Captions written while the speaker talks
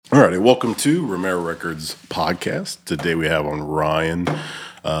All righty, welcome to Romera Records podcast. Today we have on Ryan.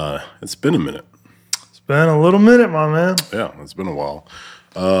 It's been a minute. It's been a little minute, my man. Yeah, it's been a while.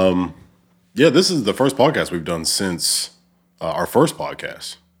 This is the first podcast we've done since our first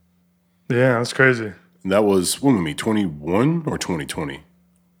podcast. Yeah, that's crazy. And that was, when we meet, 21 or 2020?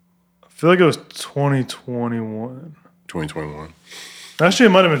 I feel like it was 2021. 2021. Actually, it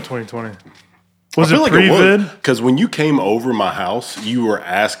might have been 2020. Was I feel it like pre-vid? Because when you came over my house, you were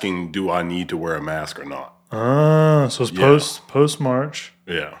asking, do I need to wear a mask or not? So it's post-March.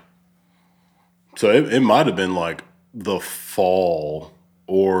 Yeah. So it might have been like the fall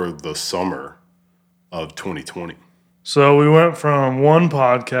or the summer of 2020. So we went from one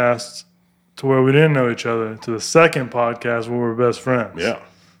podcast to where we didn't know each other to the second podcast where we're best friends. Yeah.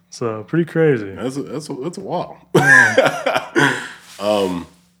 So pretty crazy. That's a while.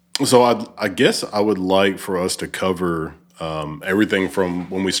 So I guess I would like for us to cover everything from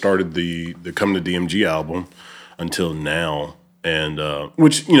when we started the Come to DMG album until now, and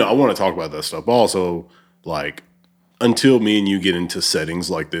which I want to talk about that stuff. But also, like, until me and you get into settings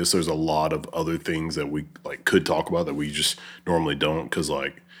like this, there's a lot of other things that we could talk about that we just normally don't, because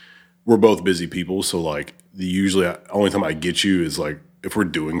we're both busy people. So the only time I get you is if we're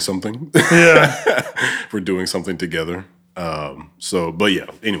doing something. Yeah. If we're doing something together.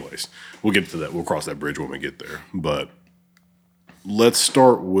 Anyways, we'll get to that. We'll cross that bridge when we get there. But let's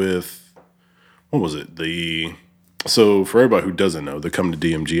start with, what was it? So for everybody who doesn't know, the Come to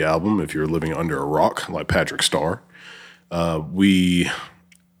DMG album, if you're living under a rock like Patrick Starr, we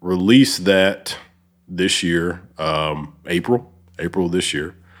released that this year, April this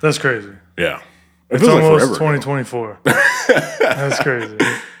year. That's crazy. Yeah. It's almost 2024. That's crazy.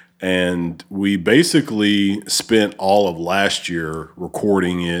 And we basically spent all of last year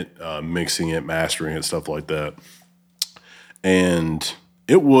recording it, mixing it, mastering it, stuff like that. And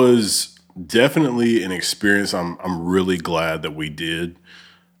it was definitely an experience I'm really glad that we did.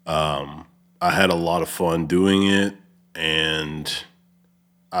 I had a lot of fun doing it. And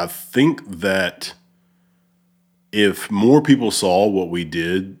I think that if more people saw what we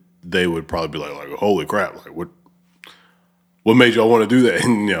did, they would probably be like holy crap, what made y'all want to do that?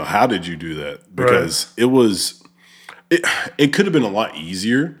 And how did you do that? Because it could have been a lot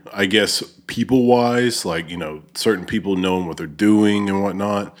easier, I guess, people wise, certain people knowing what they're doing and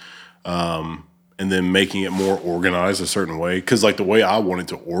whatnot, and then making it more organized a certain way. Because the way I wanted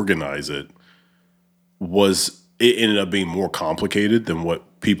to organize it ended up being more complicated than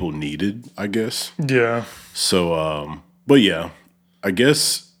what people needed, I guess. Yeah. So, I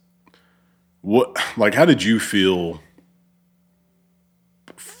guess how did you feel?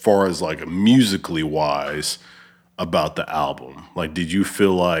 Far as musically wise about the album, did you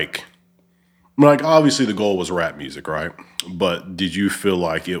feel obviously the goal was rap music, right? But did you feel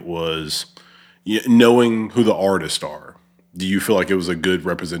like it was knowing who the artists are? Do you feel like it was a good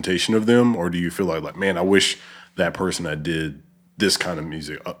representation of them, or do you feel like man, I wish that person that did this kind of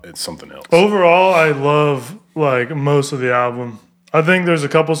music it's something else? Overall, I love most of the album. I think there's a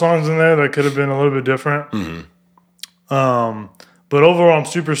couple songs in there that could have been a little bit different. Mm-hmm. But overall, I'm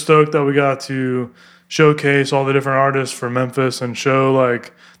super stoked that we got to showcase all the different artists for Memphis and show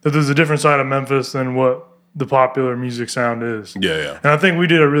that there's a different side of Memphis than what the popular music sound is. Yeah. And I think we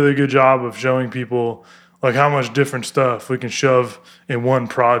did a really good job of showing people how much different stuff we can shove in one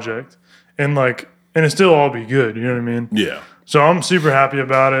project, and it still all be good. You know what I mean? Yeah. So I'm super happy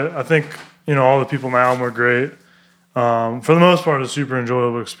about it. I think all the people in the album were great. For the most part, it was a super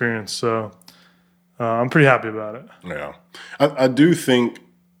enjoyable experience. So. I'm pretty happy about it. Yeah. I do think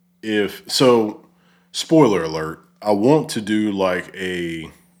spoiler alert, I want to do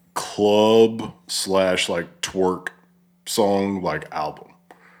a club / twerk song album.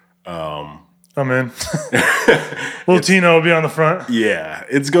 I'm in. Little Tino will be on the front. Yeah.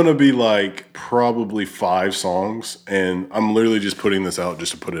 It's going to be probably 5 songs, and I'm literally just putting this out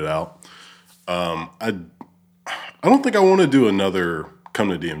just to put it out. I don't think I want to do another Come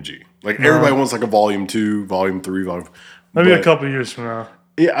to DMG. Everybody wants a volume 2, volume 3, maybe a couple years from now.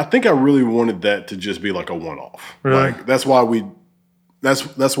 Yeah, I think I really wanted that to just be a one-off. Really? That's why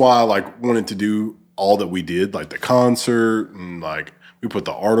that's why I wanted to do all that we did, the concert, and we put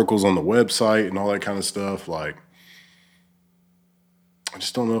the articles on the website and all that kind of stuff. I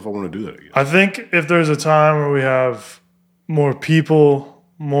just don't know if I want to do that again. I think if there's a time where we have more people,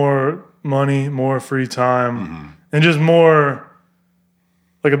 more money, more free time, and just more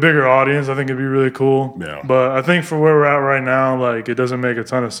a bigger audience, I think it'd be really cool. Yeah. But I think for where we're at right now, it doesn't make a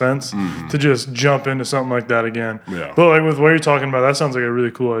ton of sense to just jump into something like that again. Yeah. But with what you're talking about, that sounds like a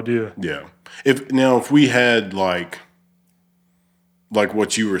really cool idea. Yeah. If we had like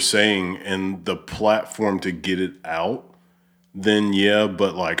what you were saying and the platform to get it out, then yeah,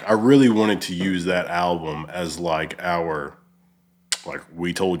 but like I really wanted to use that album as like our like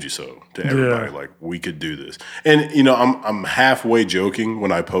we told you so to everybody. Yeah. Like we could do this. And you know, I'm halfway joking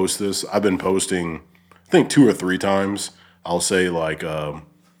when I post this. I've been posting I think 2 or 3 times. I'll say like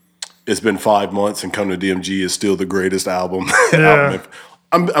it's been 5 months and Come to DMG is still the greatest album. Yeah.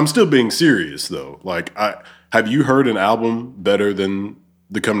 I'm still being serious though. Like have you heard an album better than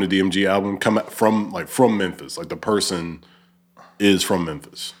the Come to DMG album from Memphis? Like the person is from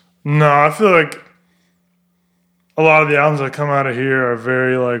Memphis. No, I feel like a lot of the albums that come out of here are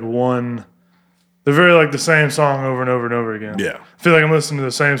very like they're very like the same song over and over and over again. Yeah. I feel like I'm listening to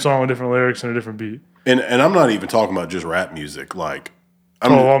the same song with different lyrics and a different beat. And I'm not even talking about just rap music. Like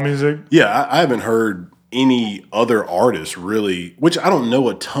All music? Yeah, I haven't heard any other artists really, which I don't know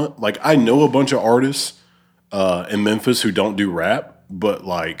a ton. Like I know a bunch of artists in Memphis who don't do rap, but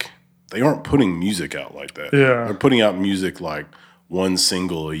like they aren't putting music out like that. Yeah. They're putting out music like one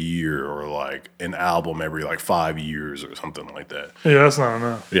single a year or like an album every like 5 years or something like that. Yeah, that's not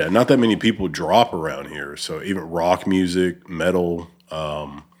enough. Yeah, not that many people drop around here. So even rock music, metal,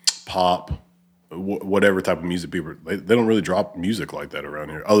 pop, whatever type of music people, they don't really drop music like that around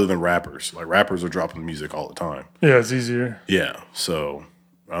here other than rappers. Like rappers are dropping music all the time. Yeah, it's easier. Yeah, so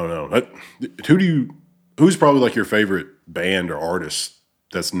I don't know. Who's probably like your favorite band or artist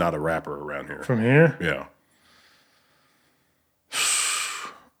that's not a rapper around here? From here? Yeah.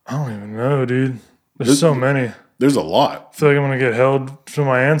 I don't even know, dude. There's so many. There's a lot. I feel like I'm going to get held to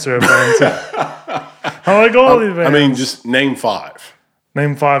my answer if I answer. I like all these bands. I mean, just name 5.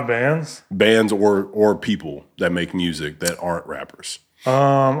 Name 5 bands? Bands or people that make music that aren't rappers.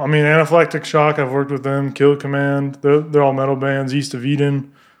 I mean, Anaphylactic Shock, I've worked with them. Kill Command, they're all metal bands. East of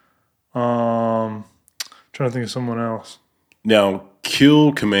Eden. Trying to think of someone else. Now,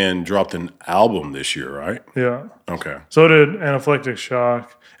 Kill Command dropped an album this year, right? Yeah. Okay. So did Anaphylactic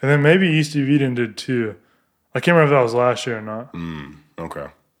Shock. And then maybe East of Eden did too. I can't remember if that was last year or not. Okay.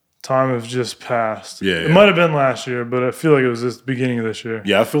 Time has just passed. Yeah. It might have been last year, but I feel like it was this beginning of this year.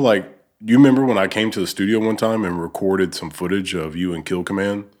 Yeah, I feel like, you remember when I came to the studio one time and recorded some footage of you and Kill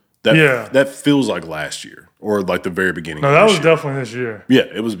Command? That feels like last year or like the very beginning. No, that was definitely this year. Yeah,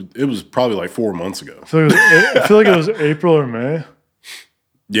 it was probably like 4 months ago. I feel like it was April or May.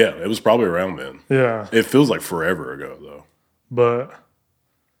 Yeah, it was probably around then. Yeah. It feels like forever ago though. But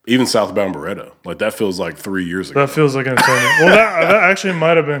even Southbound Beretta, like that feels like 3 years ago. that feels like an eternity. Well, that actually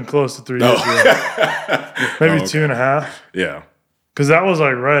might have been close to 3 years ago. Maybe 2.5. Yeah. Because that was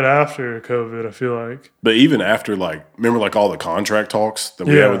like right after COVID, I feel like. But even after like, remember like all the contract talks that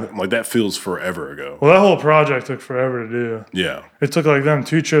we had with them? Like that feels forever ago. Well, that whole project took forever to do. Yeah. It took like them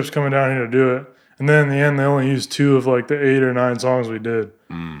 2 trips coming down here to do it. And then in the end, they only used 2 of like the 8 or 9 songs we did.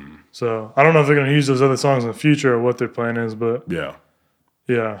 So I don't know if they're going to use those other songs in the future or what their plan is, but Yeah.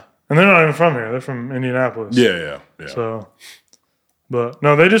 yeah. And they're not even from here. They're from Indianapolis. Yeah. So, but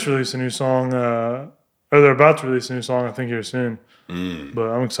no, they just released a new song, or they're about to release a new song, I think, here soon. But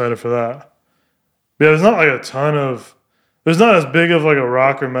I'm excited for that. Yeah, there's not like there's not as big of like a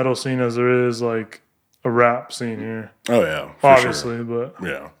rock or metal scene as there is like a rap scene here. Oh yeah. Obviously, sure. but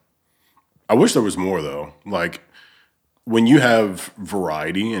Yeah. I wish there was more though. Like when you have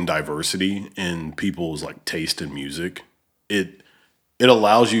variety and diversity in people's like taste in music, it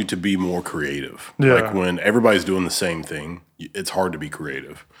allows you to be more creative. Yeah. Like when everybody's doing the same thing, it's hard to be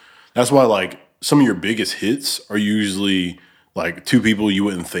creative. That's why like some of your biggest hits are usually like 2 people you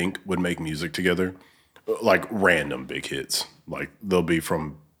wouldn't think would make music together. Like random big hits. Like they'll be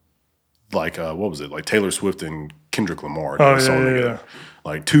from like what was it? Like Taylor Swift and Kendrick Lamar did a song together.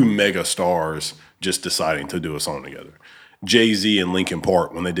 Like 2 mega stars just deciding to do a song together. Jay-Z and Linkin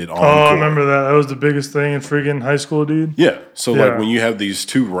Park when they did Encore. I remember that. That was the biggest thing in freaking high school, dude. Yeah. So like when you have these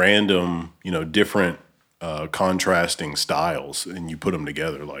 2 random, different contrasting styles and you put them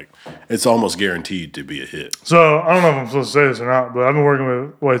together, like it's almost guaranteed to be a hit. So I don't know if I'm supposed to say this or not, but I've been working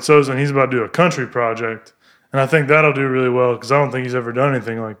with White Sosa and he's about to do a country project. And I think that'll do really well because I don't think he's ever done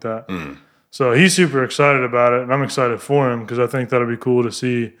anything like that. So he's super excited about it and I'm excited for him because I think that'll be cool to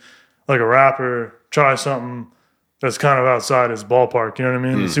see like a rapper try something that's kind of outside his ballpark, you know what I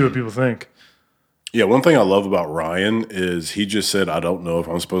mean? And see what people think. Yeah, one thing I love about Ryan is he just said, I don't know if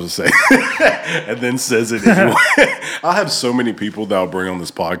I'm supposed to say and then says it anyway. I have so many people that I'll bring on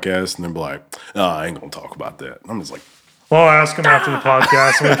this podcast and they'll be like, I ain't going to talk about that. I'm just like, well, I'll ask him after the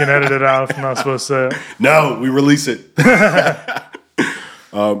podcast and we can edit it out if I'm not supposed to say it. No, we release it.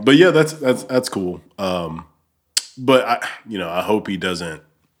 But yeah, that's cool. But I hope he doesn't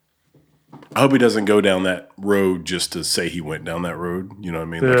I hope he doesn't go down that road just to say he went down that road. You know what I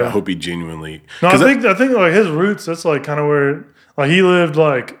mean? Like, Yeah. I hope he genuinely. No, I think like his roots. That's like kind of where like he lived.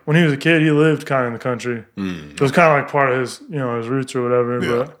 Like when he was a kid, he lived kind of in the country. It was kind of like part of his his roots or whatever.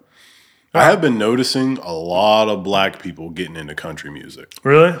 Yeah. But I have been noticing a lot of black people getting into country music.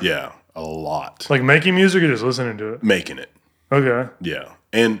 really, Yeah, a lot. like making music or just listening to it. Making it. Okay. Yeah.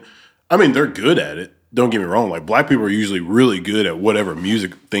 And I mean, they're good at it. Don't get me wrong. Like, black people are usually really good at whatever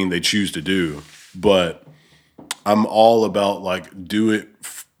music thing they choose to do. But I'm all about, like, do it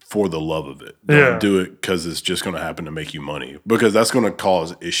for the love of it. Don't do it because it's just going to happen to make you money. Because that's going to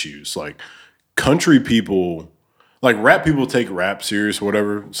cause issues. Like, country people, like, rap people take rap serious or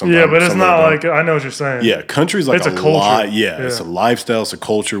whatever. Yeah, but it's not like, I know what you're saying. Yeah, country's like it's a culture. Yeah, it's a lifestyle, it's a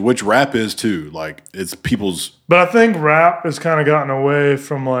culture, which rap is too. Like, it's people's. But I think rap has kind of gotten away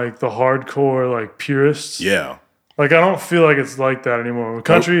from like the hardcore like purists. Yeah. Like, I don't feel like it's like that anymore.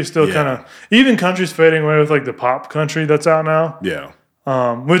 Country is still kind of, even country's fading away with like the pop country that's out now. Yeah.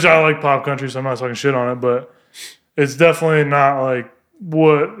 Which I like pop country, so I'm not talking shit on it, but it's definitely not like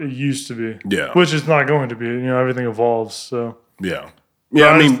what it used to be. Yeah. Which is not going to be. Everything evolves. So Yeah. Yeah,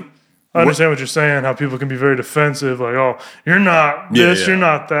 I mean, I understand what you're saying, how people can be very defensive, like, oh, you're not this, you're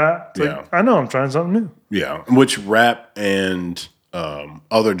not that. It's like, I know I'm trying something new. Yeah. Which rap and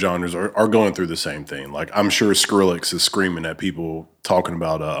other genres are going through the same thing. Like, I'm sure Skrillex is screaming at people talking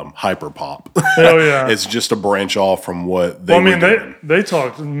about hyper pop. Oh yeah. It's just a branch off from what they were doing. They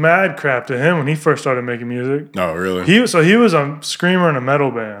talked mad crap to him when he first started making music. Oh, really? He was a screamer in a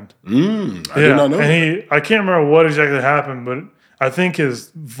metal band. I did not know and that. I can't remember what exactly happened, but I think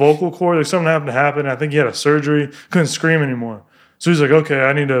his vocal cord, like something happened to happen. I think he had a surgery, couldn't scream anymore. So he's like, okay,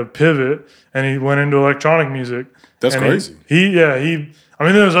 I need to pivot, and he went into electronic music. That's crazy. I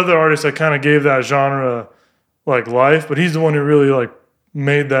mean, there's other artists that kind of gave that genre like life, but he's the one who really like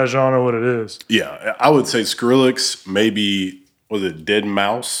made that genre what it is. Yeah, I would say Skrillex, maybe, was it Dead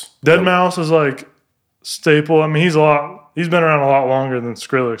Mouse? Dead Mouse is like staple. I mean, he's been around a lot longer than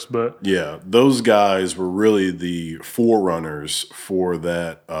Skrillex, but yeah, those guys were really the forerunners for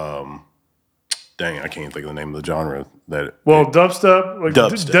that. Dang, I can't think of the name of the genre. Dubstep, like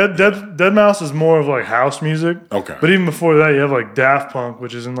Dubstep, Dead Mouse is more of like house music. Okay, but even before that, you have like Daft Punk,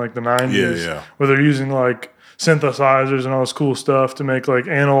 which is in like the 90s, where they're using like synthesizers and all this cool stuff to make like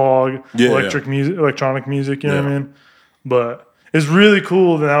analog electronic music. You know what I mean? But it's really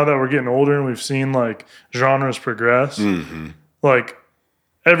cool now that we're getting older and we've seen like genres progress. Mm-hmm. Like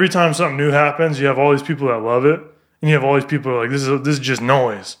every time something new happens, you have all these people that love it, and you have all these people who are like, this is just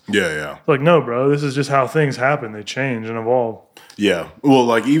noise. Yeah. It's like, no, bro, this is just how things happen. They change and evolve. Yeah. Well,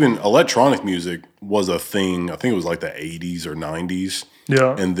 like even electronic music was a thing. I think it was like the 80s or 90s.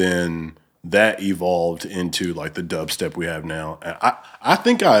 Yeah. And then that evolved into like the dubstep we have now. And I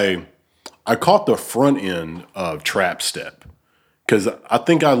think I caught the front end of trap step. Because I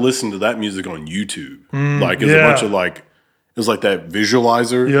think I listened to that music on YouTube. Like, it's a bunch of like, it was like that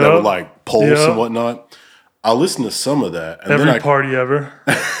visualizer that would like pulse and whatnot. I listened to some of that. And Every party ever.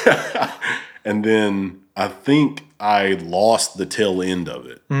 And then I think I lost the tail end of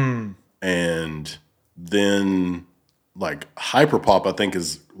it. And then like hyperpop, I think,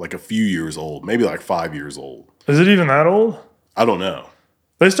 is like a few years old, maybe like 5 years old. Is it even that old? I don't know.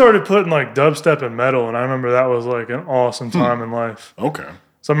 They started putting like dubstep and metal, and I remember that was like an awesome time in life. Okay.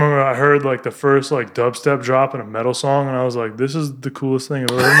 So I remember I heard like the first like dubstep drop in a metal song, and I was like, this is the coolest thing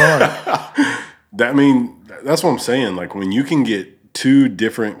I've ever heard in my life. That's what I'm saying. Like when you can get two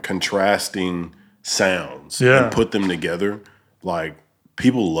different contrasting sounds and put them together, like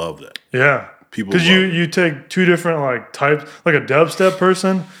people love that. Yeah. Because you take two different like types, like a dubstep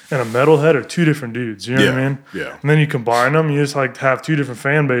person and a metalhead are two different dudes. You know what I mean? Yeah. And then you combine them. You just like have two different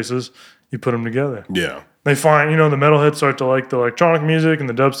fan bases. You put them together. Yeah. They find, the metalheads start to like the electronic music, and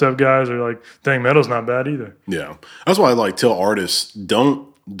the dubstep guys are like, dang, metal's not bad either. Yeah. That's why I like tell artists,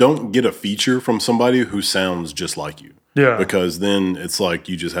 don't get a feature from somebody who sounds just like you. Yeah. Because then it's like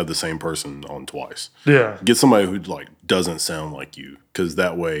you just have the same person on twice. Yeah. Get somebody who like doesn't sound like you, because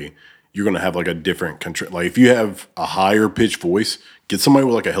that way you're going to have like a different like if you have a higher pitched voice, get somebody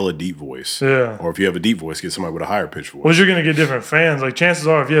with like a hella deep voice. Yeah. Or if you have a deep voice, get somebody with a higher pitched voice. Well, you're going to get different fans. Like chances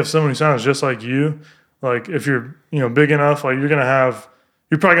are, if you have someone who sounds just like you, like if you're big enough, like you're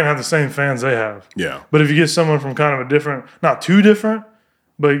probably gonna have the same fans they have. Yeah. But if you get someone from kind of a different, not too different,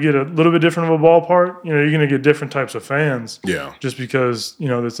 but you get a little bit different of a ballpark, you're gonna get different types of fans. Yeah. Just because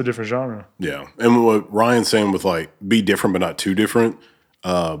it's a different genre. Yeah. And what Ryan's saying with like be different but not too different.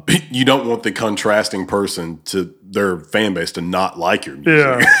 You don't want the contrasting person to their fan base to not like your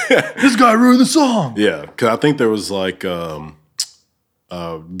music. Yeah. This guy ruined the song. Yeah. Because I think there was like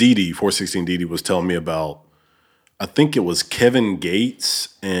Didi 416 Didi was telling me about. I think it was Kevin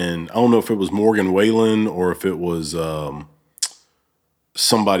Gates, and I don't know if it was Morgan Wallen or if it was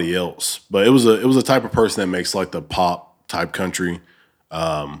somebody else, but it was a type of person that makes like the pop type country,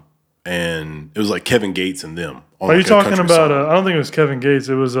 and it was like Kevin Gates and them. Are you talking about? I don't think it was Kevin Gates.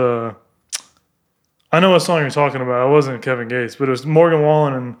 It was I know what song you're talking about. It wasn't Kevin Gates, but it was Morgan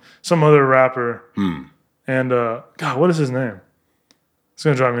Wallen and some other rapper. And God, what is his name? It's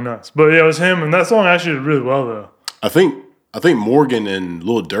gonna drive me nuts. But yeah, it was him, and that song actually did really well though. I think Morgan and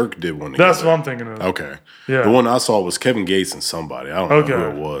Lil Durk did one together. That's what I'm thinking of. Okay. Yeah. The one I saw was Kevin Gates and somebody. I don't know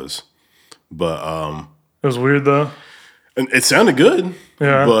who it was. But it was weird though. And it sounded good.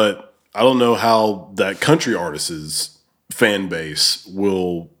 Yeah. But I don't know how that country artist's fan base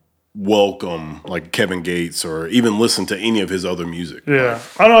will welcome like Kevin Gates or even listen to any of his other music. Yeah.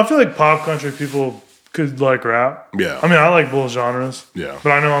 I don't know. I feel like pop country people could like rap. Yeah. I mean, I like both genres. Yeah.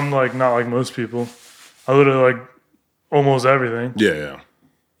 But I know I'm like not like most people. I literally like almost everything. Yeah.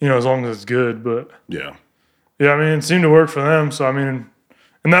 You know, as long as it's good. But yeah. Yeah, I mean, it seemed to work for them. So, I mean,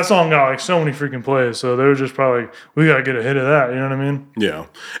 and that song got like so many freaking plays. So they were just probably like, we got to get a hit of that. You know what I mean? Yeah.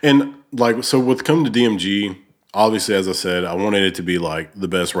 And like, so with Come to DMG, obviously, as I said, I wanted it to be like the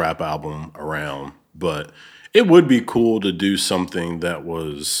best rap album around. But it would be cool to do something that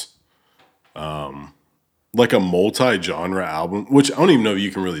was like a multi-genre album, which I don't even know if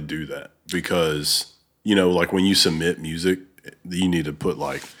you can really do that because, you know, like when you submit music, you need to put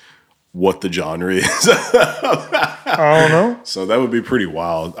like what the genre is. I don't know. So that would be pretty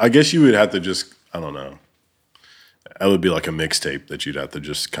wild. I guess you would have to just, I don't know. That would be like a mixtape that you'd have to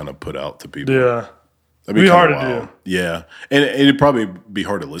just kind of put out to people. Yeah. That'd be hard to do. Yeah. And it'd probably be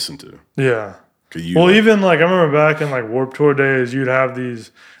hard to listen to. Yeah. Well, like, even like I remember back in like Warped Tour days, you'd have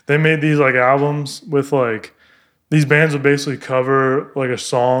these, they made these like albums with like, these bands would basically cover like a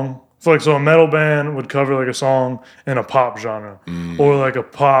song. So a metal band would cover like a song in a pop genre, or like a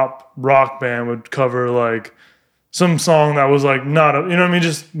pop rock band would cover like some song that was like not a, you know what I mean?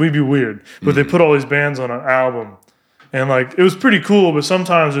 Just we'd be weird, but they put all these bands on an album, and like it was pretty cool. But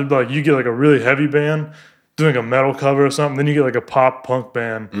sometimes it'd like you get like a really heavy band doing a metal cover or something, then you get like a pop punk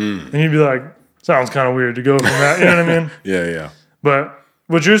band, and you'd be like, sounds kind of weird to go from that. You know what I mean? Yeah. But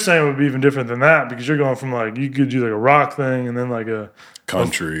what you're saying would be even different than that because you're going from like you could do like a rock thing and then like a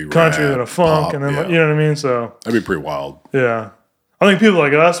country, and a funk, pop, and then you know what I mean. So that'd be pretty wild. Yeah, I think people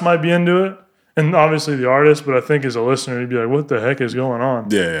like us might be into it, and obviously the artist. But I think as a listener, you'd be like, "What the heck is going on?"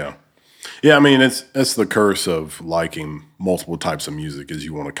 Yeah. I mean, it's the curse of liking multiple types of music is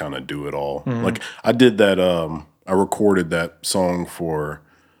you want to kind of do it all. Like I did that. I recorded that song for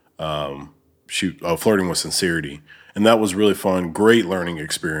Flirting with Sincerity. And that was really fun. Great learning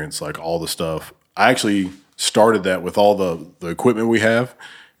experience, like all the stuff. I actually started that with all the equipment we have.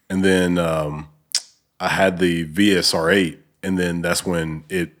 And then I had the VSR8. And then that's when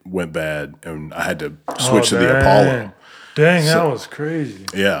it went bad. And I had to switch to the Apollo. Dang, that was crazy.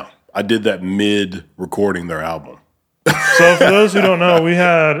 Yeah. I did that mid-recording their album. So for those who don't know, we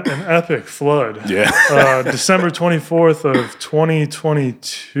had an epic flood. Yeah. December 24th of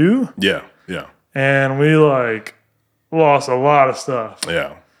 2022. Yeah. And we like lost a lot of stuff.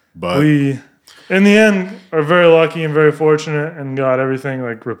 Yeah. But we, in the end, are very lucky and very fortunate and got everything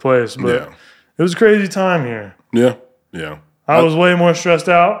like replaced. But it was a crazy time here. Yeah. I was way more stressed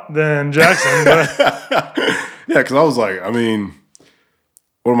out than Jackson. But yeah, because I was like, I mean,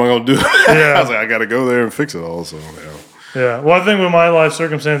 what am I going to do? Yeah. I was like, I got to go there and fix it all. So, yeah. Well, I think with my life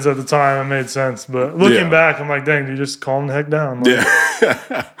circumstances at the time, it made sense. But looking back, I'm like, dang, you just calm the heck down. Like,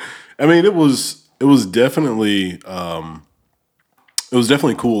 I mean, it was definitely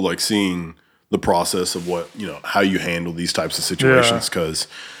cool, like seeing the process of what, you know, how you handle these types of situations. Because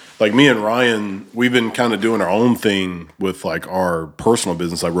like me and Ryan, we've been kind of doing our own thing with like our personal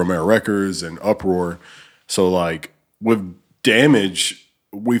business, like Romera Records and Uproar. So like with Damage,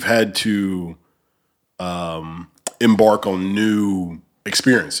 we've had to embark on new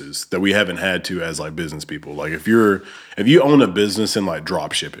experiences that we haven't had to as like business people. Like if you own a business in like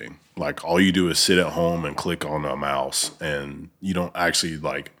drop shipping, like all you do is sit at home and click on a mouse and you don't actually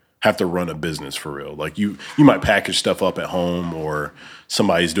like have to run a business for real. Like you might package stuff up at home or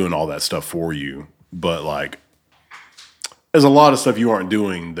somebody's doing all that stuff for you. But like there's a lot of stuff you aren't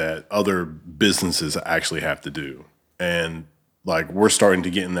doing that other businesses actually have to do. And like we're starting to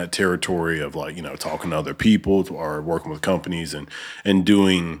get in that territory of like, you know, talking to other people or working with companies and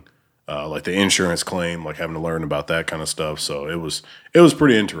doing like the insurance claim, like having to learn about that kind of stuff. So it was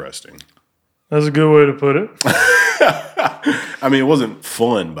pretty interesting. That's a good way to put it. I mean, it wasn't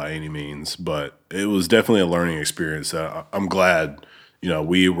fun by any means, but it was definitely a learning experience. I'm glad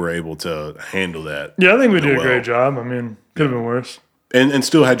we were able to handle that. Yeah, I think we did a great job. I mean, could have been worse. And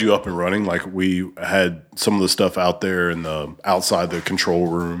still had you up and running. Like, we had some of the stuff out there in the outside the control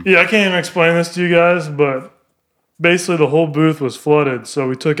room. Yeah, I can't even explain this to you guys, but basically the whole booth was flooded. So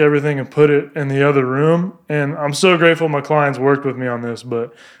we took everything and put it in the other room. And I'm so grateful my clients worked with me on this.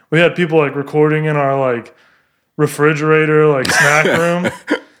 But we had people like recording in our like refrigerator, like snack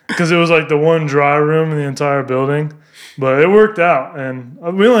room, because it was like the one dry room in the entire building. But it worked out. And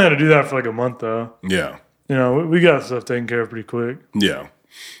we only had to do that for like a month though. Yeah. We got stuff taken care of pretty quick. Yeah.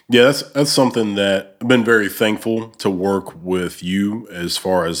 Yeah, that's something that I've been very thankful to work with you, as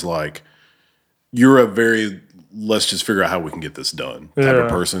far as like, you're a very, let's just figure out how we can get this done type of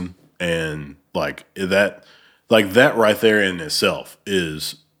person. And like that right there in itself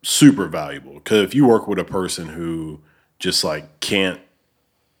is super valuable. Because if you work with a person who just like can't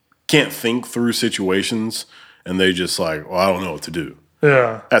think through situations, and they just like, well, I don't know what to do.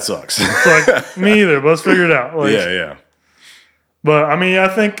 Yeah. That sucks. It's like, me either, but let's figure it out. Like, yeah. But, I mean, I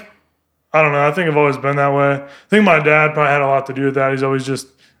don't know. I think I've always been that way. I think my dad probably had a lot to do with that. He's always just,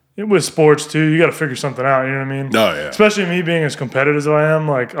 with sports too, you got to figure something out. You know what I mean? Oh, yeah. Especially me being as competitive as I am.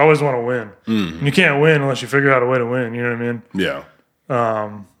 Like, I always want to win. And you can't win unless you figure out a way to win. You know what I mean? Yeah.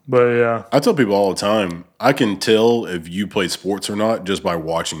 But, yeah. I tell people all the time, I can tell if you play sports or not just by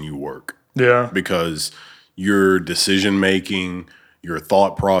watching you work. Yeah. Because your decision making, your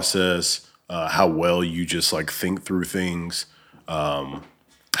thought process, how well you just like think through things,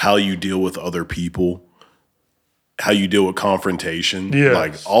 how you deal with other people, how you deal with confrontation. Yes.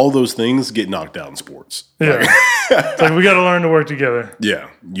 Like, all those things get knocked out in sports. Yeah. It's like we got to learn to work together. Yeah.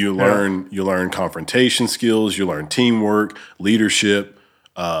 You learn confrontation skills, you learn teamwork, leadership,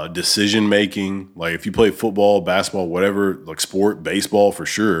 decision making. Like, if you play football, basketball, whatever, like sport, baseball for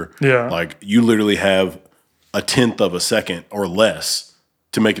sure. Yeah. Like, you literally have a tenth of a second or less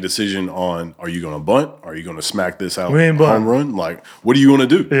to make a decision on, are you going to bunt? Are you going to smack this out home run? Like, what do you want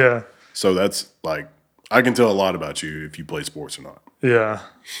to do? Yeah. So that's like, I can tell a lot about you if you play sports or not. Yeah.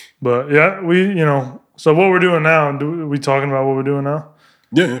 But yeah, so what we're doing now, we talking about what we're doing now?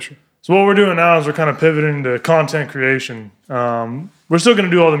 Yeah, sure. So what we're doing now is we're kind of pivoting to content creation. We're still going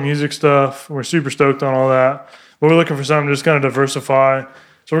to do all the music stuff. We're super stoked on all that. But we're looking for something to just kind of diversify.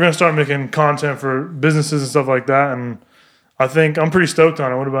 So we're going to start making content for businesses and stuff like that. And I think I'm pretty stoked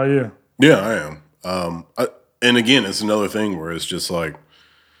on it. What about you? Yeah, I am. And again, it's another thing where it's just like,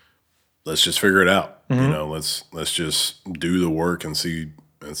 let's just figure it out. Let's just do the work and see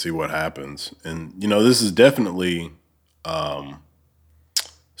what happens. And this is definitely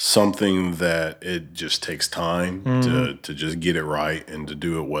something that it just takes time to just get it right and to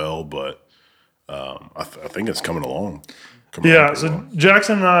do it well. But I think it's coming along. So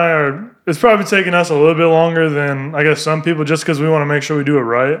Jackson and I it's probably taking us a little bit longer than I guess some people, just because we want to make sure we do it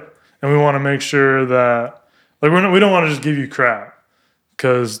right. And we want to make sure that, like, we don't want to just give you crap,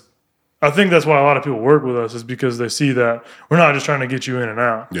 because I think that's why a lot of people work with us, is because they see that we're not just trying to get you in and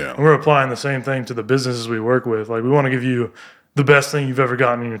out. Yeah. And we're applying the same thing to the businesses we work with. Like, we want to give you the best thing you've ever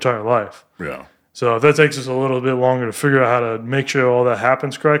gotten in your entire life. Yeah. So if that takes us a little bit longer to figure out how to make sure all that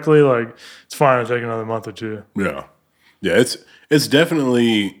happens correctly, like, it's fine to take another month or two. Yeah. Yeah, it's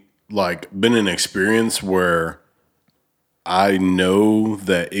definitely like been an experience where I know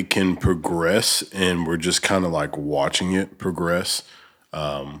that it can progress, and we're just kind of like watching it progress.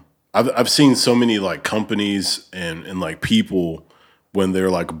 I've seen so many like companies and like people when they're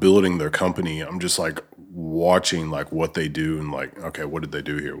like building their company. I'm just like watching like what they do and like, okay, what did they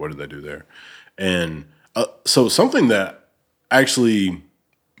do here? What did they do there? And so something that actually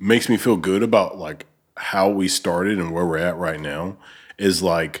makes me feel good about like how we started and where we're at right now is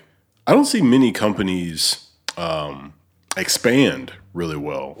like, I don't see many companies expand really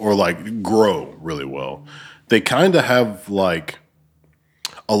well or like grow really well. They kind of have like,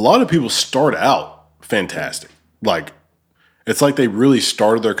 a lot of people start out fantastic. Like, it's like they really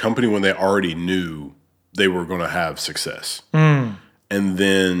started their company when they already knew they were going to have success. And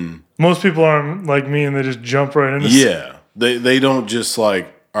then most people aren't like me, and they just jump right into Yeah. They don't just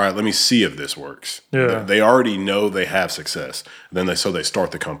like, all right, let me see if this works. Yeah. They already know they have success. Then they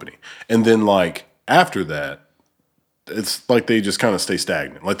start the company. And then like after that, it's like they just kind of stay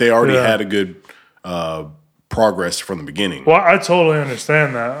stagnant. Like they already had a good progress from the beginning. Well, I totally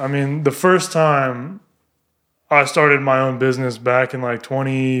understand that. I mean, the first time I started my own business back in like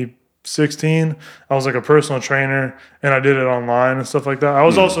 2016, I was like a personal trainer, and I did it online and stuff like that. I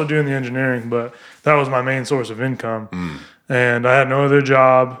was also doing the engineering, but that was my main source of income. And I had no other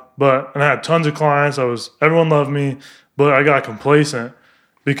job, and I had tons of clients. Everyone loved me, but I got complacent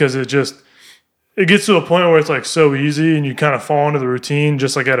because it gets to a point where it's like so easy and you kind of fall into the routine,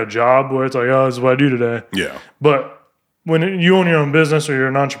 just like at a job where it's like, oh, this is what I do today. Yeah. But when you own your own business or you're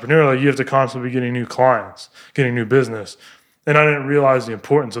an entrepreneur, like you have to constantly be getting new clients, getting new business. And I didn't realize the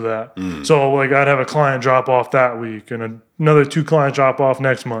importance of that. So like I'd have a client drop off that week and another 2 clients drop off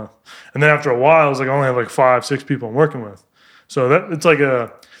next month. And then after a while, it's like I only have like 5-6 people I'm working with. So that it's like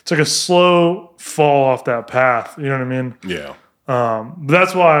a slow fall off that path. You know what I mean? Yeah. But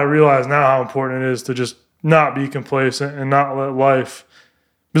that's why I realize now how important it is to just not be complacent and not let life,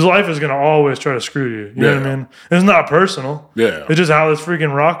 because life is going to always try to screw you. You know what I mean? It's not personal. Yeah. It's just how this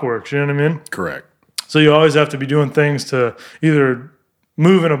freaking rock works. You know what I mean? Correct. So you always have to be doing things to either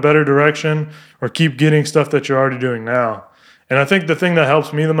move in a better direction or keep getting stuff that you're already doing now. And I think the thing that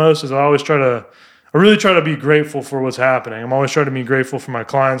helps me the most is I really try to be grateful for what's happening. I'm always trying to be grateful for my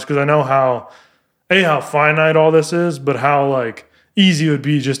clients because I know how finite all this is, but how like easy it would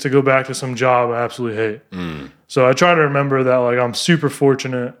be just to go back to some job I absolutely hate. So I try to remember that like I'm super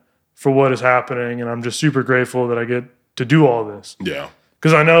fortunate for what is happening and I'm just super grateful that I get to do all this. Yeah.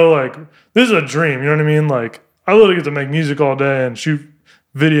 Because I know, like, this is a dream, you know what I mean? Like, I literally get to make music all day and shoot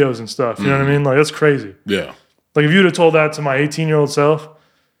videos and stuff, you know what I mean? Like, that's crazy. Yeah. Like, if you would have told that to my 18-year-old self,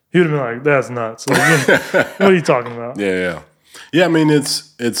 he would have been like, that's nuts. Like, what are you talking about? Yeah. Yeah, I mean,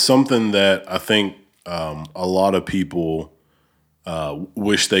 it's something that I think a lot of people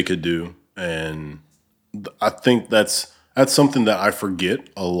wish they could do. And I think that's something that I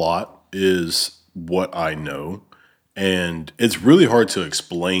forget a lot is what I know. And it's really hard to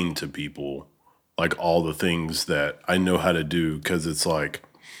explain to people like all the things that I know how to do because it's like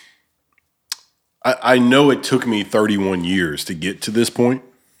I know it took me 31 years to get to this point,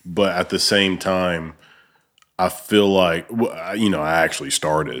 but at the same time, I feel like, you know, I actually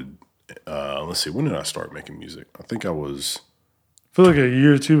started, let's see, when did I start making music? I think I feel like a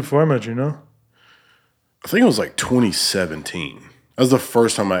year or 2 before I met you, no? I think it was like 2017. That was the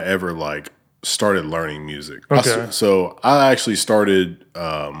first time I ever like started learning music. Okay. So I actually started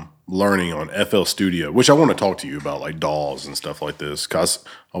learning on FL Studio, which I want to talk to you about, like DAWs and stuff like this. Cause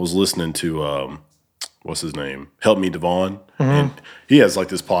I was listening to what's his name, Help Me Devon, and he has like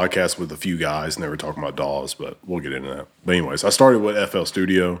this podcast with a few guys, and they were talking about DAWs, but we'll get into that. But anyways, I started with FL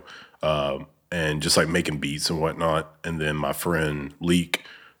Studio and just like making beats and whatnot, and then my friend Leek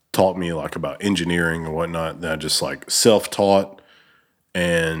taught me like about engineering and whatnot. Then I just like self-taught.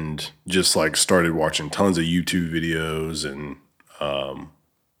 And just like started watching tons of YouTube videos and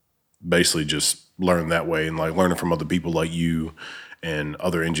basically just learned that way and like learning from other people like you and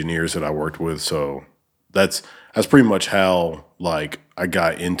other engineers that I worked with. So that's pretty much how like I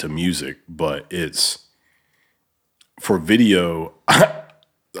got into music. But it's for video.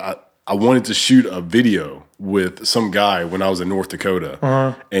 I wanted to shoot a video with some guy when I was in North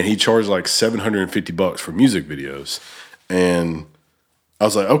Dakota, and he charged like $750 for music videos, and I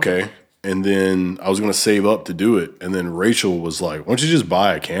was like, okay. And then I was going to save up to do it. And then Rachel was like, why don't you just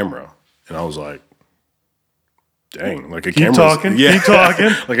buy a camera? And I was like, dang, like a camera. Keep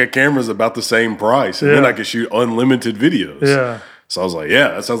talking. Like a camera's about the same price. And then I could shoot unlimited videos. Yeah. So I was like, yeah,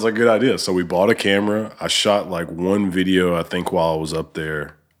 that sounds like a good idea. So we bought a camera. I shot like one video, I think, while I was up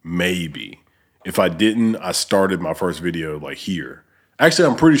there, maybe. If I didn't, I started my first video like here. Actually,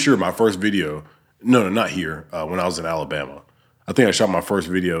 I'm pretty sure my first video, no, not here, when I was in Alabama. I think I shot my first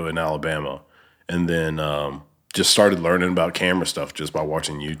video in Alabama and then just started learning about camera stuff just by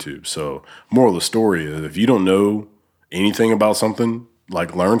watching YouTube. So moral of the story is if you don't know anything about something,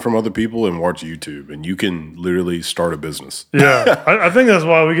 like learn from other people and watch YouTube and you can literally start a business. Yeah. I think that's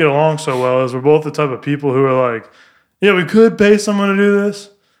why we get along so well is we're both the type of people who are like, yeah, we could pay someone to do this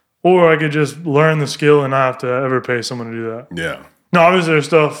or I could just learn the skill and not have to ever pay someone to do that. Yeah. No, obviously there's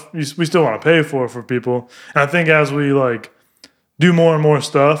stuff we still want to pay for people. And I think as we like do more and more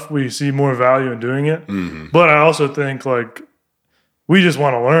stuff, we see more value in doing it. Mm-hmm. But I also think like we just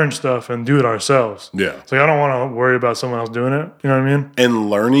want to learn stuff and do it ourselves. Yeah. It's like I don't want to worry about someone else doing it. You know what I mean?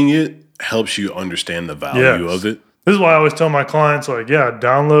 And learning it helps you understand the value of it. This is why I always tell my clients like, yeah,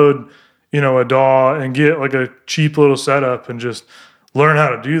 download, a DAW and get like a cheap little setup and just learn how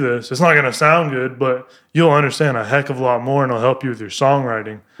to do this. It's not going to sound good, but you'll understand a heck of a lot more and it'll help you with your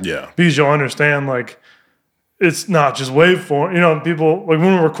songwriting. Yeah. Because you'll understand like it's not just waveform. People, like when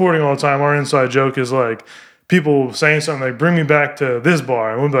we're recording all the time, our inside joke is like people saying something like, bring me back to this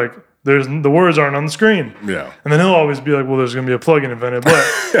bar. And we'll be like, the words aren't on the screen. Yeah. And then he'll always be like, well, there's going to be a plugin invented.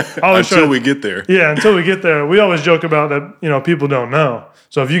 But until we get there. Yeah, until we get there. We always joke about that, people don't know.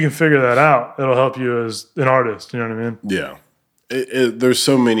 So if you can figure that out, it'll help you as an artist. You know what I mean? Yeah. There's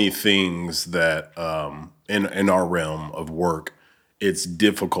so many things that in our realm of work, it's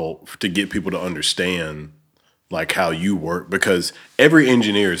difficult to get people to understand like how you work, because every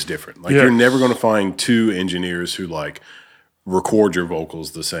engineer is different. Like you're never going to find two engineers who like record your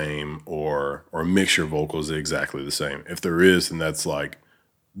vocals the same or mix your vocals exactly the same. If there is, then that's like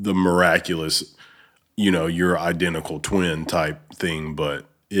the miraculous, you're identical twin type thing. But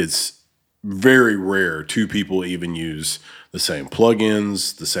it's very rare two people even use the same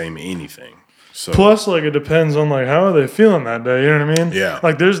plugins, the same anything. So plus, like, it depends on like how are they feeling that day. You know what I mean? Yeah.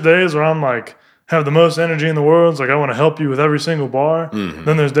 Like there's days where I'm like have the most energy in the world. It's like I want to help you with every single bar. Mm-hmm.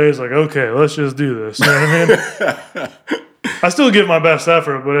 Then there's days like, okay, let's just do this. You know what I mean? I still give my best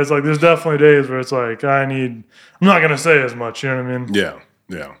effort, but it's like there's definitely days where it's like I'm not gonna say as much. You know what I mean? Yeah.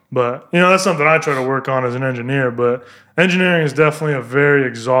 Yeah. But that's something I try to work on as an engineer. But engineering is definitely a very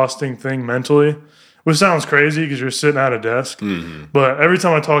exhausting thing mentally. Which sounds crazy because you're sitting at a desk. Mm-hmm. But every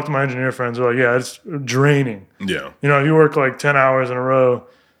time I talk to my engineer friends, they're like, yeah, it's draining. Yeah. You work like 10 hours in a row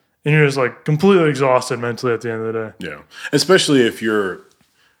and you're just like completely exhausted mentally at the end of the day. Yeah. Especially if you're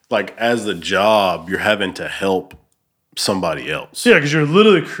like, as the job, you're having to help somebody else. Yeah, because you're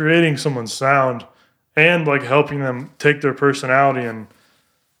literally creating someone's sound and like helping them take their personality and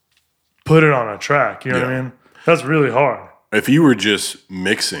put it on a track. You know what I mean? That's really hard. If you were just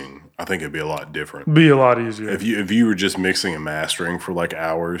mixing, I think it'd be a lot different. Be a lot easier. If you were just mixing and mastering for like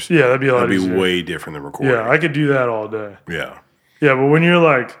hours, that'd be a lot easier. That'd be way different than recording. Yeah, I could do that all day. Yeah. Yeah, but when you're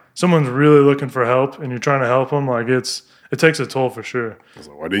like someone's really looking for help and you're trying to help them, like it takes a toll for sure. I was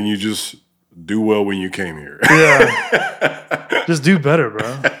like, why didn't you just do well when you came here? Yeah. Just do better,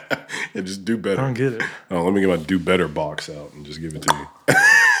 bro. Yeah, just do better. I don't get it. Oh, let me get my do better box out and just give it to you.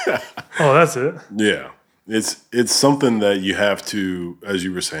 Oh, that's it? Yeah. It's something that you have to, as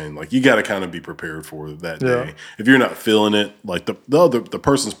you were saying, like you got to kind of be prepared for that day. If you're not feeling it, like the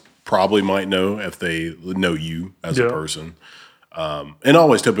person's probably might know if they know you as a person. And I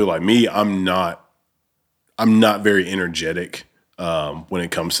always tell people like me, I'm not very energetic when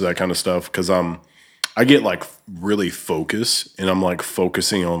it comes to that kind of stuff because I get like really focused and I'm like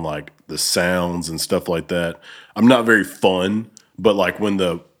focusing on like the sounds and stuff like that. I'm not very fun, but like when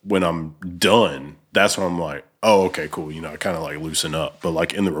I'm done, that's when I'm like, oh, okay, cool. I kind of like loosen up. But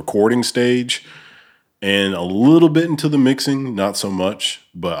like in the recording stage and a little bit into the mixing, not so much,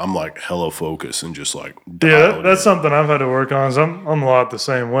 but I'm like hella focused and just like that's something I've had to work on. I'm a lot the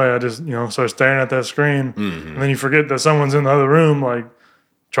same way. I just, start staring at that screen and then you forget that someone's in the other room like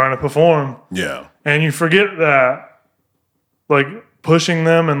trying to perform. Yeah. And you forget that like pushing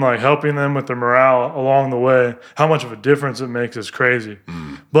them and like helping them with their morale along the way, how much of a difference it makes is crazy.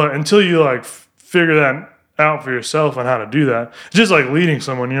 But until you like figure that out for yourself on how to do that, it's just like leading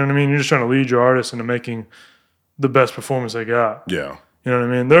someone, you know what I mean? You're just trying to lead your artist into making the best performance they got. Yeah. You know what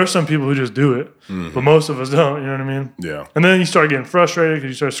I mean? There are some people who just do it, but most of us don't, you know what I mean? Yeah. And then you start getting frustrated because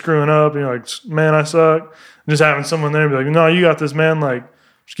you start screwing up and you're like, man, I suck. And just having someone there be like, no, you got this, man. Like,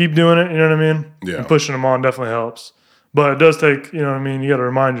 just keep doing it, you know what I mean? Yeah. And pushing them on definitely helps. But it does take, you know what I mean? You got to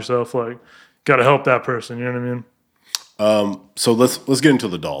remind yourself, like, got to help that person, you know what I mean? So let's get into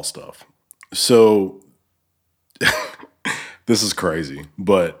the doll stuff. So this is crazy,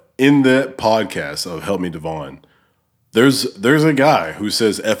 but in that podcast of Help Me Devon, there's a guy who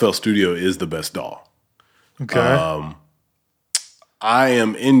says FL Studio is the best DAW. Okay. I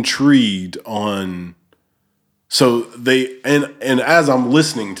am intrigued on. So they and as I'm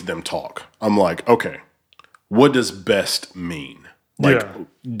listening to them talk, I'm like, okay, what does best mean? Like,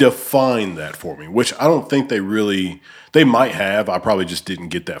 define that for me. Which I don't think they might have. I probably just didn't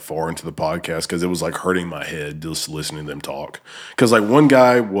get that far into the podcast because it was like hurting my head just listening to them talk. Because like one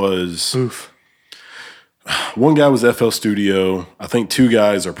guy was FL Studio. I think two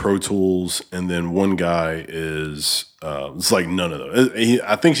guys are Pro Tools, and then one guy is it's like none of those.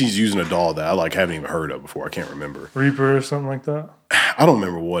 I think he's using a DAW that I like haven't even heard of before. I can't remember. Reaper or something like that. I don't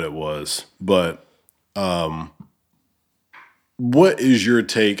remember what it was, but what is your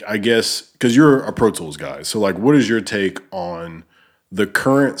take? I guess because you're a Pro Tools guy, so like, what is your take on the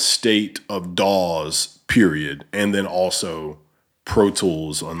current state of DAWs, period, and then also Pro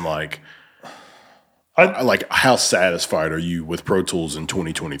Tools on like. Like, how satisfied are you with Pro Tools in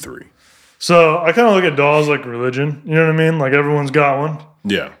 2023? So I kind of look at DAWs like religion. You know what I mean? Like everyone's got one.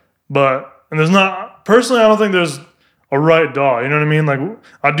 Yeah. And there's not, personally, I don't think there's a right DAW. You know what I mean? Like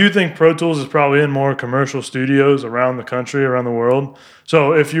I do think Pro Tools is probably in more commercial studios around the country, around the world.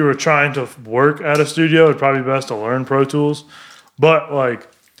 So if you were trying to work at a studio, it'd probably be best to learn Pro Tools. But like,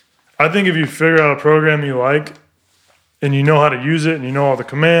 I think if you figure out a program you like and you know how to use it and you know all the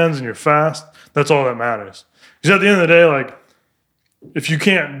commands and you're fast, that's all that matters. Because at the end of the day, like, if you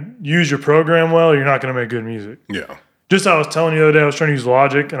can't use your program well, you're not going to make good music. Yeah. just I was telling you the other day, I was trying to use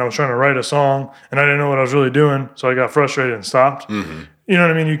Logic and I was trying to write a song and I didn't know what I was really doing. So I got frustrated and stopped. Mm-hmm. You know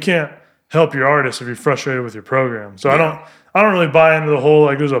what I mean? You can't help your artist if you're frustrated with your program. So I don't really buy into the whole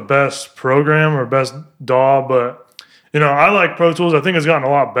like there's a best program or best DAW, but I like Pro Tools. I think it's gotten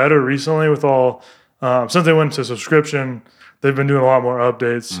a lot better recently with all since they went to subscription. They've been doing a lot more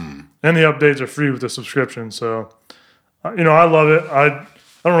updates, and the updates are free with the subscription. So I love it. I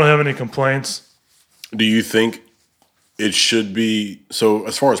don't really have any complaints. Do you think it should be so?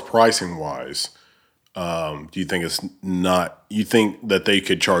 As far as pricing wise, do you think it's not? You think that they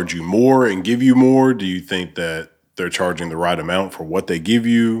could charge you more and give you more? Do you think that they're charging the right amount for what they give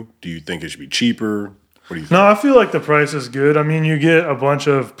you? Do you think it should be cheaper? What do you think? No, I feel like the price is good. I mean, you get a bunch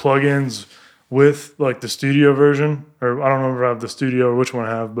of plugins with like the studio version, or I don't remember if I have the studio or which one I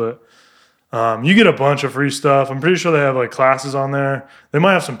have, but you get a bunch of free stuff. I'm pretty sure they have like classes on there. They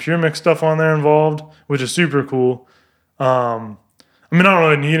might have some Pure Mix stuff on there involved, which is super cool. I mean, I don't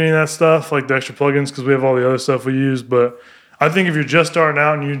really need any of that stuff, like the extra plugins, because we have all the other stuff we use. But I think if you're just starting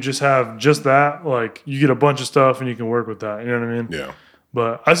out and you just have just that, like you get a bunch of stuff and you can work with that. You know what I mean? Yeah.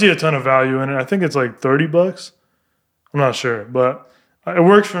 But I see a ton of value in it. I think it's like $30. I'm not sure, but it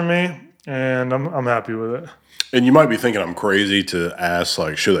works for me, and I'm happy with it. And you might be thinking I'm crazy to ask,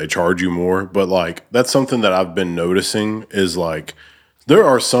 like, should they charge you more? But, like, that's something that I've been noticing is, like, there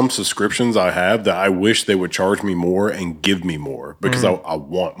are some subscriptions I have that I wish they would charge me more and give me more because I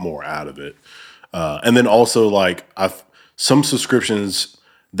want more out of it. And then also, like, some subscriptions,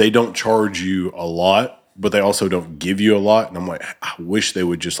 they don't charge you a lot, but they also don't give you a lot. And I'm like, I wish they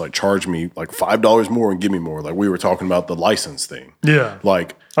would just, like, charge me, like, $5 more and give me more. Like, we were talking about the license thing. Yeah.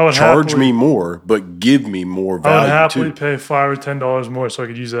 Like, charge me more, but give me more value, I would happily pay $5 or $10 more so I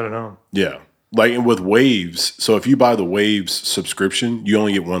could use that at home. Yeah. Like with Waves, so if you buy the Waves subscription, you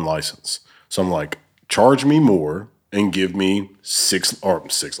only get one license. So I'm like, charge me more and give me six.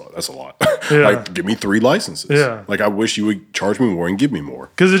 That's a lot. Yeah. Like, give me 3 licenses. Yeah. Like, I wish you would charge me more and give me more.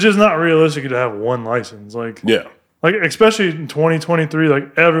 Because it's just not realistic to have one license. Like, yeah. Like, especially in 2023,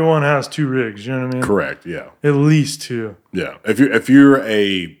 like, everyone has 2 rigs. You know what I mean? Correct, yeah. At least 2. Yeah. If you're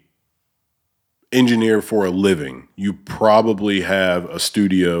a engineer for a living, you probably have a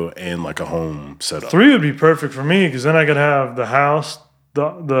studio and like a home setup. 3 would be perfect for me because then I could have the house,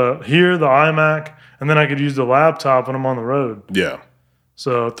 the iMac, and then I could use the laptop when I'm on the road. Yeah.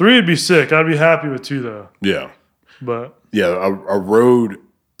 So 3 would be sick. I'd be happy with 2 though. Yeah. But yeah, a road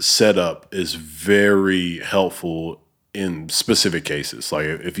setup is very helpful in specific cases. Like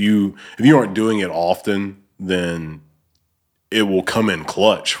if you aren't doing it often, then it will come in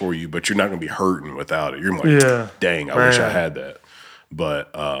clutch for you, but you're not going to be hurting without it. You're like, dang, I wish I had that.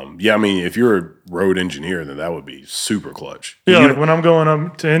 But, yeah, I mean, if you're a road engineer, then that would be super clutch. Yeah, like when I'm going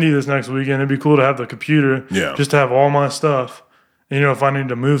up to Indy this next weekend, it'd be cool to have the computer. Yeah. Just to have all my stuff. And, if I need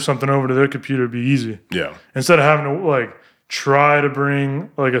to move something over to their computer, it'd be easy. Yeah. Instead of having to, like, try to bring,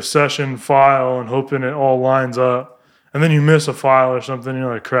 like, a session file and hoping it all lines up. And then you miss a file or something, and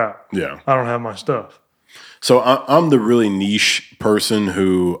you're like, crap. Yeah. I don't have my stuff. So I'm the really niche person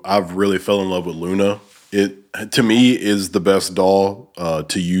who I've really fell in love with Luna. It, to me, is the best DAW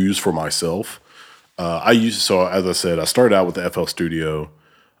to use for myself. So as I said, I started out with the FL Studio.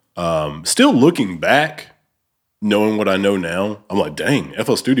 Still looking back, knowing what I know now, I'm like, dang,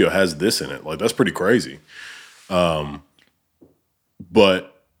 FL Studio has this in it. Like, that's pretty crazy. But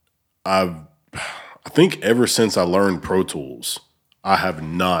I think ever since I learned Pro Tools, I have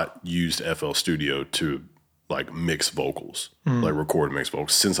not used FL Studio to like mix vocals, like record mix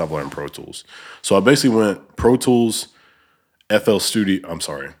vocals since I've learned Pro Tools. So I basically went Pro Tools, FL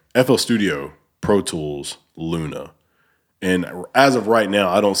Studio, Pro Tools, Luna. And as of right now,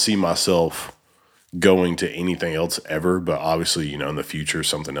 I don't see myself going to anything else ever, but obviously, in the future,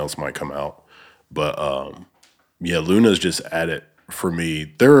 something else might come out. But yeah, Luna's just at it for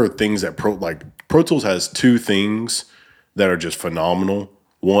me. There are things that Pro Tools has 2 things that are just phenomenal.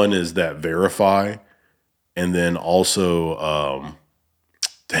 One is that Verify. And then also, I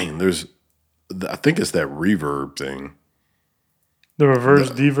think it's that reverb thing. The reverse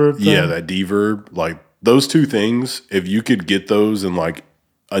deverb thing? Yeah, that deverb. Like, those 2 things, if you could get those in, like,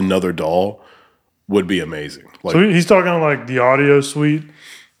 another DAW, would be amazing. Like, so he's talking like the audio suite?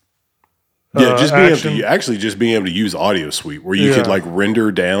 Yeah, just being able to use Audio Suite, where you could, like,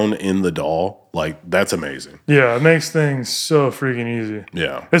 render down in the DAW. Like, that's amazing. Yeah, it makes things so freaking easy.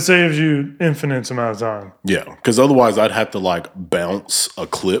 Yeah. It saves you infinite amount of time. Yeah, because otherwise I'd have to, like, bounce a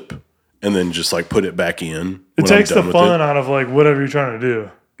clip and then just, like, put it back in. It takes the fun out of, like, whatever you're trying to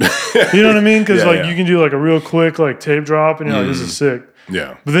do. You know what I mean? Because, you can do, like, a real quick, like, tape drop, and you're like, this is sick.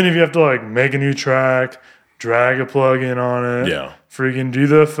 Yeah. But then if you have to, like, make a new track, drag a plug-in on it. Yeah. Freaking do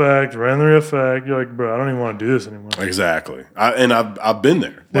the effect, render the effect. You're like, bro, I don't even want to do this anymore. Exactly. I've been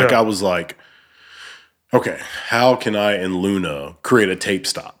there. Like, I was like, okay, how can I in Luna create a tape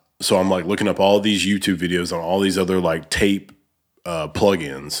stop? So I'm like looking up all these YouTube videos on all these other like tape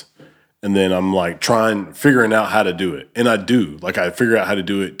plugins. And then I'm like figuring out how to do it. And I do. Like, I figure out how to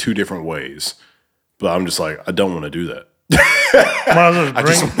do it 2 different ways. But I'm just like, I don't want to do that. I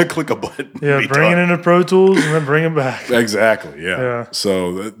just want to click a button. Yeah, bring it into Pro Tools and then bring it back. Exactly, yeah.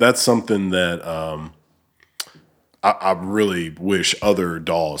 So that's something that I really wish other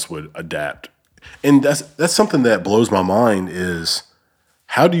DAWs would adapt. And that's something that blows my mind is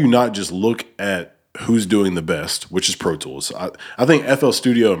how do you not just look at who's doing the best, which is Pro Tools. I think FL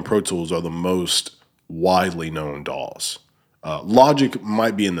Studio and Pro Tools are the most widely known DAWs. Logic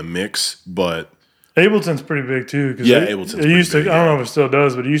might be in the mix, but Ableton's pretty big too. Yeah, Ableton's it used pretty to. big, I don't know if it still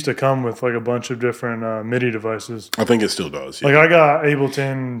does, but it used to come with like a bunch of different MIDI devices. I think it still does. Yeah. Like I got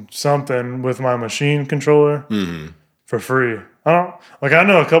Ableton something with my machine controller for free. I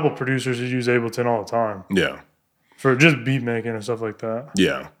know a couple producers who use Ableton all the time. Yeah. For just beat making and stuff like that.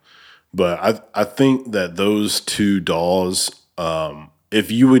 Yeah. But I think that those 2 DAWs,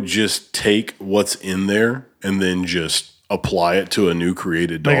 if you would just take what's in there and then just apply it to a new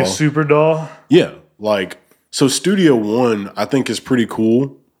created DAW. Like a super DAW? Yeah. Like, so Studio One, I think is pretty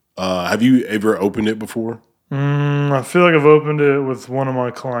cool. Have you ever opened it before? I feel like I've opened it with one of my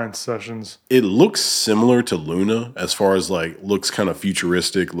client sessions. It looks similar to Luna as far as like looks kind of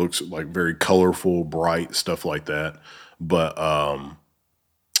futuristic, looks like very colorful, bright, stuff like that. But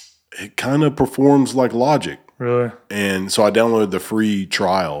it kind of performs like Logic. Really? And so I downloaded the free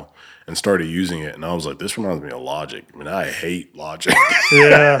trial and started using it. And I was like, this reminds me of Logic. I mean, I hate Logic.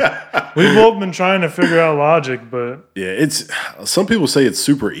 Yeah. We've both been trying to figure out Logic, but... Yeah, some people say it's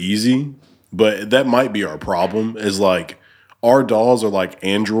super easy, but that might be our problem is like our DAWs are like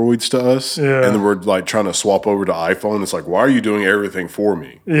Androids to us. Yeah. And then we're like trying to swap over to iPhone. It's like, why are you doing everything for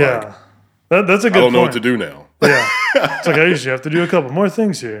me? Yeah. Like, that's a good point. I don't know what to do now. Yeah. It's like I usually have to do a couple more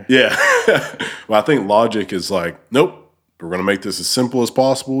things here. Yeah. Well, I think Logic is like, nope. We're going to make this as simple as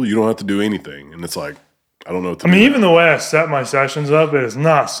possible. You don't have to do anything. And it's like, I don't know what to do. I mean, even the way I set my sessions up, it is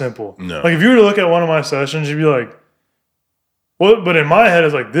not simple. No. Like, if you were to look at one of my sessions, you'd be like, what? But in my head,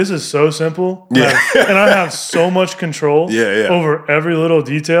 it's like, this is so simple. Yeah. And I have so much control over every little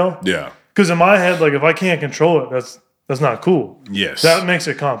detail. Yeah. Because in my head, like, if I can't control it, that's not cool. Yes. That makes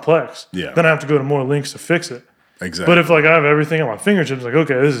it complex. Yeah. Then I have to go to more links to fix it. Exactly. But if, like, I have everything at my fingertips, like,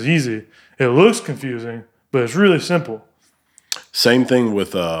 okay, this is easy. It looks confusing, but it's really simple. Same thing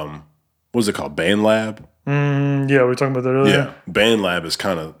with, what was it called? BandLab? Yeah, we were talking about that earlier. Yeah. BandLab is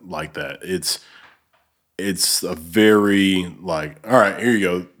kind of like that. It's a very, like, all right, here you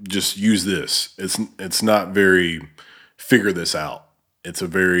go. Just use this. It's not very figure this out. It's a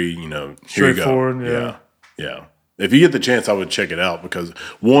very, here you go. Straightforward, yeah. Yeah. If you get the chance, I would check it out because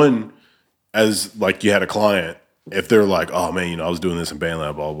one, as like you had a client, if they're like, oh man, I was doing this in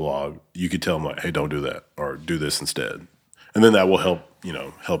BandLab, blah, blah, blah, you could tell them like, hey, don't do that or do this instead. And then that will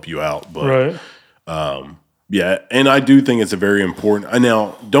help you out. But yeah, and I do think it's a very important.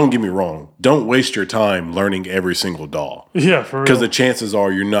 Now, don't get me wrong. Don't waste your time learning every single DAW. Yeah, for real. Because the chances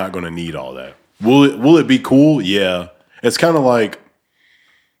are you're not going to need all that. Will it be cool? Yeah. It's kind of like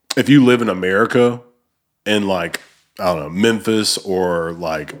if you live in America in like, I don't know, Memphis or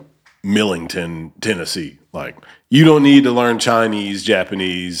like Millington, Tennessee. Like you don't need to learn Chinese,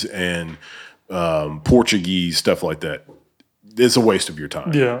 Japanese, and Portuguese, stuff like that. It's a waste of your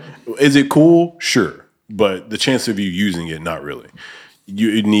time. Yeah. Is it cool? Sure. But the chance of you using it, not really.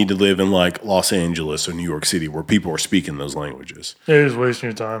 You need to live in like Los Angeles or New York City where people are speaking those languages. Yeah, you're just wasting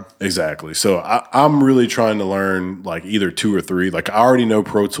your time. Exactly. So I'm really trying to learn like either 2 or 3. Like I already know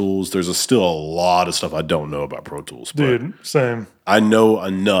Pro Tools. There's still a lot of stuff I don't know about Pro Tools. Dude, same. I know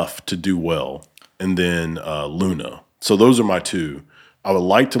enough to do well. And then Luna. So those are my 2. I would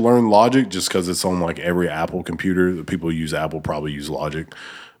like to learn Logic just because it's on like every Apple computer. The people who use Apple probably use Logic.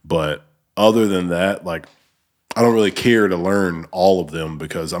 But other than that, like I don't really care to learn all of them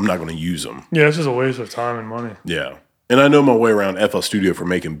because I'm not going to use them. Yeah, it's just a waste of time and money. Yeah. And I know my way around FL Studio for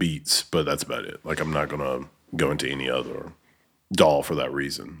making beats, but that's about it. Like I'm not going to go into any other DAW for that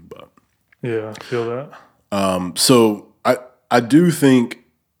reason. But yeah, I feel that. So I do think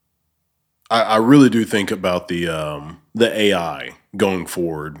I really do think about the AI going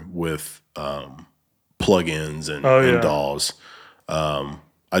forward with plugins and DAWs.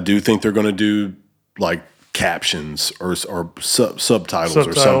 I do think they're going to do like captions or subtitles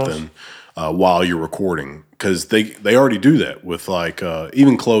or something while you're recording because they already do that with like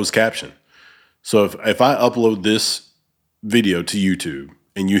even closed caption. So if I upload this video to YouTube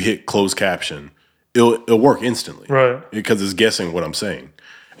and you hit closed caption, it'll work instantly. Right. Because it's guessing what I'm saying.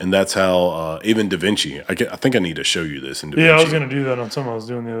 And that's how even DaVinci, I think I need to show you this in DaVinci. Yeah, I was going to do that on something I was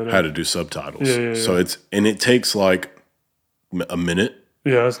doing the other day. How to do subtitles. Yeah. So it takes like a minute.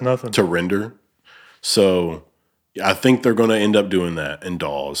 Yeah, that's nothing. To render. So I think they're going to end up doing that in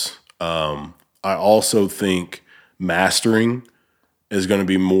DAWs. I also think mastering is going to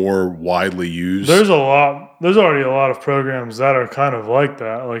be more widely used. There's already a lot of programs that are kind of like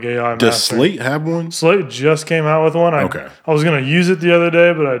that, like AI mastering. Does Slate have one? Slate just came out with one. Okay. I was going to use it the other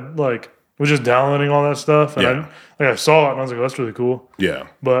day, but I was just downloading all that stuff. And I saw it and I was like, oh, that's really cool. Yeah.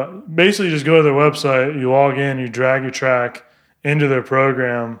 But basically you just go to their website, you log in, you drag your track into their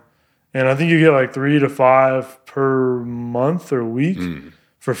program, and I think you get like 3 to 5 per month or week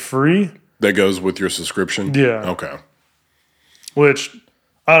for free. That goes with your subscription? Yeah. Okay. Which,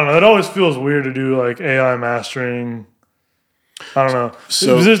 I don't know, it always feels weird to do like AI mastering. I don't know.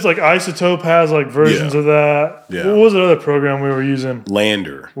 So, is this like Isotope has like versions of that? Yeah. What was the other program we were using?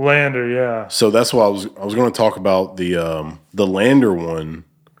 Lander, yeah. So that's why I was going to talk about the Lander one.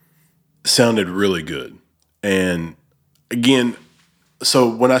 Sounded really good. And again, so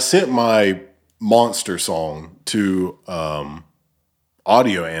when I sent my monster song to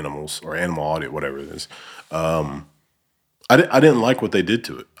Audio Animals or Animal Audio, whatever it is, I didn't like what they did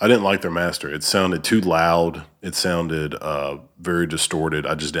to it. I didn't like their master. It sounded too loud. It sounded very distorted.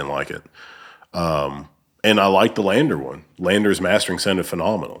 I just didn't like it. And I liked the Lander one. Lander's mastering sounded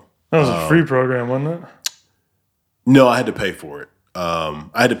phenomenal. That was a free program, wasn't it? No, I had to pay for it. I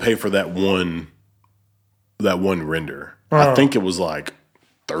had to pay for that one render. I think it was like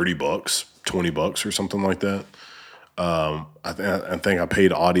 $30, $20 or something like that. I think I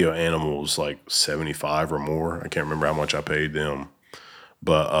paid Audio Animals like 75 or more. I can't remember how much I paid them,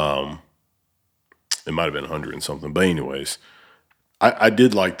 but it might have been 100 and something. But anyways, I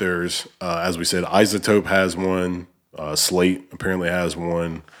did like theirs. As we said, Isotope has one. Slate apparently has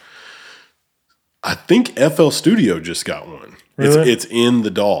one. I think FL Studio just got one. Really? It's in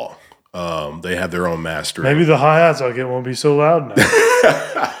the DAW. They have their own master. Maybe the hi-hats I get won't be so loud now.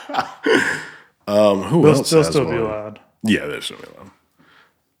 Who else They'll has still one? be loud. Yeah, they'll still be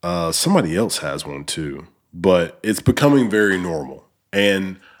loud. Somebody else has one too, but it's becoming very normal.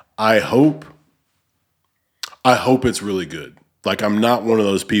 And I hope it's really good. Like, I'm not one of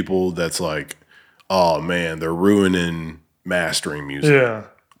those people that's like, oh man, they're ruining mastering music. Yeah.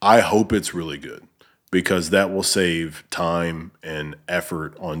 I hope it's really good, because that will save time and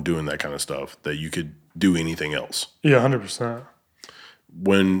effort on doing that kind of stuff that you could do anything else. Yeah, 100%.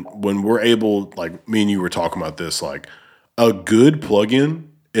 When we're able, like me and you were talking about this, like a good plugin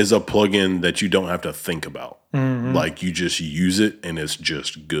is a plugin that you don't have to think about. Mm-hmm. Like, you just use it and it's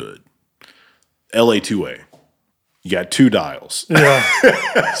just good. LA2A. You got 2 dials.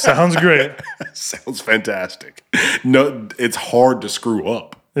 Yeah. Sounds great. Sounds fantastic. No, it's hard to screw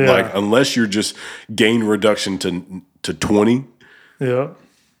up. Yeah. Like, unless you're just gain reduction to 20. Yeah.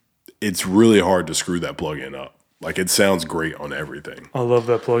 It's really hard to screw that plugin up. Like, it sounds great on everything. I love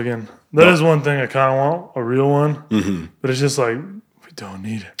that plugin. That is one thing I kind of want, a real one. Mm-hmm. But it's just like, we don't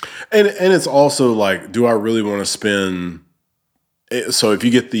need it. And it's also like, do I really want to spend... So if you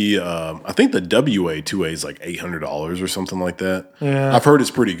get the, I think the WA2A is like $800 or something like that. Yeah. I've heard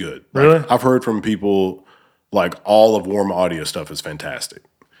it's pretty good. Really? Like, I've heard from people, like, all of Warm Audio stuff is fantastic.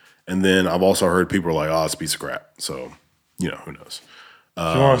 And then I've also heard people are like, oh, it's a piece of crap. So, who knows?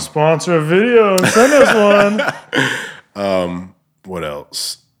 If you want to sponsor a video and send us one. What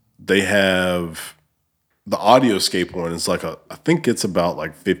else? They have the Audioscape one. It's like I think it's about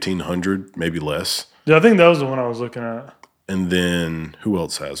like $1,500, maybe less. Yeah, I think that was the one I was looking at. And then who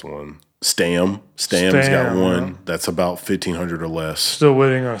else has one? Stam's got one. Yeah. That's about $1,500 or less. Still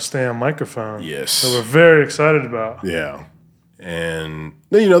waiting on a Stam microphone. Yes. That we're very excited about. Yeah. And,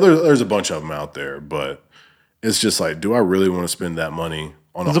 there's a bunch of them out there, but it's just like, do I really want to spend that money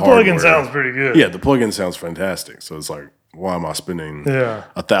on a hardware? The plugin sounds pretty good. Yeah, the plugin sounds fantastic. So it's like, why am I spending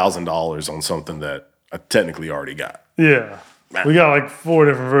 $1,000 on something that I technically already got? Yeah. We got like 4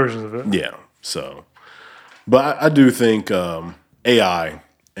 different versions of it. Yeah. So, but I do think AI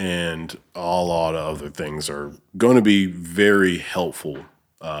and a lot of other things are going to be very helpful.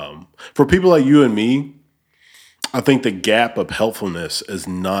 For people like you and me, I think the gap of helpfulness is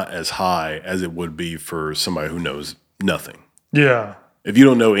not as high as it would be for somebody who knows nothing. Yeah. If you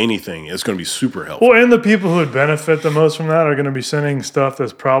don't know anything, it's going to be super helpful. Well, and the people who would benefit the most from that are going to be sending stuff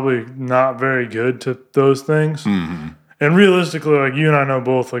that's probably not very good to those things. Mm-hmm. And realistically, like you and I know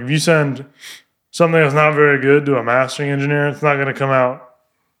both, like if you send something that's not very good to a mastering engineer, it's not going to come out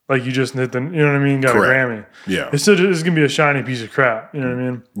like you just hit the, you know what I mean, got Correct. a Grammy. Yeah. It's still just going to be a shiny piece of crap. You know what I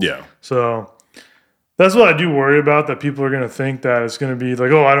mean? Yeah. So that's what I do worry about, that people are going to think that it's going to be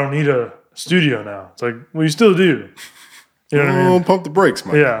like, oh, I don't need a studio now. It's like, well, you still do. You know what I mean? Pump the brakes,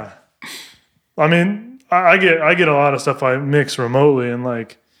 man. Yeah. I mean, I get a lot of stuff I mix remotely, and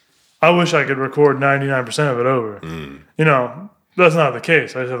like, I wish I could record 99% of it over. You know, that's not the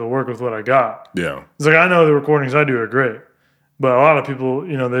case. I just have to work with what I got. Yeah. It's like, I know the recordings I do are great, but a lot of people,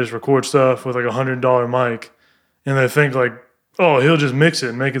 you know, they just record stuff with like $100 mic, and they think like, oh, he'll just mix it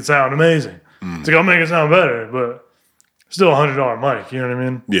and make it sound amazing. It's like, I'll make it sound better, but still $100 mic. You know what I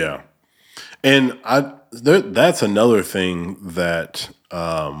mean? Yeah. And that's another thing that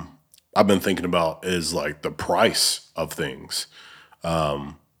I've been thinking about is like the price of things.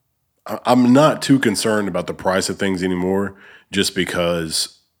 I'm not too concerned about the price of things anymore, just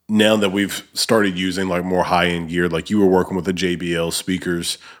because now that we've started using like more high end gear, like you were working with the JBL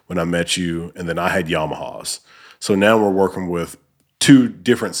speakers when I met you, and then I had Yamahas. So now we're working with two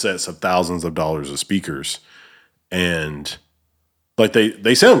different sets of thousands of dollars of speakers, and like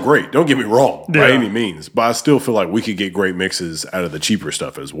they sound great. Don't get me wrong by any means, but I still feel like we could get great mixes out of the cheaper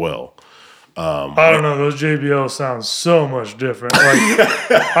stuff as well. I don't know. Those JBL sound so much different. Like,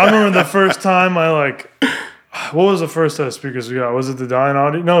 I remember the first time what was the first set of speakers we got? Was it the Dying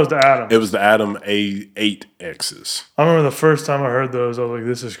Audio? No, it was the Atom. It was the Atom A8Xs. I remember the first time I heard those, I was like,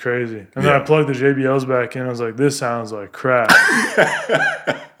 this is crazy. And then I plugged the JBLs back in. I was like, this sounds like crap.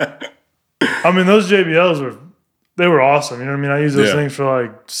 I mean, those JBLs they were awesome. You know what I mean? I used those things for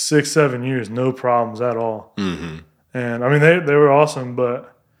like 6-7 years, no problems at all. Mm-hmm. And I mean, they were awesome,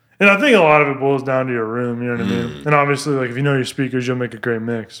 and I think a lot of it boils down to your room, you know what I mean? And obviously, like, if you know your speakers, you'll make a great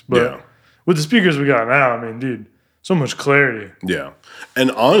mix. But with the speakers we got now, I mean, dude, so much clarity. Yeah.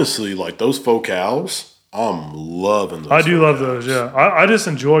 And honestly, like, those focals, I'm loving those. I do love those, yeah. I just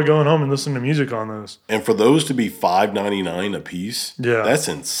enjoy going home and listening to music on those. And for those to be $5.99 a piece, that's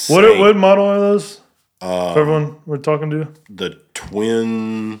insane. What model are those? For everyone we're talking to? The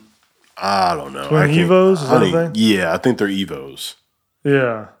twin, I don't know. Twin Evos? Is that a thing? Yeah, I think they're Evos.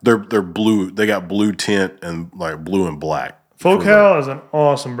 Yeah. They're blue. They got blue tint and like blue and black. Focal is an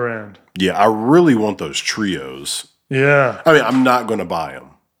awesome brand. Yeah, I really want those trios. Yeah. I mean, I'm not going to buy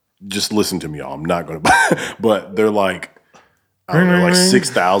them. Just listen to me, y'all. I'm not going to buy them. But they're like, I don't know, like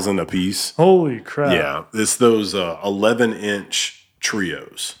 6,000 a piece. Holy crap. Yeah. It's those 11-inch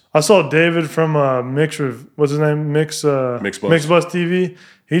trios. I saw David from what's his name? Mixbus TV.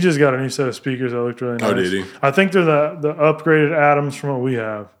 He just got a new set of speakers that looked really nice. Oh, did he? I think they're the upgraded Atoms from what we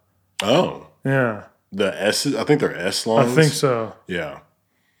have. Oh. Yeah. The S, I think they're S lines. I think so. Yeah.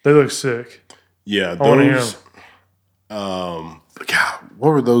 They look sick. Yeah, those. God, what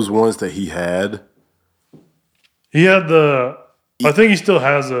were those ones that he had? He had I think he still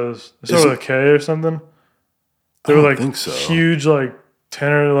has those. It's over the K or something. They were like huge, like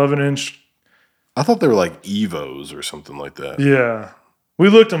 10 or 11-inch. I thought they were like Evos or something like that. Yeah. We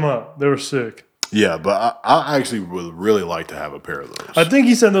looked them up. They were sick. Yeah, but I actually would really like to have a pair of those. I think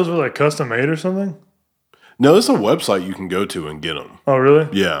he said those were like custom made or something. No, it's a website you can go to and get them. Oh, really?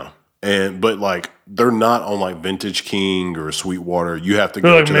 Yeah. But like they're not on like Vintage King or Sweetwater. You have to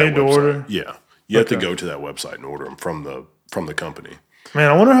go like to made that to website. order? Yeah. You have to go to that website and order them from the company. Man,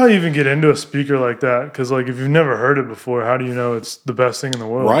 I wonder how you even get into a speaker like that. Because like if you've never heard it before, how do you know it's the best thing in the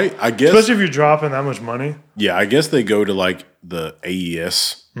world? Right? I guess. Especially if you're dropping that much money. Yeah, I guess they go to like the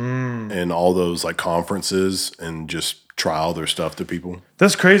AES and all those like conferences and just try all their stuff to people.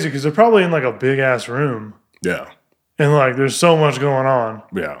 That's crazy because they're probably in like a big ass room. Yeah. And like there's so much going on.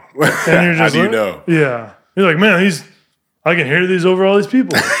 Yeah. And you're just how do you know? Yeah. You're like, man, I can hear these over all these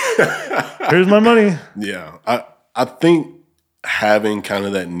people. Here's my money. Yeah. I think having kind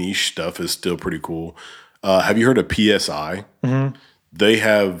of that niche stuff is still pretty cool. Have you heard of PSI? Mm-hmm. They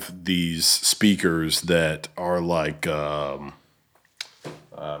have these speakers that are like, I'm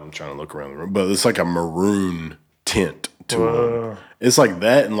trying to look around the room, but it's like a maroon tint to them. It's like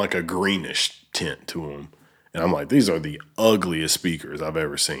that and like a greenish tint to them. And I'm like, these are the ugliest speakers I've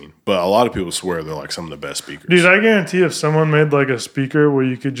ever seen. But a lot of people swear they're like some of the best speakers. Dude, I guarantee if someone made like a speaker where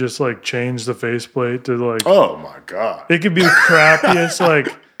you could just like change the faceplate to like, oh my God, it could be the crappiest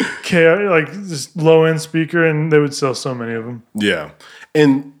like just low end speaker, and they would sell so many of them. Yeah,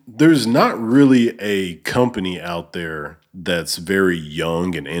 and there's not really a company out there that's very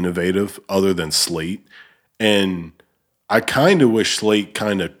young and innovative other than Slate, and I kind of wish Slate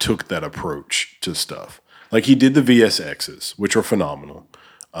kind of took that approach to stuff. Like he did the VSXs, which are phenomenal.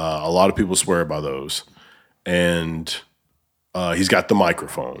 A lot of people swear by those. And he's got the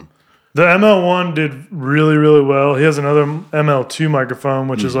microphone. The ML1 did really, really well. He has another ML2 microphone,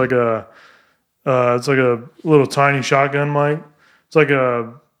 which is like it's like a little tiny shotgun mic. It's like I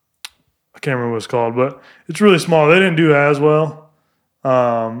can't remember what it's called, but it's really small. They didn't do as well.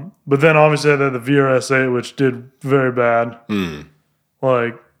 But then obviously they had the VRS8, which did very bad.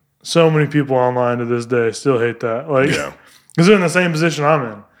 Like, so many people online to this day still hate that. Like, because they're in the same position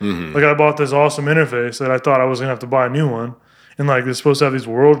I'm in. Like, I bought this awesome interface that I thought I was going to have to buy a new one. And, like, it's supposed to have these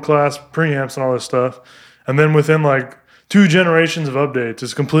world-class preamps and all this stuff. And then within, like, 2 generations of updates,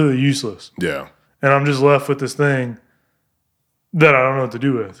 it's completely useless. Yeah. And I'm just left with this thing that I don't know what to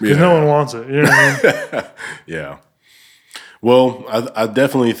do with. Because no one wants it. You know what I mean? Yeah. Well, I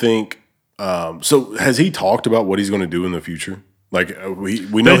definitely think so has he talked about what he's going to do in the future? Like,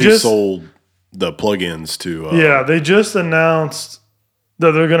 we know he sold the plugins to... yeah, they just announced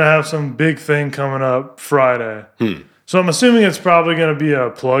that they're going to have some big thing coming up Friday. So I'm assuming it's probably going to be a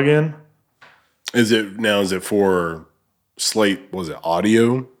plugin. Is it for Slate, was it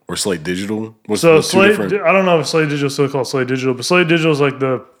audio or Slate Digital? So Slate, I don't know if Slate Digital is still called Slate Digital, but Slate Digital is like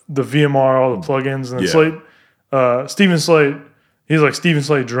the VMR, all the plugins. And then Slate, Steven Slate, he's like Steven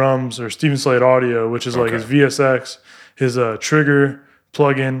Slate Drums or Steven Slate Audio, which is like his VSX, his Trigger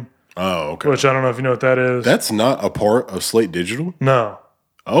plugin. Oh, okay. Which I don't know if you know what that is. That's not a part of Slate Digital? No.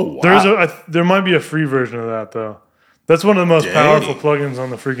 Oh, wow. There might be a free version of that, though. That's one of the most powerful plugins on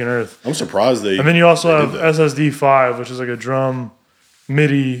the freaking earth. I'm surprised they... And then you also have SSD5, which is like a drum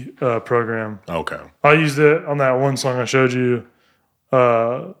MIDI program. Okay. I used it on that one song I showed you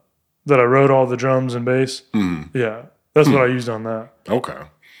that I wrote all the drums and bass. Yeah, that's what I used on that. Okay.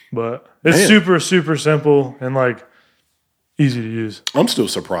 But it's super, super simple and like easy to use. I'm still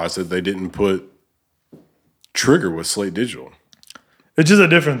surprised that they didn't put Trigger with Slate Digital. It's just a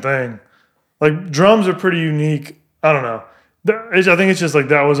different thing. Like, drums are pretty unique. I don't know. I think it's just like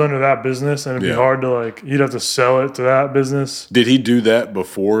that was under that business, and it'd be hard to like. He'd have to sell it to that business. Did he do that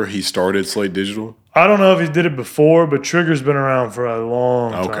before he started Slate Digital? I don't know if he did it before, but Trigger's been around for a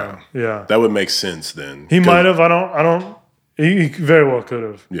long time. Yeah, that would make sense then. He might have. I don't. He very well could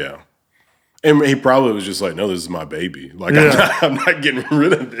have. Yeah, and he probably was just like, "No, this is my baby. Like, I'm not getting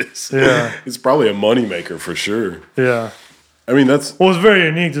rid of this." Yeah, it's probably a moneymaker for sure. Yeah, I mean it's very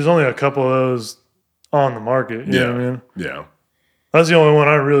unique. There's only a couple of those on the market. You know what I mean? Yeah. That's the only one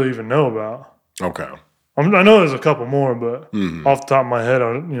I really even know about. Okay. I know there's a couple more, but off the top of my head,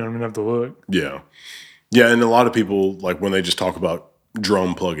 I'm going to have to look. Yeah. Yeah, and a lot of people, like, when they just talk about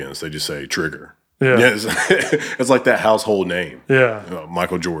drum plugins, they just say Trigger. Yeah. It's like that household name. Yeah.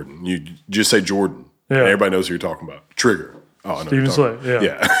 Michael Jordan. You just say Jordan. Yeah. And everybody knows who you're talking about. Trigger. Oh, I know. Steven Slate.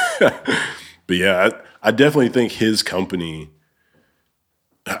 Yeah. But yeah, I definitely think his company...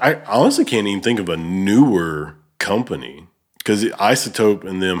 I honestly can't even think of a newer company because Isotope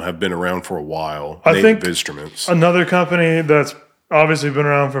and them have been around for a while. I think instruments. Another company that's obviously been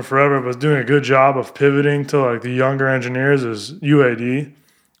around for forever but is doing a good job of pivoting to like the younger engineers is UAD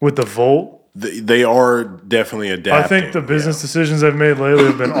with the Volt. They are definitely adapting. I think the business decisions they've made lately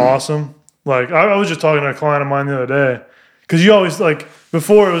have been awesome. Like I was just talking to a client of mine the other day because you always like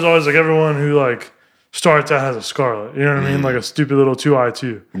before it was always like everyone who like starts out has a Scarlett. You know what I mean? Like a stupid little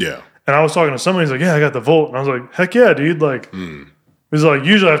 2i2. Yeah. And I was talking to somebody, he's like, yeah, I got the Volt. And I was like, heck yeah, dude. Like, he's like,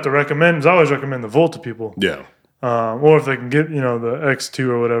 usually I have to recommend, because I always recommend the Volt to people. Yeah. Or if they can get, the X2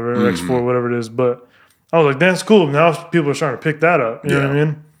 or whatever, X4, whatever it is. But I was like, that's cool. Now people are starting to pick that up. You know what I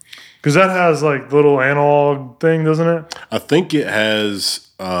mean? Because that has like the little analog thing, doesn't it? I think it has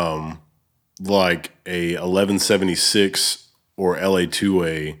like a 1176 or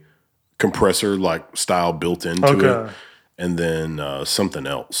LA2A compressor like style built into it. And then something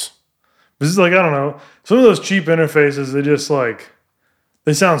else. This is like, I don't know. Some of those cheap interfaces, they just like,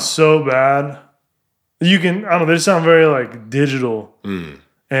 they sound so bad. They just sound very like digital.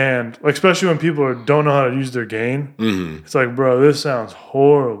 And like, especially when people don't know how to use their gain. It's like, bro, this sounds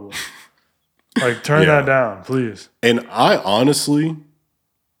horrible. Like, turn that down, please. And I honestly,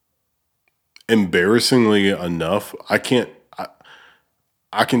 embarrassingly enough, I can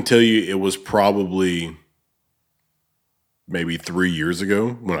tell you it was probably maybe 3 years ago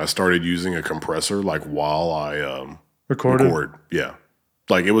when I started using a compressor, like while I record. Yeah.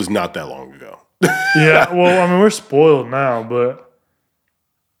 Like it was not that long ago. Yeah. Well, I mean, we're spoiled now, but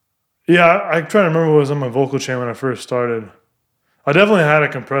yeah, I try to remember what was on my vocal chain when I first started. I definitely had a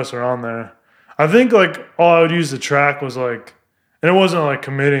compressor on there. I think like all I would use the track was like, and it wasn't like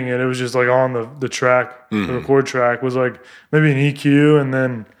committing it. It was just like on the track, the record track was like maybe an EQ and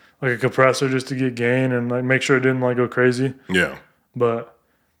then like a compressor just to get gain and like make sure it didn't like go crazy. Yeah. But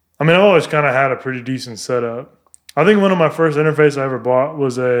I mean, I've always kind of had a pretty decent setup. I think one of my first interface I ever bought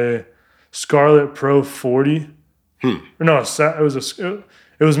was a Scarlett Pro 40. Or no, it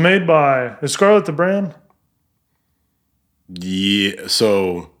was made by, is Scarlett the brand? Yeah.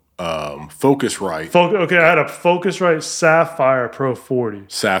 So Focusrite. Okay, I had a Focusrite Sapphire Pro 40.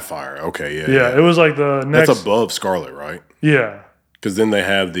 Sapphire. Okay. Yeah. Yeah, it was like the next. That's above Scarlet, right? Yeah. Because then they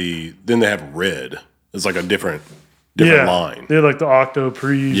have red. It's like a different line. They had like the Octo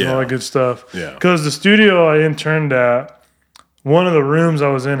Pre's and all that good stuff. Yeah. Because the studio I interned at, one of the rooms I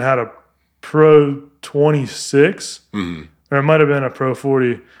was in had a Pro 26. Or it might have been a Pro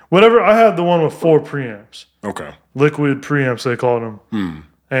 40. Whatever. I had the one with 4 preamps. Okay. Liquid preamps, they called them.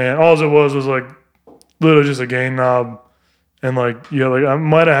 And all it was like literally just a gain knob. And like, I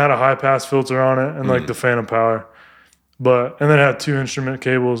might have had a high pass filter on it and like the phantom power. And then it had 2 instrument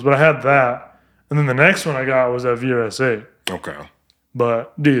cables. But I had that. And then the next one I got was that VRS8. Okay.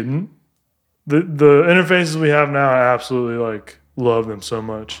 But dude, the interfaces we have now, I absolutely like love them so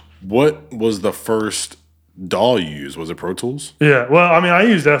much. What was the first DAW you used? Was it Pro Tools? Yeah. Well, I mean, I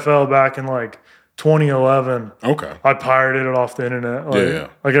used FL back in like 2011. Okay. I pirated it off the internet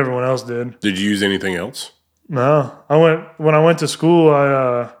like everyone else did. Did you use anything else? No. When I went to school,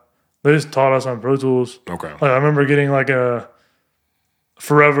 they just taught us on Pro Tools. Okay. Like, I remember getting like a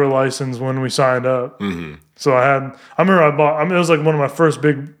forever license when we signed up. So I remember it was like one of my first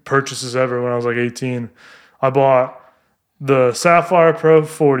big purchases ever when I was like 18. I bought the Sapphire Pro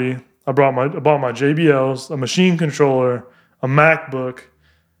 40. I bought my JBLs, a machine controller, a MacBook,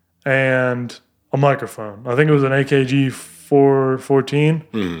 and a microphone. I think it was an AKG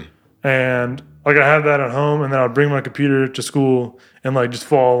 414. And like I had that at home, and then I'd bring my computer to school and like just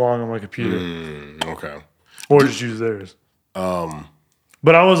follow along on my computer. Okay. Or just use theirs.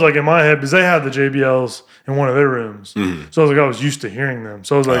 But I was like in my head, because they had the JBLs in one of their rooms. So I was like, I was used to hearing them.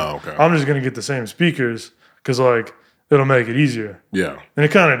 So I was like, I'm just going to get the same speakers because like it'll make it easier. Yeah. And it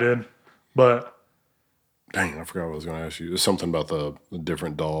kind of did. But dang, I forgot what I was going to ask you. There's something about the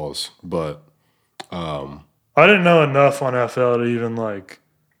different DAWs, but I didn't know enough on FL to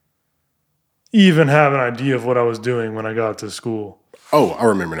even have an idea of what I was doing when I got to school. Oh, I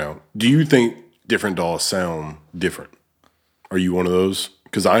remember now. Do you think different DAWs sound different? Are you one of those?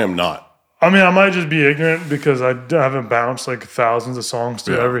 Because I am not. I mean, I might just be ignorant because I haven't bounced like thousands of songs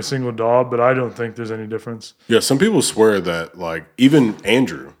to every single DAW, but I don't think there's any difference. Yeah, some people swear that, like, even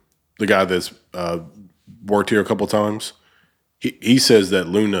Andrew, the guy that's worked here a couple times, he says that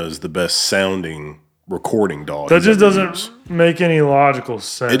Luna is the best sounding recording DAW. That just doesn't make any logical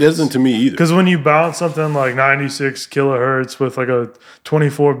sense. It doesn't to me either. Because when you bounce something like 96 kilohertz with like a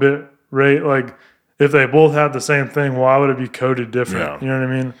 24-bit rate, like if they both had the same thing, why would it be coded different? Yeah. You know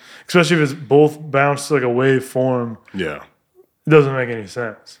what I mean? Especially if it's both bounced like a wave form. Yeah. It doesn't make any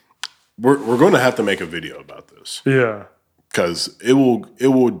sense. We're going to have to make a video about this. Yeah. Because it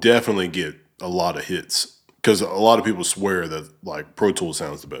will definitely get a lot of hits. Because a lot of people swear that like Pro Tools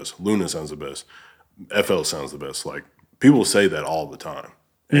sounds the best, Luna sounds the best, FL sounds the best. Like people say that all the time.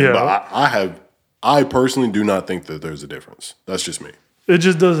 But I personally do not think that there's a difference. That's just me. It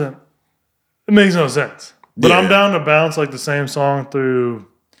just doesn't. It makes no sense. But I'm down to bounce like the same song through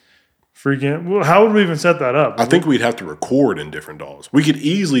freaking. Well, how would we even set that up? I think we'd have to record in different DAWs. We could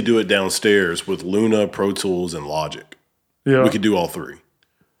easily do it downstairs with Luna, Pro Tools, and Logic. Yeah. We could do all three.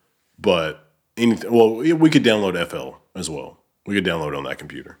 But anything. Well, we could download FL as well. We could download it on that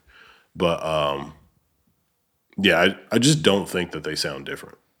computer. But yeah, I just don't think that they sound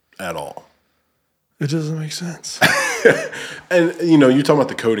different at all. It doesn't make sense. And, you know, you're talking about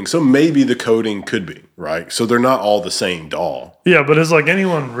the coding. So maybe the coding could be, right? So they're not all the same DAW. Yeah, but is like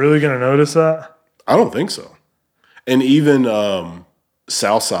anyone really going to notice that? I don't think so. And even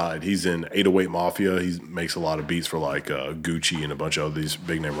Southside, he's in 808 Mafia. He makes a lot of beats for like Gucci and a bunch of these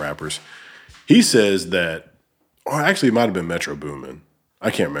big name rappers. He says that, or actually it might have been Metro Boomin.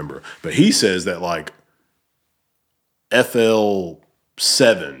 I can't remember. But he says that like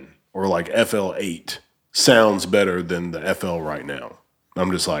FL7 or like FL8 sounds better than the FL right now.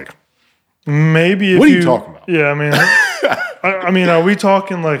 I'm just like, maybe. What are you talking about? Yeah, I mean, I mean, are we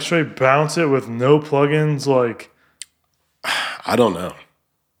talking like straight bounce it with no plugins? Like, I don't know.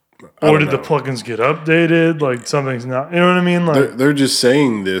 Or did the plugins get updated? Like something's not, you know what I mean? Like they're just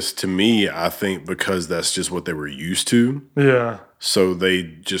saying this to me, I think, because that's just what they were used to. Yeah. So they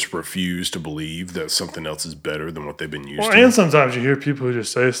just refuse to believe that something else is better than what they've been used to. And sometimes you hear people who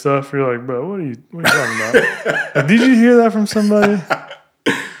just say stuff. You're like, bro, what are you talking about? Like, did you hear that from somebody?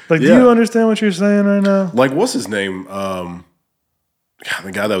 Like, do you understand what you're saying right now? Like, what's his name? The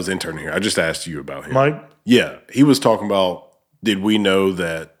guy that was interning here. I just asked you about him. Mike? Yeah. He was talking about, did we know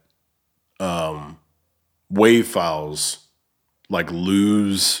that wave files like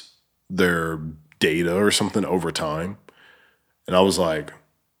lose their data or something over time. And I was like,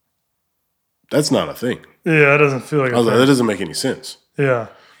 that's not a thing. Yeah, it doesn't feel like I was like, that doesn't make any sense. Yeah.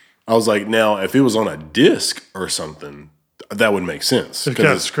 I was like, now, if it was on a disc or something, that would make sense. It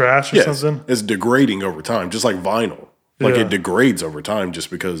got scratched or something? It's degrading over time, just like vinyl. Like it degrades over time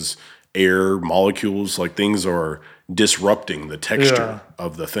just because air molecules, like things are disrupting the texture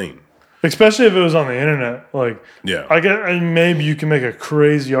of the thing. Especially if it was on the internet. Like, maybe you can make a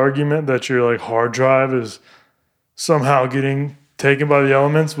crazy argument that your like hard drive is somehow getting taken by the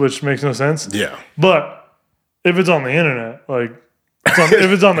elements, which makes no sense. Yeah. But if it's on the internet, like,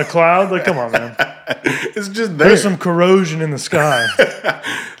 if it's on the cloud, like, come on, man. It's just there. There's some corrosion in the sky.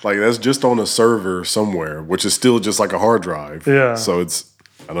 Like, that's just on a server somewhere, which is still just like a hard drive. Yeah. So it's,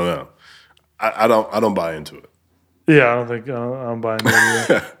 I don't know. I don't buy into it. Yeah, I don't buy into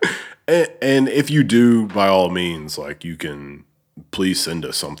it either. And if you do, by all means, like, you can please send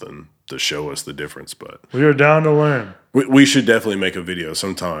us something to show us the difference. But we are down to learn. We should definitely make a video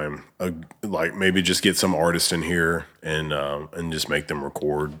sometime. Like maybe just get some artists in here and just make them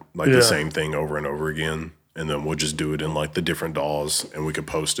record like the same thing over and over again, and then we'll just do it in like the different DAWs, and we could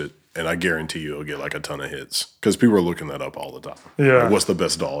post it. And I guarantee you it'll get like a ton of hits because people are looking that up all the time. Yeah, like, what's the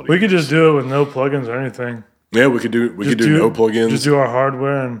best DAW? We could just do it with no plugins or anything. Yeah, we could do no plugins. Just do our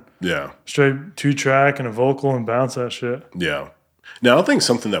hardware and straight 2-track and a vocal and bounce that shit. Yeah. Now I think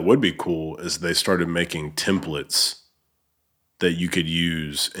something that would be cool is they started making templates that you could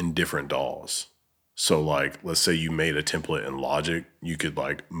use in different DAWs. So like, let's say you made a template in Logic, you could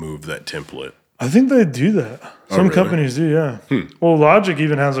like move that template. I think they do that. Some companies do, yeah. Well, Logic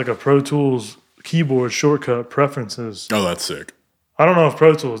even has like a Pro Tools keyboard shortcut preferences. Oh, that's sick. I don't know if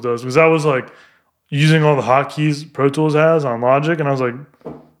Pro Tools does, because I was like using all the hotkeys Pro Tools has on Logic, and I was like,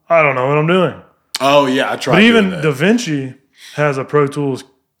 I don't know what I'm doing. Oh yeah, I tried. But even DaVinci has a Pro Tools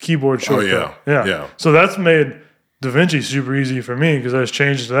keyboard shortcut. Oh yeah. So that's made DaVinci super easy for me because I just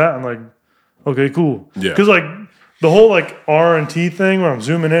changed to that. I'm like, okay, cool. Yeah. Because like the whole like R and T thing where I'm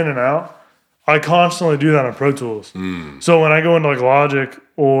zooming in and out, I constantly do that on Pro Tools. So when I go into like Logic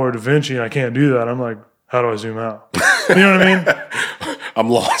or DaVinci and I can't do that, I'm like, how do I zoom out? You know what I mean? I'm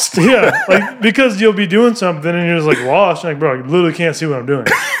lost. Yeah, like because you'll be doing something and you're just like lost. You're like, bro, I literally can't see what I'm doing.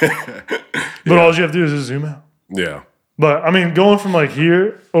 But all you have to do is just zoom out. Yeah. But I mean, going from like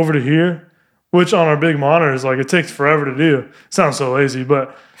here over to here, which on our big monitors, like it takes forever to do. It sounds so lazy,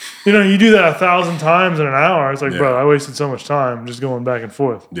 but you know, you do that 1,000 times in an hour. It's like, bro, I wasted so much time just going back and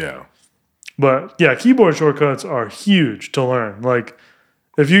forth. Yeah. But yeah, keyboard shortcuts are huge to learn. Like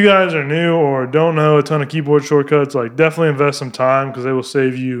if you guys are new or don't know a ton of keyboard shortcuts, like definitely invest some time because they will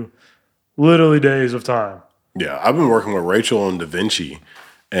save you literally days of time. Yeah. I've been working with Rachel on DaVinci,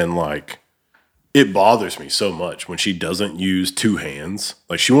 and like, it bothers me so much when she doesn't use two hands.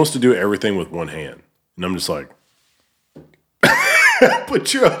 Like, she wants to do everything with one hand. And I'm just like,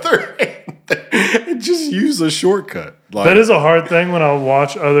 put your other hand there and just use a shortcut. Like, that is a hard thing when I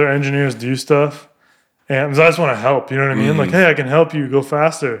watch other engineers do stuff. And I just want to help, you know what I mean? Like, hey, I can help you go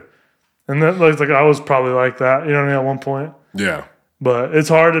faster. And then, like I was probably like that, you know what I mean, at one point. Yeah. But it's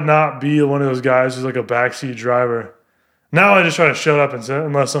hard to not be one of those guys who's like a backseat driver. Now I just try to shut up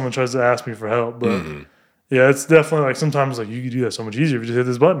unless someone tries to ask me for help. But yeah, it's definitely like sometimes like you could do that so much easier if you just hit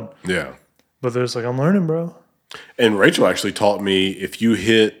this button. Yeah. But there's like, I'm learning, bro. And Rachel actually taught me if you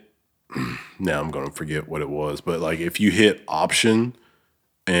hit, now I'm going to forget what it was, but like if you hit Option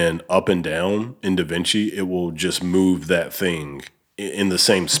and up and down in DaVinci, it will just move that thing in the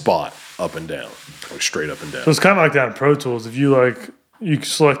same spot up and down, like straight up and down. So it's kind of like that in Pro Tools. If you like, you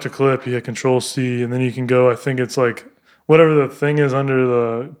select a clip, you hit Control-C, and then you can go, I think it's like, whatever the thing is under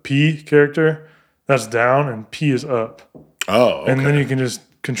the P character, that's down, and P is up. Oh, okay. And then you can just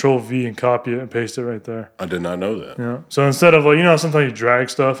Control-V and copy it and paste it right there. I did not know that. Yeah. So instead of like, you know, sometimes you drag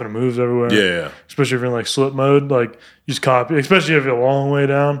stuff and it moves everywhere. Yeah. Especially if you're in like slip mode, like you just copy, especially if you're a long way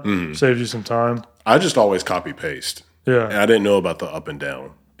down, saves you some time. I just always copy paste. Yeah. And I didn't know about the up and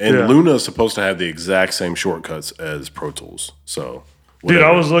down. And Luna is supposed to have the exact same shortcuts as Pro Tools. So, whatever.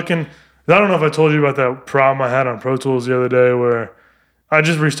 Dude, I was looking. I don't know if I told you about that problem I had on Pro Tools the other day where I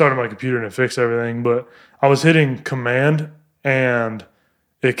just restarted my computer and it fixed everything, but I was hitting Command and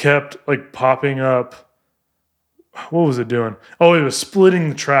it kept like popping up. What was it doing? Oh, it was splitting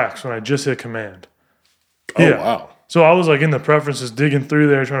the tracks when I just hit Command. Oh, wow. So I was like in the preferences digging through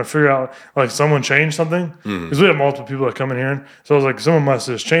there trying to figure out like someone changed something. Because we have multiple people that come in here. So I was like, someone must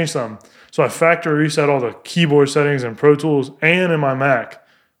have just changed something. So I factory reset all the keyboard settings in Pro Tools and in my Mac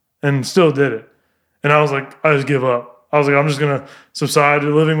and still did it. And I was like, I just give up. I was like, I'm just going to subside to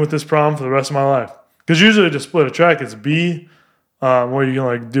living with this problem for the rest of my life. Because usually to split a track, it's B, where you can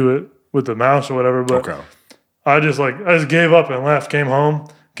like do it with the mouse or whatever. But Okay. I just gave up and left, came home,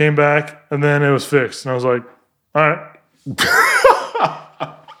 came back, and then it was fixed. And I was like, all right.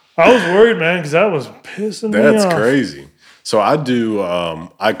 I was worried, man, because that was pissing me off. That's crazy. So I do,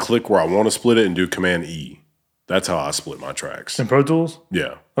 I click where I want to split it and do Command E. That's how I split my tracks. In Pro Tools?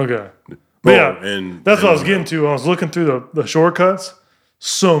 Yeah. Okay. Well, But yeah, that's what I was getting to. I was looking through the shortcuts.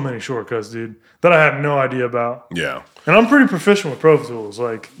 So many shortcuts, dude, that I had no idea about. Yeah. And I'm pretty proficient with Pro Tools.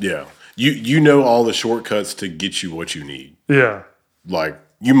 Like, Yeah. You know all the shortcuts to get you what you need. yeah. Like,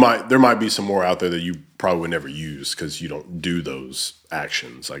 there might be some more out there that you probably would never use because you don't do those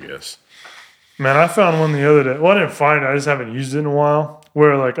actions, I guess. Man, I found one the other day. Well, I didn't find it. I just haven't used it in a while.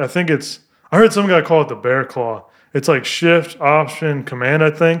 Where, like, I heard some guy call it the bear claw. It's like Shift, Option, Command,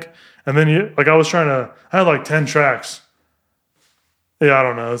 I think. And then I had like 10 tracks. Yeah, I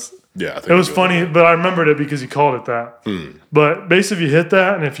don't know. Yeah, I think it was funny, but I remembered it because he called it that. But basically, if you hit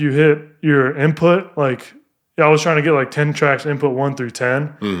that, and if you hit your input, like, I was trying to get like 10 tracks input 1 through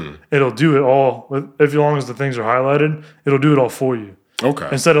 10. It'll do it all. As long as the things are highlighted, it'll do it all for you. Okay.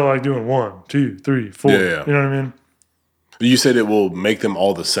 Instead of like doing 1, 2, 3, 4. Yeah. You know what I mean? You said it will make them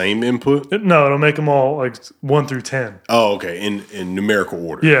all the same input? No, it'll make them all like 1 through 10. Oh, okay. In numerical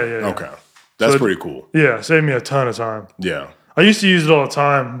order. Yeah. Okay. That's pretty cool. Yeah, saved me a ton of time. Yeah. I used to use it all the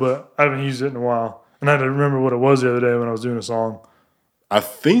time, but I haven't used it in a while. And I had to remember what it was the other day when I was doing a song. I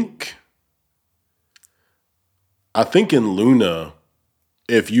think in Luna,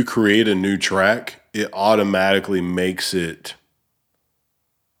 if you create a new track, it automatically makes it.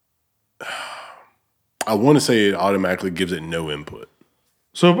 I want to say it automatically gives it no input.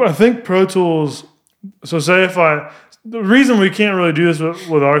 So I think Pro Tools. So say the reason we can't really do this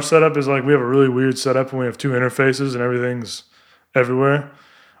with our setup is like we have a really weird setup and we have 2 interfaces and everything's everywhere.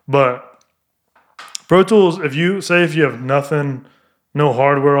 But Pro Tools, if you have nothing, no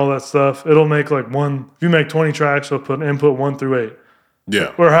hardware, all that stuff, it'll make like if you make 20 tracks, it'll put input 1 through 8.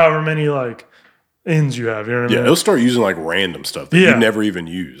 Yeah. Or however many like ends you have. You know what I mean? Yeah, it'll start using like random stuff that you never even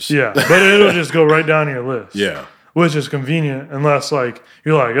use. Yeah. But it'll just go right down your list. Yeah. Which is convenient unless like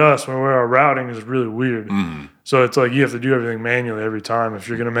you're like us where our routing is really weird. So it's like you have to do everything manually every time if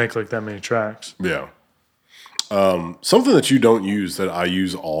you're going to make like that many tracks. Yeah. Something that you don't use that I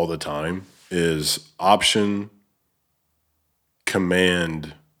use all the time is Option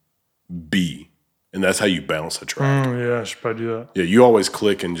Command B. And that's how you bounce a track. Yeah, I should probably do that. Yeah, you always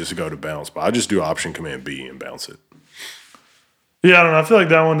click and just go to bounce, but I just do Option Command B and bounce it. Yeah, I don't know. I feel like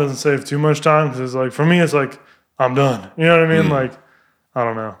that one doesn't save too much time because it's like, for me, it's like, I'm done. You know what I mean? Like, I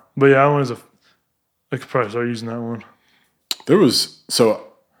don't know. But yeah, that one is I could probably start using that one. So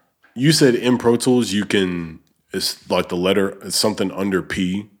you said in Pro Tools it's like it's something under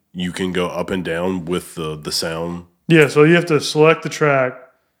P, you can go up and down with the sound. Yeah, so you have to select the track,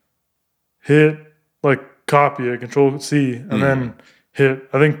 hit, like, copy it, Control C, and then hit,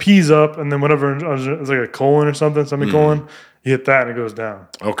 I think P's up, and then whatever, it's like a colon or something, semicolon, you hit that and it goes down.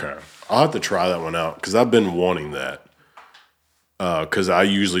 Okay. I'll have to try that one out because I've been wanting that. Because I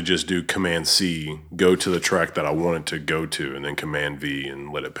usually just do Command C, go to the track that I want it to go to, and then Command V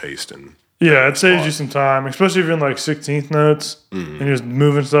and let it paste in. Yeah, it saves you some time, especially if you're in like 16th notes and you're just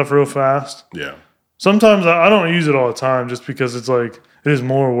moving stuff real fast. Yeah. Sometimes I don't use it all the time just because it's like, it is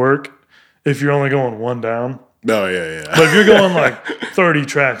more work if you're only going 1 down. Oh, yeah. But if you're going like 30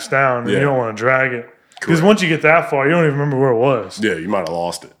 tracks down and you don't want to drag it, because once you get that far, you don't even remember where it was. Yeah, you might have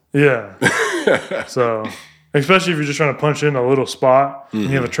lost it. Yeah. So, especially if you're just trying to punch in a little spot and you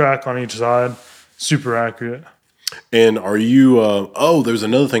have a track on each side, super accurate. And are you, there's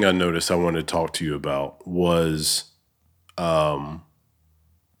another thing I noticed I wanted to talk to you about was, I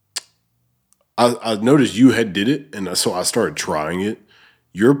noticed you did it, and so I started trying it.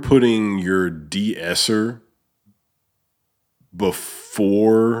 You're putting your de-esser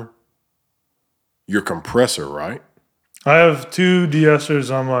before your compressor, right? I have 2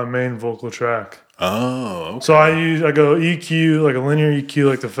 de-essers on my main vocal track. Oh, okay. So I go EQ, like a linear EQ,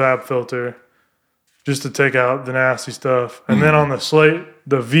 like the Fab filter, just to take out the nasty stuff. And then on the Slate,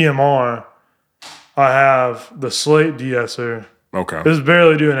 the VMR, I have the Slate de-esser. Okay. It's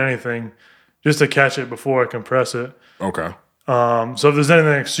barely doing anything, just to catch it before I compress it. Okay. So if there's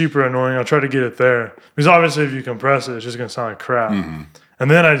anything super annoying, I'll try to get it there. Because obviously if you compress it, it's just going to sound like crap.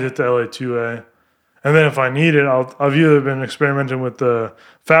 And then I hit the LA2A. And then if I need it, I've either been experimenting with the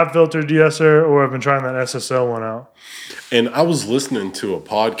Fab Filter de-esser or I've been trying that SSL one out. And I was listening to a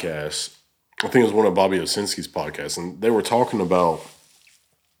podcast, I think it was one of Bobby Osinski's podcasts, and they were talking about,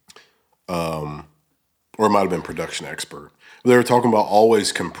 or it might have been Production Expert. They were talking about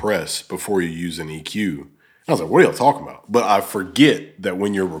always compress before you use an EQ I was like, what are y'all talking about? But I forget that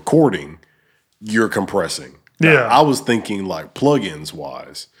when you're recording, you're compressing. Now, Yeah. I was thinking like plugins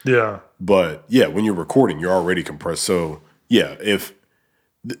wise. Yeah. But yeah, when you're recording, you're already compressed. So yeah, if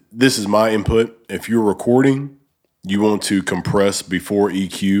this is my input, if you're recording, you want to compress before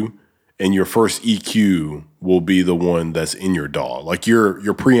EQ, and your first EQ will be the one that's in your DAW. Like your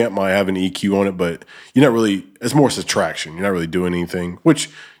preamp might have an EQ on it, but you're not really. It's more subtraction. You're not really doing anything.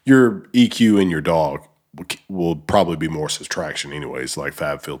 Which your EQ in your DAW will probably be more subtraction, anyways, like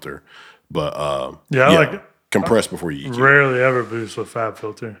Fab Filter. But like compress before you EQ. Rarely ever boost with Fab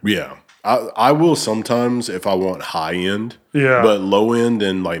Filter. Yeah. I will sometimes if I want high end. Yeah. But low end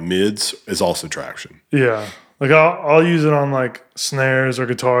and like mids is all subtraction. Yeah. Like I'll use it on like snares or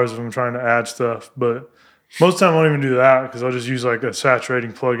guitars if I'm trying to add stuff. But most of the time I won't even do that because I'll just use like a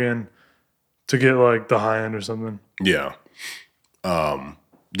saturating plugin to get like the high end or something. Yeah.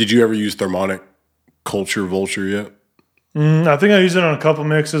 Did you ever use Thermonic Culture Vulture yet? I think I used it on a couple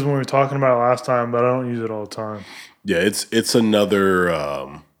mixes when we were talking about it last time, but I don't use it all the time. Yeah, it's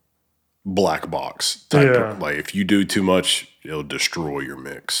another black box type. Yeah. Like if you do too much, it'll destroy your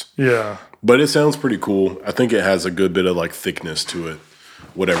mix. Yeah. But it sounds pretty cool. I think it has a good bit of like thickness to it.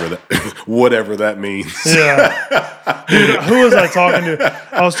 Whatever that means. Yeah. Dude, who was I talking to?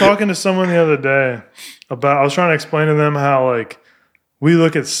 I was talking to someone the other day I was trying to explain to them how like we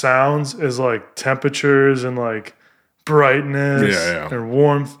look at sounds as like temperatures and like brightness and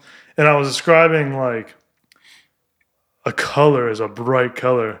warmth. And I was describing like a color as a bright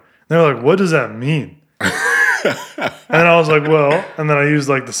color. And they were like, what does that mean? And I was like, well, and then I used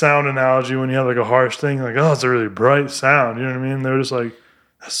like the sound analogy when you have like a harsh thing, like, oh, it's a really bright sound. You know what I mean? They were just like,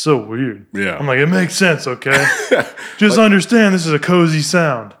 that's so weird. Yeah. I'm like, it makes sense, okay? Just understand this is a cozy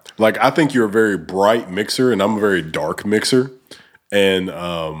sound. Like, I think you're a very bright mixer and I'm a very dark mixer. And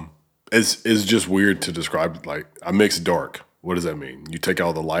it's just weird to describe. Like, I mix dark. What does that mean? You take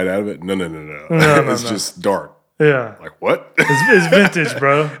all the light out of it? No. It's just dark. Yeah. Like, what? It's vintage,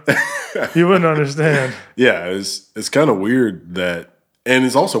 bro. You wouldn't understand. Yeah, it's kind of weird that, and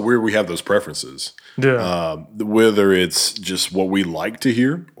it's also weird we have those preferences. Yeah. Whether it's just what we like to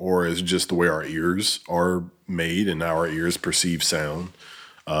hear or it's just the way our ears are made and how our ears perceive sound.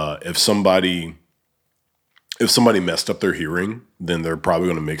 If somebody messed up their hearing, then they're probably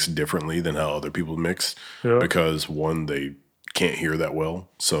going to mix differently than how other people mix because one, they can't hear that well.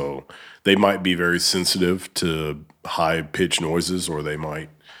 So they might be very sensitive to high pitch noises, or they might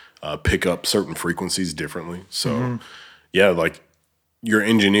pick up certain frequencies differently. So yeah, like your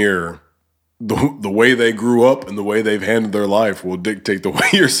engineer, the way they grew up and the way they've handled their life will dictate the way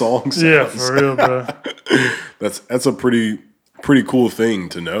your song sounds. Yeah, for real, bro. That's a pretty cool thing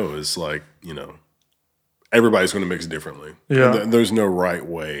to know. Is like, you know, everybody's going to mix differently. Yeah. There's no right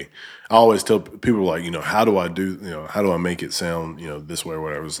way. I always tell people, like, you know, how do I make it sound, you know, this way or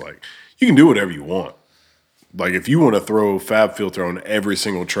whatever. It's like, you can do whatever you want. Like, if you want to throw Fab Filter on every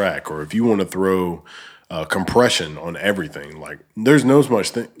single track, or if you want to throw compression on everything, like, there's no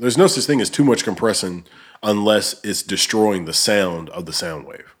such thing as too much compression unless it's destroying the sound of the sound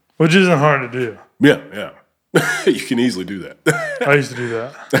wave. Which isn't hard to do. Yeah. You can easily do that. I used to do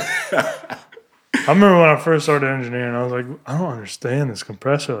that. I remember when I first started engineering, I was like, I don't understand this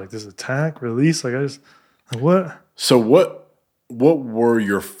compressor, like this attack, release, like what? So what were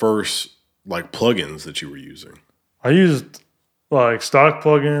your first like plugins that you were using? I used like stock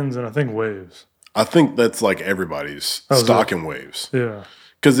plugins and I think Waves. I think that's like everybody's stock and Waves. Yeah.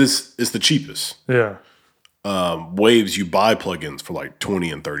 Because it's the cheapest. Yeah. Waves, you buy plugins for like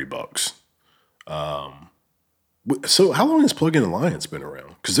 $20 and $30. So how long has Plugin Alliance been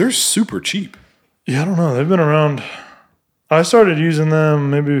around? Because they're super cheap. Yeah, I don't know. They've been around. I started using them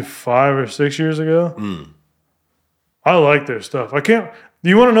maybe 5 or 6 years ago. I like their stuff. Do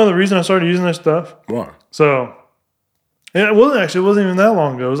you want to know the reason I started using their stuff? Why? So, it wasn't even that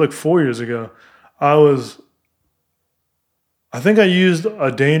long ago. It was like 4 years ago. I think I used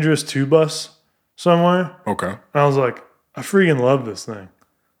a Dangerous 2-bus somewhere. Okay. And I was like, I freaking love this thing.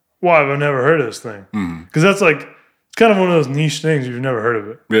 Why have I never heard of this thing? Because that's like, it's kind of one of those niche things you've never heard of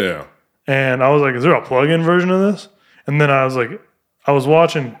it. Yeah. And I was like, is there a plug-in version of this? And then I was like, I was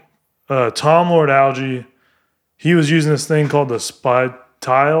watching Tom Lord Algae. He was using this thing called the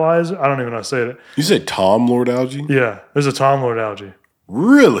Spytilizer. I don't even know how to say it. You said Tom Lord Algae? Yeah, there's a Tom Lord Algae.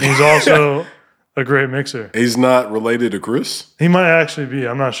 Really? He's also a great mixer. He's not related to Chris? He might actually be.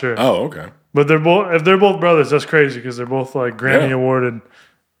 I'm not sure. Oh, okay. But if they're both brothers, that's crazy because they're both like Grammy awarded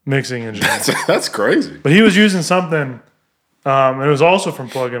mixing engineers. That's crazy. But he was using something, and it was also from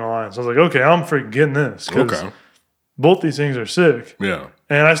Plugin Alliance. I was like, okay, I'm freaking getting this. Okay. both these things are sick. Yeah.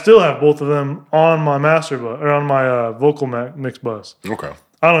 And I still have both of them on my master bus or on my vocal mix bus. Okay.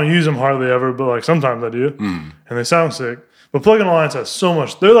 I don't use them hardly ever, but like sometimes I do, and they sound sick. But Plugin Alliance has so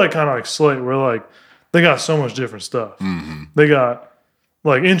much. They're like kind of like Slate, where like they got so much different stuff. Mm-hmm. They got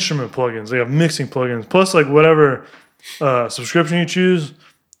like instrument plugins. They have mixing plugins. Plus, like whatever subscription you choose,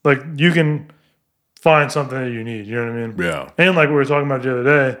 like you can find something that you need. You know what I mean? Yeah. And like we were talking about the other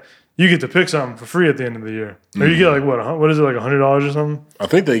day, you get to pick something for free at the end of the year. Or you get like what is it, like $100 or something? I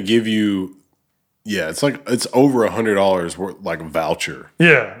think they give you, it's over $100 worth, like a voucher.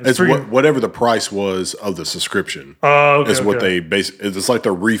 Yeah. It's whatever the price was of the subscription. Okay. Is what they it's like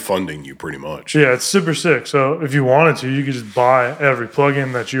they're refunding you pretty much. Yeah, it's super sick. So if you wanted to, you could just buy every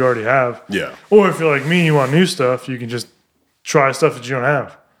plugin that you already have. Yeah. Or if you're like me and you want new stuff, you can just try stuff that you don't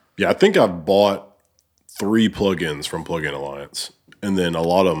have. Yeah, I think I've bought 3 plugins from Plugin Alliance. And then a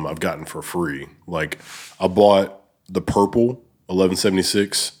lot of them I've gotten for free. Like I bought the purple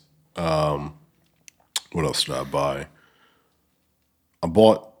 1176. What else did I buy? I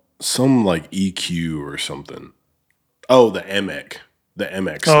bought some like EQ or something. Oh, the MX. The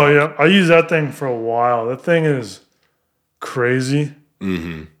MX. Oh, yeah. I used that thing for a while. That thing is crazy.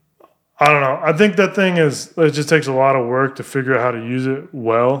 Mm-hmm. I don't know. I think that thing it just takes a lot of work to figure out how to use it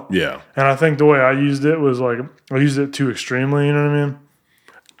well. Yeah. And I think the way I used it was like, I used it too extremely, you know what I mean?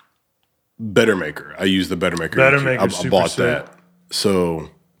 Better Maker. I use the Better Maker. Better Maker. I bought sick. that. So,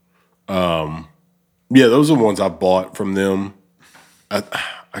 yeah, those are the ones I bought from them. I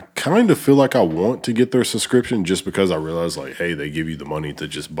kind of feel like I want to get their subscription just because I realize, like, hey, they give you the money to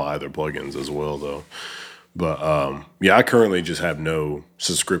just buy their plugins as well, though. But, yeah, I currently just have no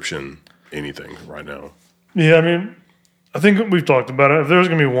subscription anything right now. Yeah, I mean, I think we've talked about it. If there was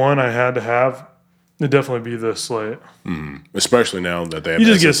going to be one I had to have, it'd definitely be this Slate. Mm-hmm. Especially now that they have You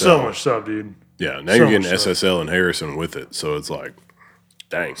just SSL. get so much stuff, dude. Yeah, now you're getting SSL and Harrison with it. So it's like,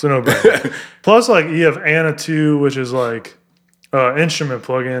 dang. So no brainer. Plus, like, you have Anna 2, which is like instrument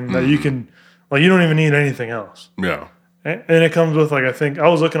plugin that you can, like, you don't even need anything else. Yeah. And it comes with, like, I think, I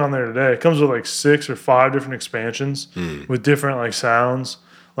was looking on there today. It comes with, like, 6 or 5 different expansions with different, like, sounds,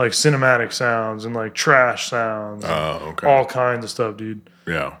 like cinematic sounds and, like, trash sounds. Okay. All kinds of stuff, dude.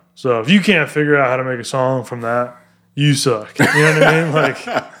 Yeah. So if you can't figure out how to make a song from that, you suck. You know what I mean? Like,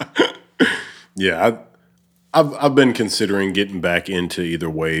 yeah, I've been considering getting back into either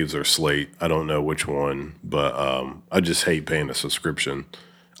Waves or Slate. I don't know which one, but I just hate paying a subscription.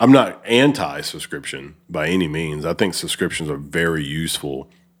 I'm not anti-subscription by any means. I think subscriptions are very useful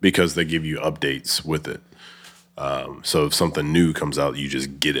because they give you updates with it. So if something new comes out, you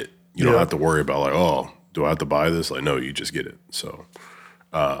just get it. You don't have to worry about like, oh, do I have to buy this? Like, no, you just get it. So,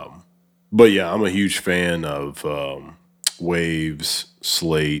 but yeah, I'm a huge fan of Waves,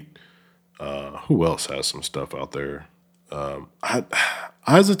 Slate. Who else has some stuff out there?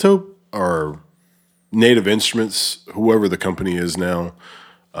 Isotope or Native Instruments, whoever the company is now,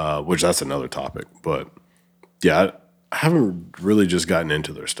 which that's another topic. But yeah, I haven't really just gotten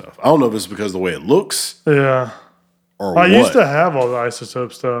into their stuff. I don't know if it's because of the way it looks. Yeah. Or I what. used to have all the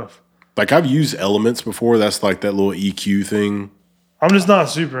Isotope stuff. Like I've used Elements before. That's like that little EQ thing. I'm just not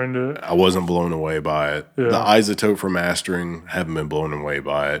super into it. I wasn't blown away by it. Yeah. The Isotope for mastering, haven't been blown away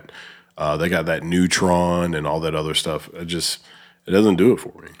by it. They got that Neutron and all that other stuff. It doesn't do it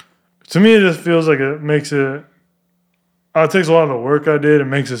for me. To me, it just feels like it makes it. It takes a lot of the work I did and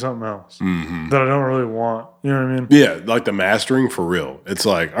makes it something else that I don't really want. You know what I mean? Yeah, like the mastering for real. It's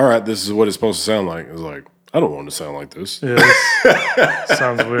like, all right, this is what it's supposed to sound like. It's like, I don't want it to sound like this. Yeah, this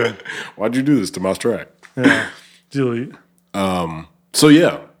sounds weird. Why'd you do this to my track? Yeah, delete. So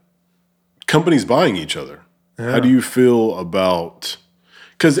yeah, companies buying each other. Yeah. How do you feel about?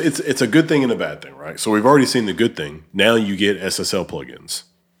 Because it's a good thing and a bad thing, right? So we've already seen the good thing. Now you get SSL plugins.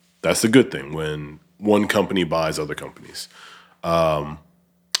 That's the good thing when one company buys other companies.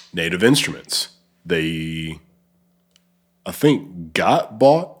 Native Instruments, they, I think, got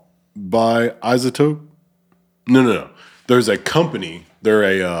bought by Isotope. No. There's a company. They're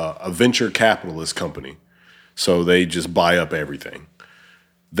a venture capitalist company. So they just buy up everything.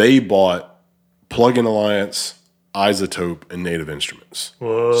 They bought Plugin Alliance, Isotope, and Native Instruments.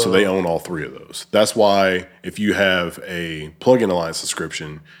 Whoa. So they own all 3 of those. That's why if you have a Plugin Alliance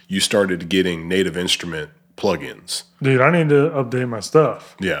subscription, you started getting Native Instrument plugins. Dude, I need to update my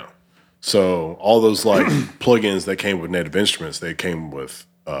stuff. Yeah. So all those like plugins that came with Native Instruments, they came with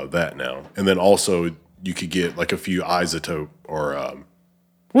that now. And then also you could get like a few Isotope or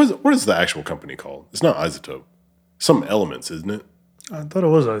what is the actual company called? It's not Isotope. Some Elements, isn't it? I thought it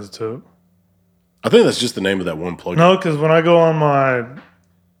was Isotope. I think that's just the name of that one plugin. No, because when I go on my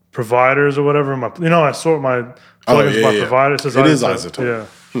providers or whatever. I sort my plugins by provider. It is Isotope.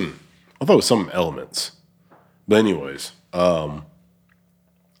 Yeah. I thought it was some elements. But anyways,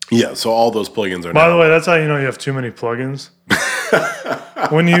 yeah, so all those plugins are By the way, that's how you know you have too many plugins.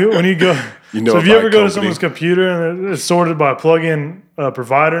 when you go, so if you ever go to someone's computer and it's sorted by plugin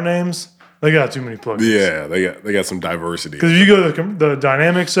provider names, they got too many plugins. Yeah, they got some diversity. Because if you go to the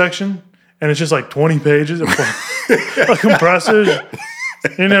dynamic section and it's just like 20 pages of compressors,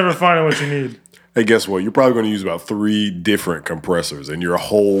 you're never finding what you need. Hey, guess what? You're probably going to use about 3 different compressors in your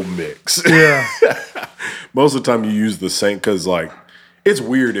whole mix. Yeah. Most of the time you use the same, because like it's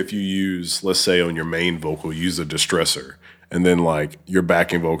weird if you use, let's say on your main vocal, you use a distressor, and then like your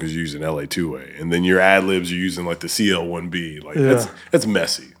backing vocals you use an LA2A, and then your ad libs you're using like the CL1B. Like that's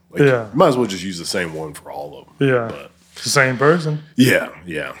messy. Like, you might as well just use the same one for all of them. Yeah. But, it's the same person.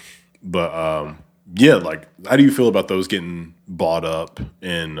 Yeah. But yeah, like how do you feel about those getting bought up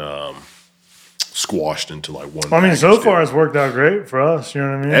and squashed into like one? I mean, so far it's worked out great for us. You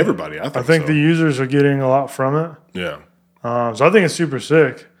know what I mean? Everybody, I think the users are getting a lot from it. Yeah. So I think it's super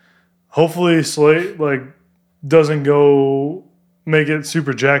sick. Hopefully Slate doesn't go make it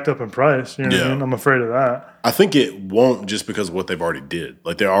super jacked up in price. You know what I mean? I'm afraid of that. I think it won't, just because of what they've already did.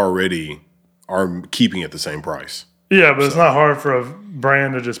 Like they already are keeping it the same price. Yeah, but it's not hard for a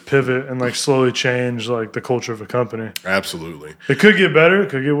brand to just pivot and like slowly change like the culture of a company. Absolutely. It could get better. It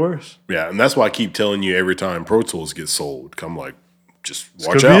could get worse. Yeah, and that's why I keep telling you every time Pro Tools gets sold, come like, just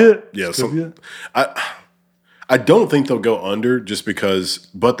watch out. Yeah, I don't think they'll go under just because,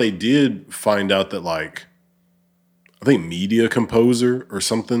 but they did find out that like, I think Media Composer or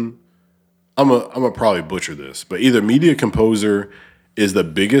something. I'm a probably butcher this, but either Media Composer is the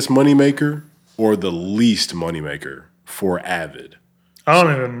biggest moneymaker or the least moneymaker for Avid. I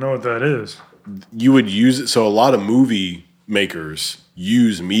don't even know what that is. You would use it. So a lot of movie makers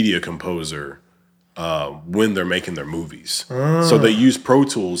use Media Composer when they're making their movies. So they use Pro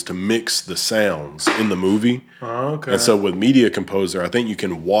Tools to mix the sounds in the movie. Okay. And so with Media Composer, I think you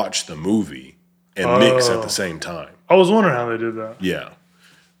can watch the movie and mix at the same time. I was wondering how they did that. Yeah.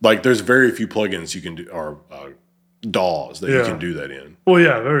 Like there's very few plugins you can do, or DAWs that you can do that in. Well,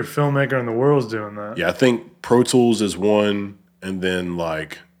 yeah, every filmmaker in the world's doing that. Yeah, I think Pro Tools is one, and then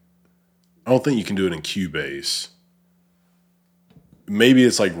like, I don't think you can do it in Cubase. Maybe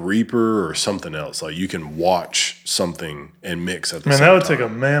it's like Reaper or something else. Like you can watch something and mix at the same time. Man, that would take a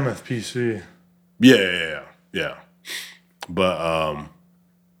mammoth PC. Yeah. But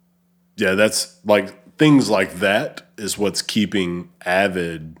yeah, that's like things like that is what's keeping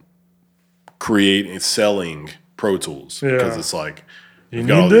Avid creating and selling Pro Tools, because it's like you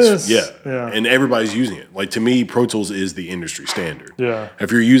need this, and everybody's using it. Like to me, Pro Tools is the industry standard. Yeah,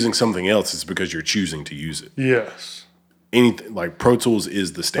 if you're using something else, it's because you're choosing to use it. Yes, anything like Pro Tools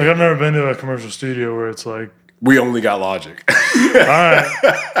is the standard. Like I've never been to a commercial studio where it's like we only got Logic. All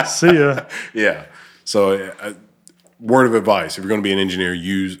right, see ya. Yeah. So, word of advice: if you're going to be an engineer,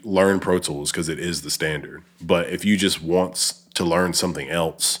 learn Pro Tools because it is the standard. But if you just want to learn something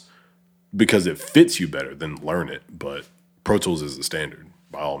else because it fits you better, then learn it. But Pro Tools is the standard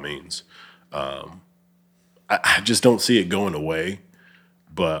by all means. I just don't see it going away,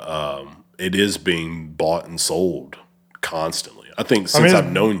 but it is being bought and sold constantly. I think since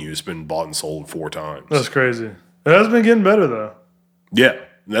I've known you, it's been bought and sold 4 times. That's crazy. It has been getting better though. Yeah,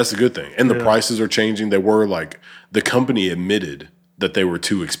 that's a good thing. And the prices are changing. They were like, the company admitted that they were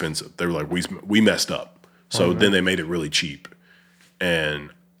too expensive. They were like, we messed up. So then they made it really cheap. And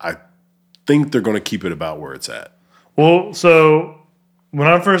I think they're going to keep it about where it's at. Well, so when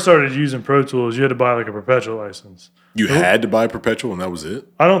I first started using Pro Tools, you had to buy like a perpetual license. You had to buy perpetual and that was it?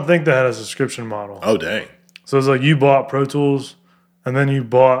 I don't think they had a subscription model. Oh, dang. So it's like you bought Pro Tools and then you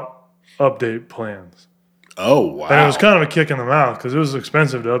bought update plans. Oh, wow. And it was kind of a kick in the mouth because it was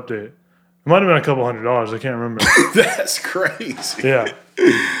expensive to update. It might have been a couple $100. I can't remember. That's crazy. Yeah.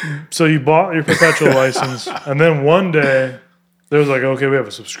 So you bought your perpetual license and then one day there was like, okay, we have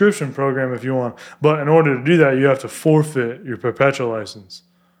a subscription program if you want. But in order to do that, you have to forfeit your perpetual license.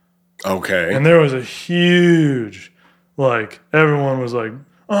 Okay. And there was a huge, like, everyone was like,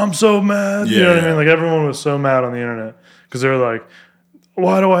 oh, I'm so mad. Yeah. You know what I mean? Like, everyone was so mad on the internet because they were like,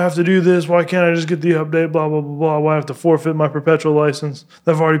 why do I have to do this? Why can't I just get the update? Blah, blah, blah, blah. Why I have to forfeit my perpetual license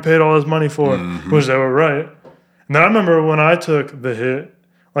that I've already paid all this money for? Which they were right. And then I remember when I took the hit,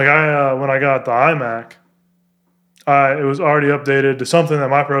 like, when I got the iMac, it was already updated to something that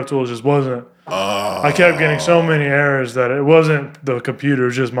my Pro Tools just wasn't. I kept getting so many errors that it wasn't the computer. It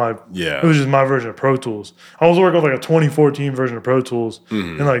was just my version of Pro Tools. I was working with like a 2014 version of Pro Tools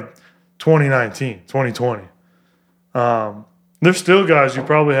in like 2019, 2020. There's still guys who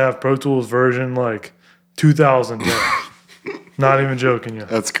probably have Pro Tools version like 2010. Not even joking you.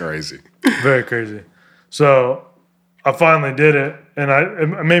 That's crazy. Very crazy. So I finally did it, and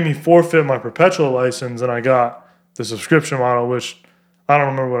it made me forfeit my perpetual license, and I got the subscription model, which I don't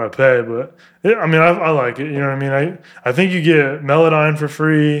remember what I paid, but I like it. You know what I mean? I think you get Melodyne for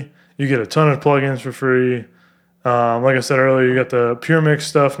free. You get a ton of plugins for free. Like I said earlier, you got the Pure Mix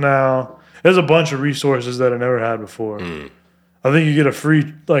stuff now. There's a bunch of resources that I never had before. I think you get a free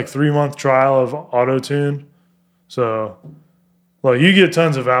 3-month trial of Auto-Tune. So, you get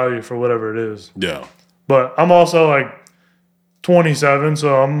tons of value for whatever it is. Yeah. But I'm also 27,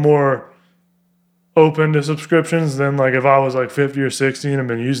 so I'm more open to subscriptions than if I was 50 or 60 and have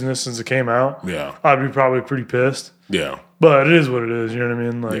been using this since it came out. Yeah. I'd be probably pretty pissed. Yeah. But it is what it is, you know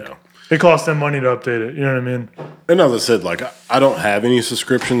what I mean? It costs them money to update it, you know what I mean? And as I said, I don't have any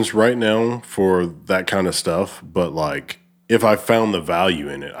subscriptions right now for that kind of stuff, but if I found the value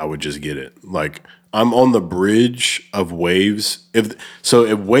in it, I would just get it. I'm on the bridge of Waves. If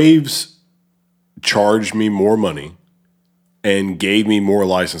Waves charged me more money and gave me more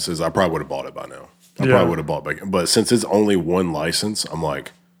licenses, I probably would have bought it by now. I probably would have bought it back. But since it's only one license, I'm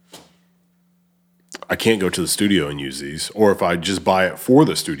I can't go to the studio and use these. Or if I just buy it for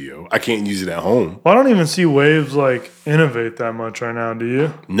the studio, I can't use it at home. Well, I don't even see Waves innovate that much right now, do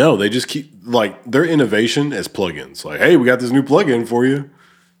you? No, they just keep their innovation as plugins. Hey, we got this new plugin for you.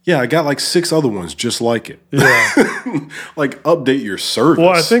 Yeah, I got 6 other ones just like it. Yeah. Update your service. Well,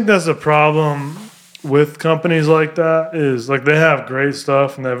 I think that's the problem with companies like that is they have great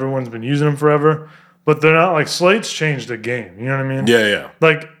stuff and everyone's been using them forever, but they're not Slate's changed the game. You know what I mean? Yeah,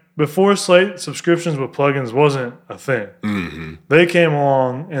 yeah. Before Slate, subscriptions with plugins wasn't a thing. Mm-hmm. They came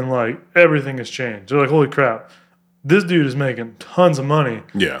along and everything has changed. They're holy crap, this dude is making tons of money.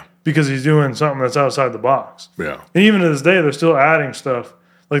 Yeah. Because he's doing something that's outside the box. Yeah. And even to this day, they're still adding stuff.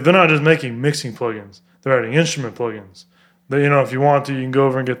 They're not just making mixing plugins. They're adding instrument plugins. If you want to, you can go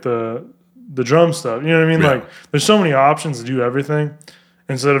over and get the drum stuff. You know what I mean? Yeah. There's so many options to do everything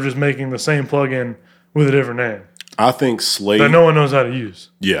instead of just making the same plugin with a different name. I think Slate that no one knows how to use.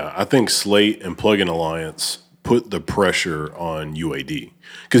 Yeah, I think Slate and Plugin Alliance put the pressure on UAD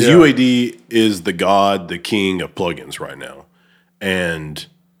because UAD is the king of plugins right now, and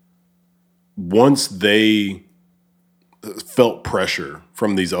once they felt pressure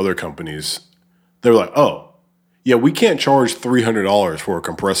from these other companies, they were like, "Oh, yeah, we can't charge $300 for a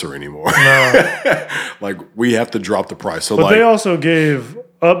compressor anymore. No. We have to drop the price." So, but they also gave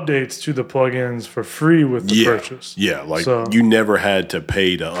updates to the plugins for free with the purchase. Yeah, you never had to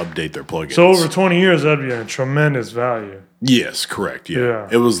pay to update their plugins. So over 20 years, that'd be a tremendous value. Yes, correct. Yeah.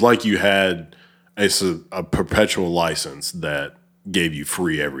 It was like you had a perpetual license that gave you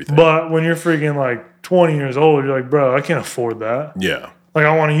free everything. But when you're freaking 20 years old, you're bro, I can't afford that. Yeah.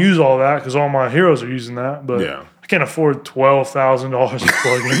 I want to use all that because all my heroes are using that, but I can't afford $12,000 of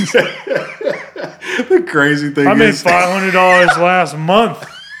plugins. The crazy thing I made $500 last month.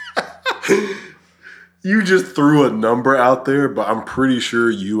 You just threw a number out there, but I'm pretty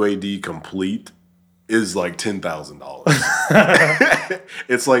sure UAD Complete is $10,000.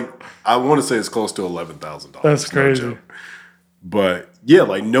 It's I want to say it's close to $11,000. That's crazy. No, but yeah,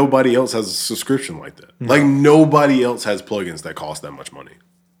 nobody else has a subscription like that. No. Nobody else has plugins that cost that much money.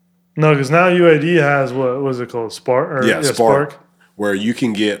 No, because now UAD has what was it called? Spark? Spark. Where you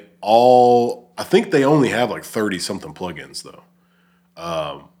can get all, I think they only have 30-something plugins though.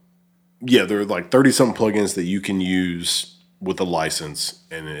 There are 30-something plugins that you can use with a license.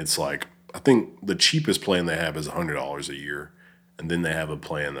 And it's I think the cheapest plan they have is $100 a year. And then they have a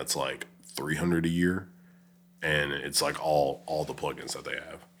plan that's $300 a year. And it's all the plugins that they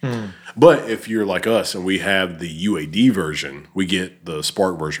have. But if you're like us and we have the UAD version, we get the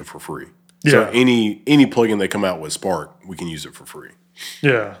Spark version for free. Yeah. So any plugin they come out with Spark, we can use it for free.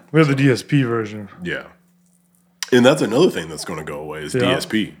 Yeah. We have the DSP version. Yeah. And that's another thing that's going to go away is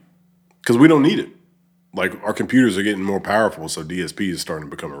DSP. Because we don't need it. Our computers are getting more powerful, so DSP is starting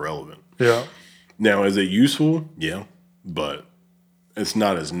to become irrelevant. Yeah. Now, is it useful? Yeah. But it's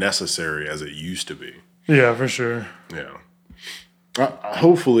not as necessary as it used to be. Yeah, for sure. Yeah.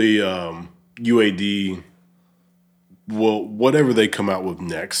 Hopefully, UAD will, whatever they come out with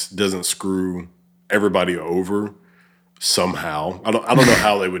next, doesn't screw everybody over somehow. I don't know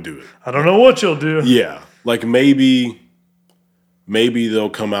how they would do it. I don't know what you'll do. Yeah, maybe they'll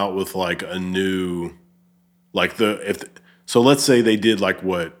come out with a new, so let's say they did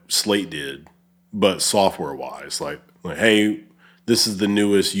what Slate did, but software wise, hey, this is the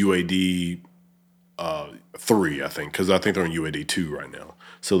newest UAD 3, I think, because I think they're on UAD 2 right now.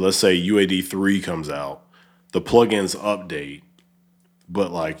 So let's say UAD 3 comes out, the plugins update,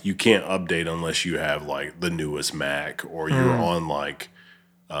 but like you can't update unless you have like the newest Mac or you're on like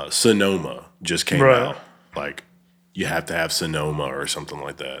Sonoma just came out. Like you have to have Sonoma or something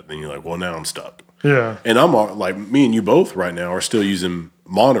like that. Then you're like, well, now I'm stuck. Yeah. And I'm like, me and you both right now are still using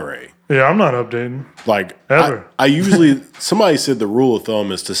Monterey. Yeah, I'm not updating. Like ever. I usually somebody said the rule of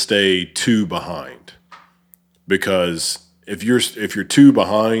thumb is to stay 2 behind, because if you're 2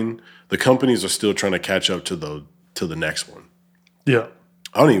 behind, the companies are still trying to catch up to the next one. Yeah.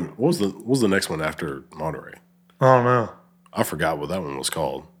 I don't even what was the next one after Monterey? I don't know. I forgot what that one was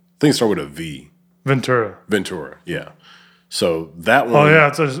called. I think it started with a V. Ventura, yeah. So that one. Oh yeah,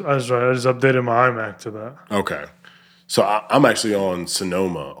 that's right. I just updated my iMac to that. Okay. So I'm actually on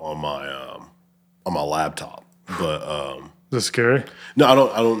Sonoma on my laptop, but is this scary? No, I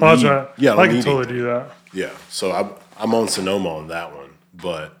don't. That's right. Yeah, I can totally do that. Yeah, so I'm on Sonoma on that one,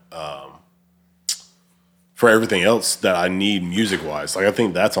 but for everything else that I need music wise, like I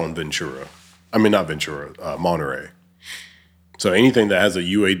think that's on Ventura. I mean, not Ventura, Monterey. So anything that has a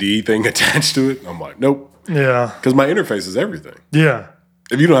UAD thing attached to it, I'm like, nope. Yeah. Because my interface is everything. Yeah.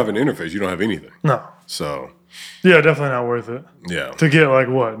 If you don't have an interface, you don't have anything. No. So. Yeah, definitely not worth it. Yeah. To get like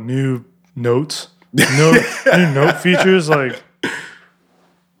what? New notes? New note features? Like.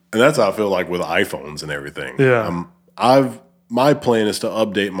 And that's how I feel like with iPhones and everything. Yeah. My plan is to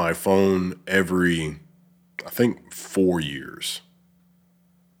update my phone every, I think, 4 years.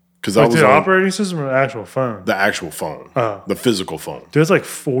 Because like the operating system or the actual phone? The actual phone. Oh. The physical phone. Dude, that's like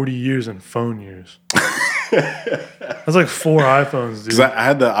 40 years in phone years. That's like 4 iPhones, dude. Because I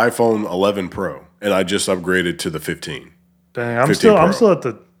had the iPhone 11 Pro, and I just upgraded to the 15. Dang, I'm still at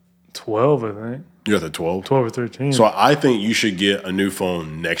the 12, I think. You're at the 12? 12 or 13. So I think you should get a new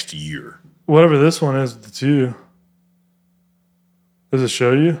phone next year. Whatever this one is, the 2. Does it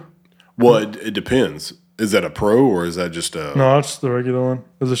show you? Well, it depends. Is that a Pro or is that just a... No, it's the regular one.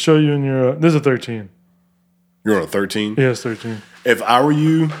 Does it show you in your... This is a 13. You're on a 13? Yeah, it's 13. If I were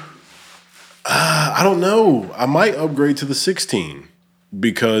you, I don't know. I might upgrade to the 16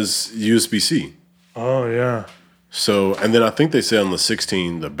 because USB-C. Oh, yeah. So, and then I think they say on the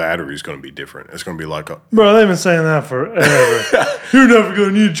 16, the battery is going to be different. It's going to be like a... Bro, they've been saying that forever. You're never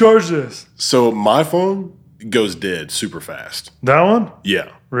going to need to charge this. So my phone goes dead super fast. That one?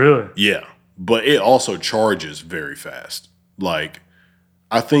 Yeah. Really? Yeah. But it also charges very fast. Like,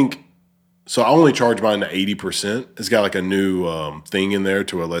 I think... So I only charge mine to 80%. It's got like a new thing in there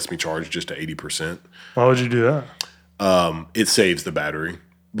to where it lets me charge just to 80%. Why would you do that? It saves the battery.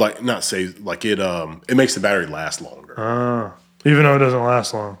 Like, not saves, like it makes the battery last longer. Even though it doesn't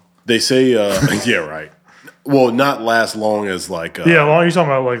last long. They say, yeah, right. Well, not last long as like... yeah, long. You're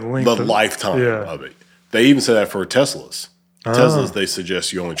talking about like length. The lifetime of it. They even say that for Teslas. Teslas, they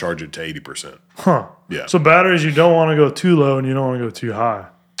suggest you only charge it to 80%. Huh. Yeah. So batteries, you don't want to go too low and you don't want to go too high.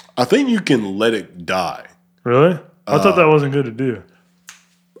 I think you can let it die. Really? I thought that wasn't good to do.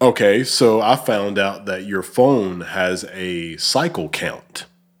 Okay, so I found out that your phone has a cycle count.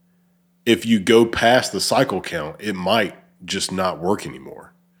 If you go past the cycle count, it might just not work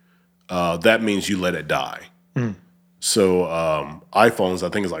anymore. That means you let it die. So iPhones, I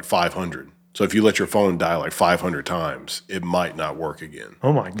think, is like 500. So if you let your phone die like 500 times, it might not work again.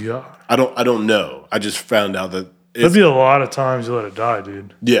 Oh my God. I don't know. I just found out that there'd be a lot of times you let it die,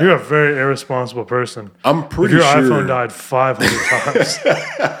 dude. Yeah. You're a very irresponsible person. I'm pretty sure. If your iPhone died 500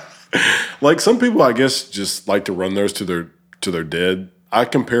 times. Like some people, I guess, just like to run theirs to their dead. I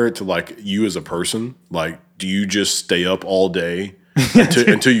compare it to like you as a person. Like, do you just stay up all day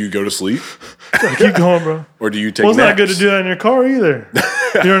until you go to sleep? Keep going, bro. Or do you take it's naps? not good to do that in your car either.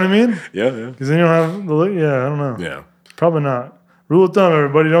 You know what I mean? Yeah. Because then you don't have the look. Yeah, I don't know. Yeah. Probably not. Rule of thumb,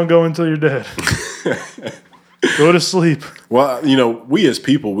 everybody, don't go until you're dead. Go to sleep. Well, we as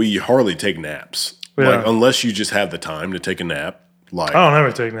people, we hardly take naps. Yeah. Like, unless you just have the time to take a nap. Like, I don't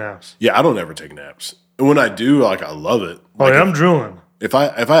ever take naps. Yeah, I don't ever take naps. And when I do, like, I love it. Like, I'm drooling. If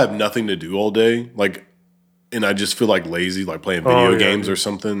I have nothing to do all day, like, and I just feel like lazy, like playing video games or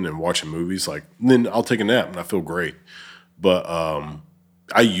something and watching movies, like, then I'll take a nap and I feel great. But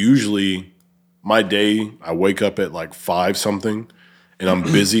I usually, my day, I wake up at like 5 something and I'm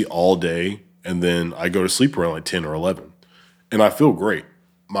busy all day. And then I go to sleep around like 10 or 11. And I feel great.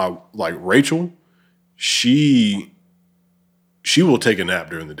 Rachel, she will take a nap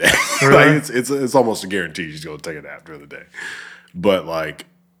during the day. Really? Like it's almost a guarantee she's going to take a nap during the day. But like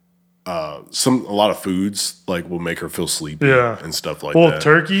a lot of foods like will make her feel sleepy and stuff like that. Well,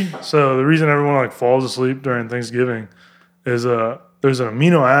 turkey. So the reason everyone like falls asleep during Thanksgiving is there's an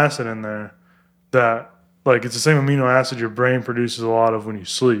amino acid in there that like it's the same amino acid your brain produces a lot of when you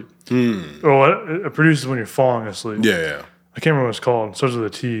sleep. Or what it produces when you're falling asleep. Yeah. I can't remember what it's called. It starts with a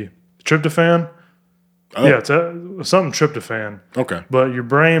T. Tryptophan? Oh. Yeah, it's something tryptophan. Okay. But your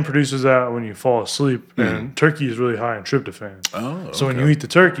brain produces that when you fall asleep, and turkey is really high in tryptophan. Oh, so when you eat the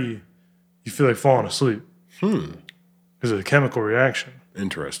turkey, you feel like falling asleep. Because of the chemical reaction.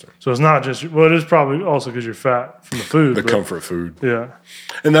 Interesting. So it's not just, well, it is probably also because you're fat from the food. The comfort food. Yeah.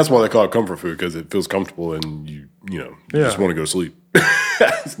 And that's why they call it comfort food, because it feels comfortable and you just want to go to sleep.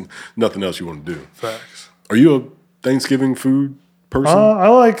 Nothing else you want to do. Facts. Are you a Thanksgiving food person? I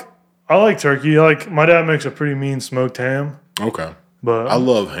like turkey. My dad makes a pretty mean smoked ham. Okay. But I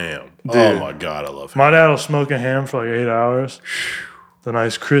love ham. Dude, oh my God, I love ham. My dad will smoke a ham for like 8 hours. The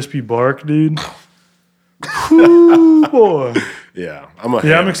nice crispy bark, dude. Whoo, boy. Yeah,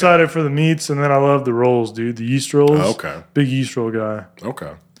 I'm excited for the meats, and then I love the rolls, dude. The yeast rolls. Oh, okay. Big yeast roll guy.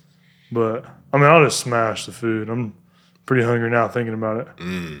 Okay. But, I mean, I'll just smash the food. I'm pretty hungry now thinking about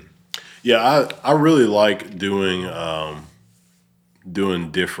it. Yeah, I really like doing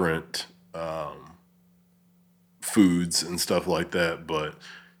different foods and stuff like that, but,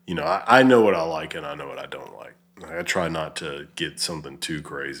 I know what I like and I know what I don't like. I try not to get something too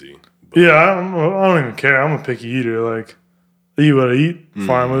crazy. But. Yeah, I don't even care. I'm a picky eater. Like, I eat what I eat.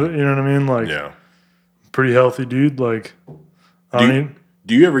 Fine with it. You know what I mean? Like, yeah. Pretty healthy, dude. Like, do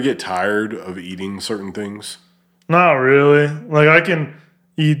you ever get tired of eating certain things? Not really. Like, I can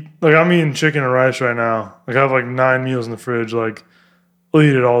eat, like, I'm eating chicken and rice right now. Like, I have like 9 meals in the fridge. Like, I'll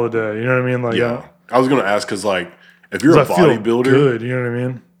eat it all the day. You know what I mean? Like, yeah. I was going to ask, because, like, if you're a bodybuilder, good, you know what I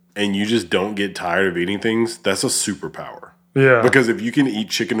mean? And you just don't get tired of eating things, that's a superpower. Yeah. Because if you can eat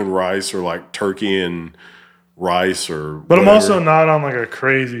chicken and rice, or like turkey and rice, or But whatever. I'm also not on like a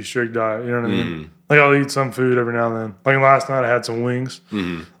crazy strict diet. You know what I mean? Like, I'll eat some food every now and then. Like, last night I had some wings.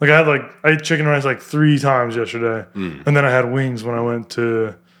 Like, I ate chicken and rice like 3 times yesterday. And then I had wings when I went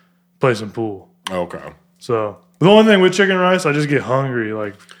to play some pool. Okay. So the only thing with chicken and rice, I just get hungry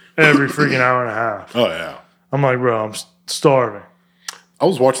like every freaking hour and a half. Oh yeah. I'm like, bro, I'm starving. I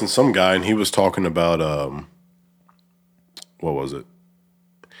was watching some guy and he was talking about what was it?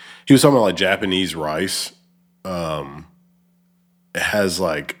 He was talking about like Japanese rice. It has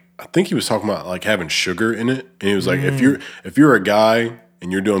like, I think he was talking about like having sugar in it, and he was like, if you're a guy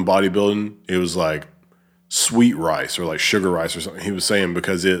and you're doing bodybuilding, it was like sweet rice or like sugar rice or something. He was saying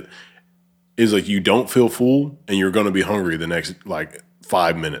because it is like you don't feel full and you're going to be hungry the next like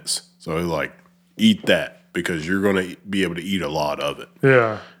 5 minutes. So like eat that, because you're going to be able to eat a lot of it.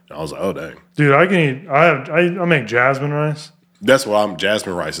 Yeah. And I was like, oh, dang. Dude, I can eat, I make jasmine rice. That's what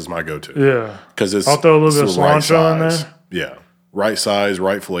jasmine rice is my go-to. Yeah. Because I'll throw a little bit of cilantro in there. Yeah. Right size,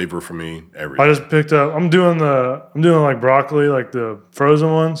 right flavor for me, everything. I just picked up, I'm doing like broccoli, like the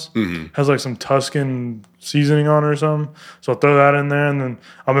frozen ones. Has like some Tuscan seasoning on it or something. So I'll throw that in there. And then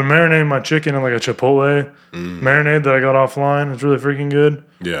I've been marinating my chicken in like a Chipotle marinade that I got offline. It's really freaking good.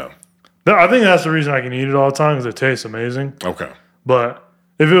 Yeah. I think that's the reason I can eat it all the time, because it tastes amazing. Okay. But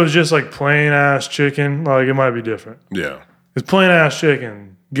if it was just like plain ass chicken, like, it might be different. Yeah. Because plain ass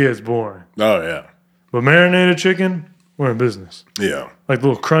chicken gets boring. Oh, yeah. But marinated chicken, we're in business. Yeah. Like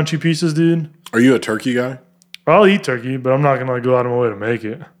little crunchy pieces, dude. Are you a turkey guy? I'll eat turkey, but I'm not going to like go out of my way to make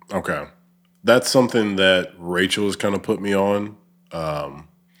it. Okay. That's something that Rachel has kind of put me on.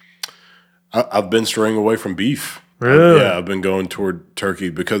 I've been straying away from beef. Really? I've been going toward turkey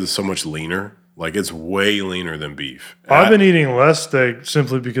because it's so much leaner. Like, it's way leaner than beef. I've been eating less steak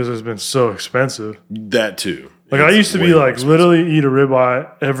simply because it's been so expensive. That too. Like, I used to be like literally eat a ribeye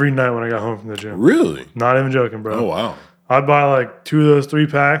every night when I got home from the gym. Really? Not even joking, bro. Oh, wow. I'd buy like 2 of those 3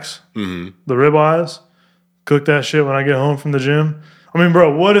 packs, the ribeyes, cook that shit when I get home from the gym. I mean,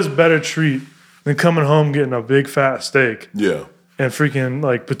 bro, what is better treat than coming home getting a big fat steak? Yeah. And freaking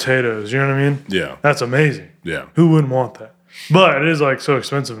like potatoes, you know what I mean? Yeah. That's amazing. Yeah. Who wouldn't want that? But it is like so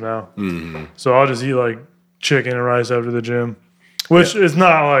expensive now. So I'll just eat like chicken and rice after the gym, which is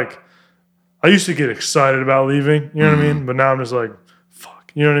not like, I used to get excited about leaving, you know what I mean? But now I'm just like,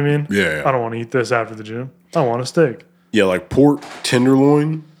 fuck, you know what I mean? Yeah. I don't want to eat this after the gym. I want a steak. Yeah, like pork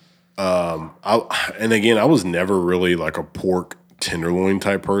tenderloin. And again, I was never really like a pork tenderloin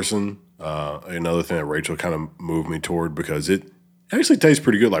type person. Another thing that Rachel kind of moved me toward, because it actually tastes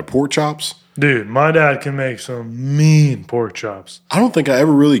pretty good, like pork chops. Dude, my dad can make some mean pork chops. I don't think I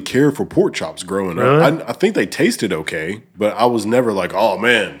ever really cared for pork chops growing Really? up. I think they tasted okay, but I was never like, oh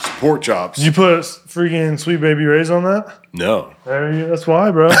man, some pork chops. Did you put freaking Sweet Baby Ray's on that? No. That's why,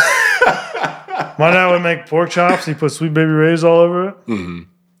 bro. My dad would make pork chops. He put Sweet Baby Ray's all over it.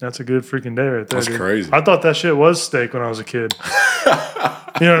 That's a good freaking day right there. That's dude. crazy. I thought that shit was steak when I was a kid.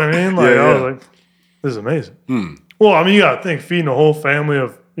 You know what I mean? Like, I was like, this is amazing. Well, I mean, you got to think, feeding a whole family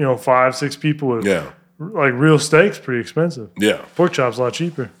of 5, 6 people with like real steak's pretty expensive. Yeah. Pork chop's a lot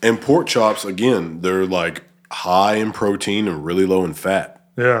cheaper. And pork chops, again, they're like high in protein and really low in fat.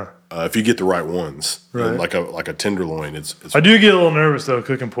 Yeah. If you get the right ones, Right. And like a tenderloin, it's I do get a little nervous though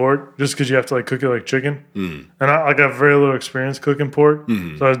cooking pork, just because you have to like cook it like chicken, and I have very little experience cooking pork,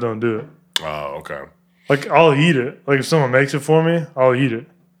 so I just don't do it. oh, okay. Like I'll eat it. Like if someone makes it for me, I'll eat it.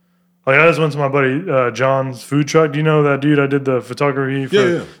 Like I just went to my buddy John's food truck. Do you know that dude I did the photography for?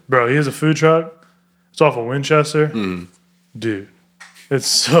 Yeah. Bro, he has a food truck. It's off of Winchester. Dude, it's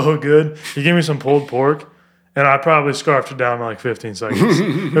so good. He gave me some pulled pork. And I probably scarfed it down in like 15 seconds.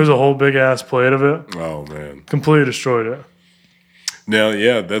 There was a whole big ass plate of it. Oh man. Completely destroyed it. Now,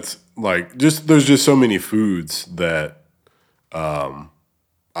 yeah, that's like there's just so many foods that I've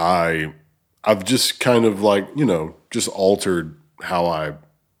just kind of like, just altered how I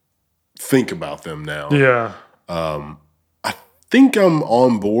think about them now. Yeah. I think I'm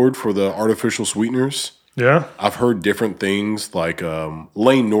on board for the artificial sweeteners. Yeah. I've heard different things like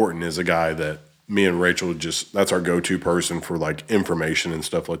Lane Norton is a guy that me and Rachel that's our go-to person for like information and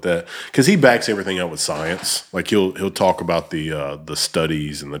stuff like that, because he backs everything up with science. Like he'll talk about the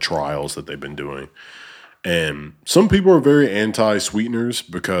studies and the trials that they've been doing. And some people are very anti-sweeteners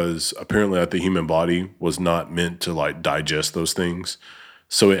because apparently like the human body was not meant to like digest those things,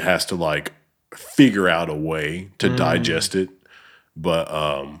 so it has to like figure out a way to digest it, but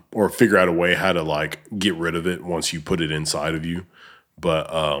or figure out a way how to like get rid of it once you put it inside of you.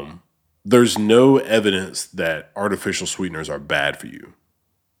 But there's no evidence that artificial sweeteners are bad for you.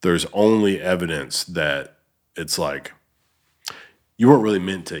 There's only evidence that it's like you weren't really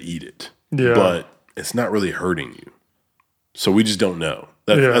meant to eat it, but it's not really hurting you. So we just don't know.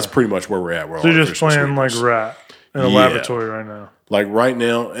 That's pretty much where we're at. So you're just playing like rat in a laboratory right now. Like right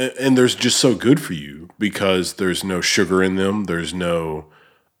now, and there's just so good for you because there's no sugar in them. There's no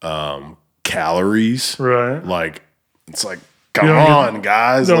calories. Right. Like it's like, come on,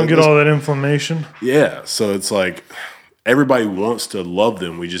 guys. Don't get all that inflammation. Yeah. So it's like everybody wants to love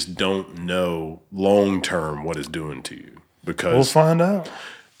them. We just don't know long term what it's doing to you. Because we'll find out.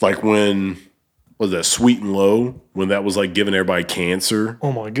 Like when was that Sweet and Low, when that was like giving everybody cancer.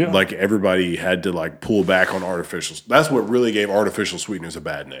 Oh my God. Like everybody had to like pull back on artificials. That's what really gave artificial sweeteners a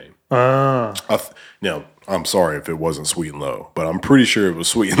bad name. Now, I'm sorry if it wasn't Sweet and Low, but I'm pretty sure it was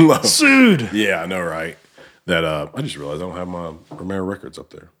Sweet and Low. Sued. Yeah, I know, right? That I just realized I don't have my Romera records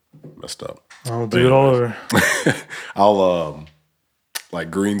up there. Messed up. I'll do it all over. I'll like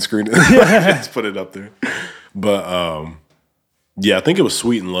green screen it. Just put it up there. But yeah, I think it was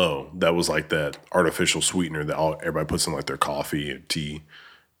Sweet and Low that was like that artificial sweetener that everybody puts in like their coffee and tea.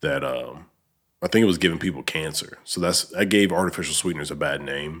 That I think it was giving people cancer. So that gave artificial sweeteners a bad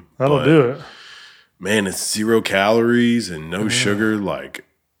name. That'll do it. Man, it's 0 calories and no sugar. Like,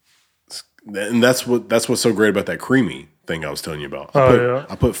 and that's what's so great about that creamy thing I was telling you about.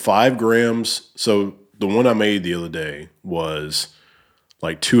 I put 5 grams. So the one I made the other day was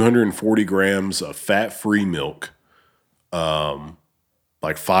like 240 grams of fat-free milk,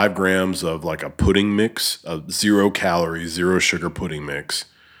 like 5 grams of like a pudding mix, of 0 calories, 0 sugar pudding mix,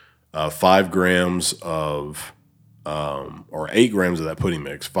 5 grams of, or 8 grams of that pudding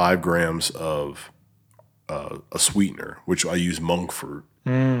mix, 5 grams of a sweetener, which I use monk fruit.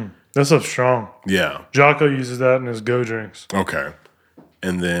 That stuff's strong. Yeah. Jocko uses that in his Go drinks. Okay.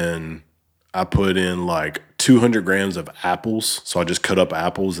 And then I put in like 200 grams of apples. So I just cut up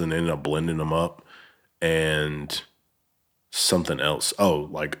apples and ended up blending them up. And something else. Oh,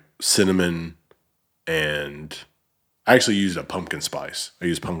 like cinnamon, and I actually used a pumpkin spice. I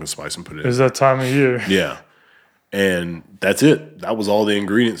used pumpkin spice and put it in. Is that time of year? Yeah. And that's it. That was all the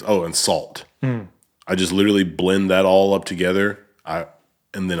ingredients. Oh, and salt. I just literally blend that all up together.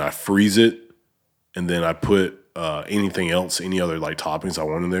 And then I freeze it, and then I put anything else, any other like toppings I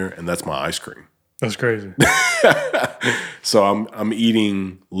want in there, and that's my ice cream. That's crazy. So I'm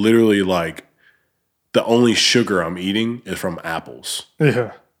eating literally like the only sugar I'm eating is from apples.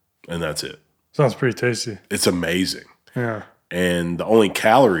 Yeah. And that's it. Sounds pretty tasty. It's amazing. Yeah. And the only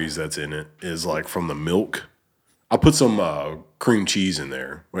calories that's in it is like from the milk. I put some cream cheese in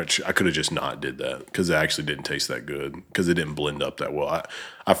there, which I could have just not did that because it actually didn't taste that good because it didn't blend up that well.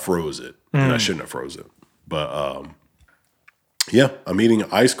 I froze it, and I shouldn't have froze it. But yeah, I'm eating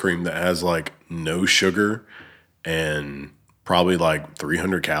ice cream that has like no sugar and probably like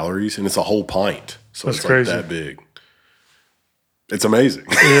 300 calories, and it's a whole pint. So that's it's crazy. Like that big. It's amazing.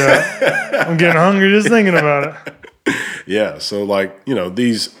 Yeah. I'm getting hungry just thinking about it. Yeah. So like,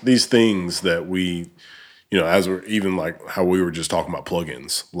 these things that we, as we're even like how we were just talking about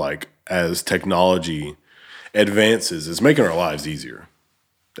plugins, like as technology advances, it's making our lives easier.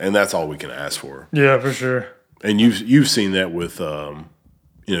 And that's all we can ask for. Yeah, for sure. And you've seen that with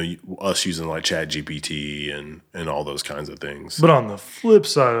us using like ChatGPT and all those kinds of things. But on the flip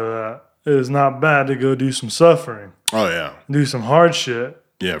side of that, it is not bad to go do some suffering. Oh yeah. Do some hard shit.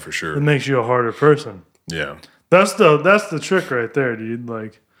 Yeah, for sure. It makes you a harder person. Yeah. That's the trick right there, dude.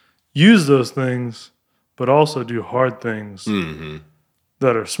 Like, use those things, but also do hard things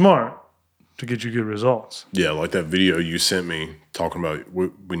that are smart to get you good results. Yeah, like that video you sent me talking about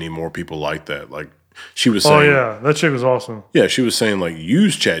we need more people like that. Like she was saying, oh yeah, that chick was awesome. Yeah, she was saying like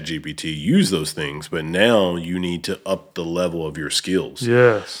use ChatGPT, use those things, but now you need to up the level of your skills.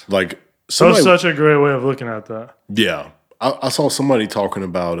 Yes, like that's such a great way of looking at that. Yeah, I saw somebody talking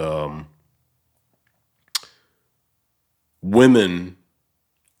about women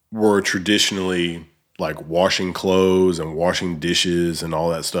were traditionally like washing clothes and washing dishes and all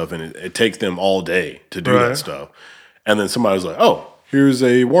that stuff, and it takes them all day to do that stuff. And then somebody was like, "Oh, here's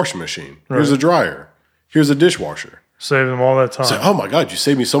a washing machine. Here's a dryer. Here's a dishwasher. Save them all that time." So, oh my God, you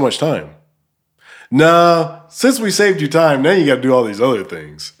saved me so much time. Nah, since we saved you time, now you got to do all these other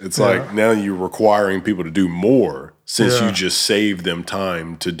things. It's like now you're requiring people to do more since you just saved them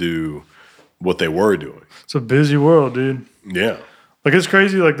time to do what they were doing. It's a busy world, dude. Yeah. Like, it's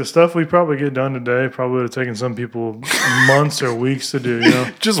crazy. Like, the stuff we probably get done today probably would have taken some people months or weeks to do, you know?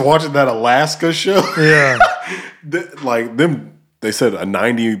 Just watching that Alaska show. Yeah. Like, they said a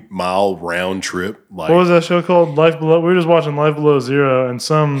 90-mile round trip. Like, what was that show called? Life Below. We were just watching Life Below Zero, and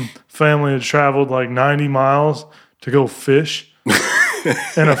some family had traveled like 90 miles to go fish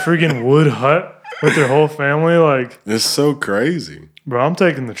in a freaking wood hut with their whole family. Like, it's so crazy. Bro, I'm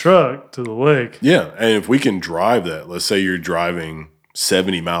taking the truck to the lake. Yeah, and if we can drive that, let's say you're driving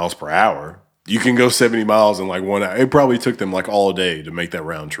 70 miles per hour, you can go 70 miles in like 1 hour. It probably took them like all day to make that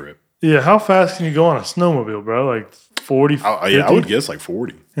round trip. Yeah, how fast can you go on a snowmobile, bro? Like 40, 50? Yeah, I would guess like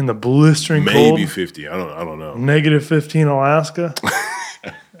 40. In the blistering Maybe cold? Maybe 50. I don't know. Negative 15 Alaska?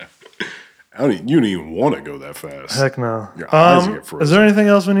 You don't even want to go that fast. Heck no. Your eyes get frozen. Is there anything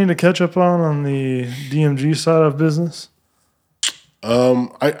else we need to catch up on the DMG side of business?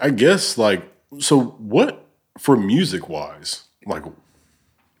 I guess like, so what for music wise, like,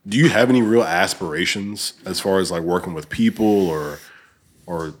 do you have any real aspirations as far as like working with people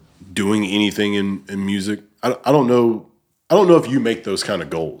or doing anything in music? I don't know. I don't know if you make those kind of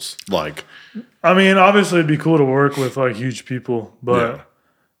goals. Like, I mean, obviously it'd be cool to work with like huge people, but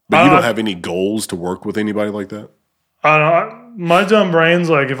you don't have any goals to work with anybody like that? I don't know. My dumb brain's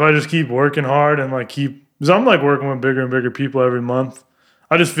like, if I just keep working hard and like because I'm like working with bigger and bigger people every month.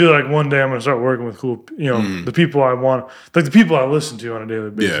 I just feel like one day I'm going to start working with cool, the people I want, like the people I listen to on a daily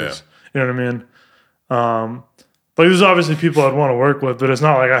basis. Yeah. You know what I mean? Like there's obviously people I'd want to work with, but it's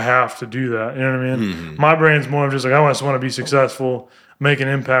not like I have to do that. You know what I mean? Mm-hmm. My brain's more of just like, I just want to be successful, make an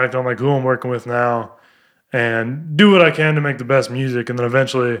impact on like who I'm working with now, and do what I can to make the best music. And then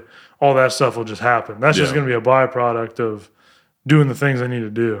eventually all that stuff will just happen. That's just going to be a byproduct of doing the things I need to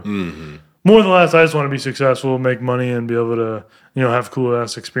do. Mm-hmm. More than less, I just want to be successful, make money, and be able to, have cool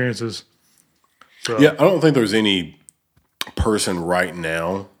ass experiences. So. Yeah, I don't think there's any person right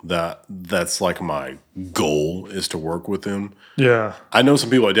now that's like my goal is to work with them. Yeah. I know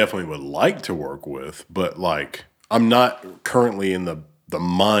some people I definitely would like to work with, but like I'm not currently in the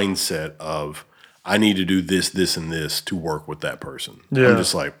mindset of I need to do this, this, and this to work with that person. Yeah. I'm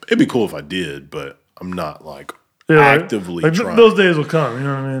just like, it'd be cool if I did, but I'm not like actively trying. Those days will come, you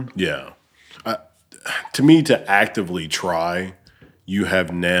know what I mean? Yeah. To me, to actively try,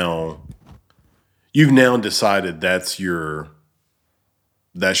 you've now decided that's your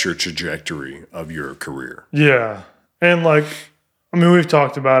trajectory of your career. Yeah. And like, I mean, we've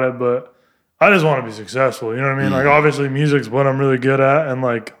talked about it, but I just want to be successful. You know what I mean? Like, obviously music's what I'm really good at. And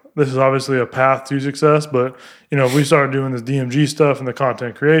like, this is obviously a path to success, but if we start doing this DMG stuff and the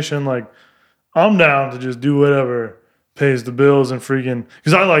content creation, like I'm down to just do whatever pays the bills and freaking,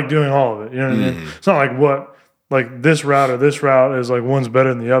 because I like doing all of it. You know what I mean? It's not like this route or this route is like one's better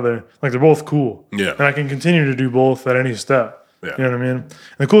than the other. Like they're both cool. Yeah. And I can continue to do both at any step. Yeah. You know what I mean? And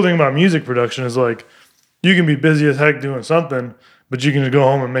the cool thing about music production is like you can be busy as heck doing something, but you can just go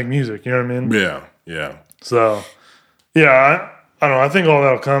home and make music. You know what I mean? Yeah. Yeah. So, yeah, I don't know. I think all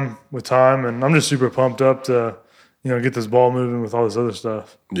that'll come with time, and I'm just super pumped up to, get this ball moving with all this other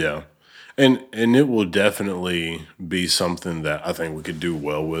stuff. Yeah. And it will definitely be something that I think we could do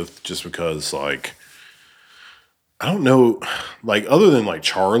well with, just because, like, I don't know, like, other than, like,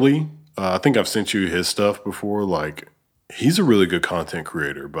 Charlie, I think I've sent you his stuff before. Like, he's a really good content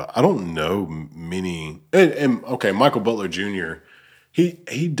creator, but I don't know many. And okay, Michael Butler Jr.,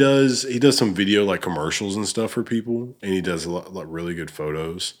 He does some video like commercials and stuff for people, and he does a lot like really good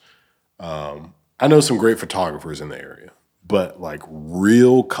photos. I know some great photographers in the area, but like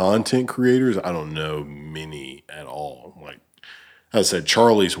real content creators, I don't know many at all. Like I said,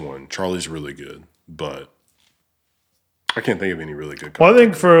 Charlie's one. Charlie's really good, but I can't think of any really good. Well, I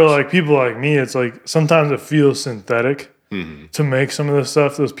think for like people like me, it's like sometimes it feels synthetic to make some of the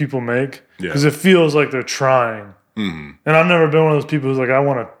stuff those people make because it feels like they're trying. And I've never been one of those people who's like, I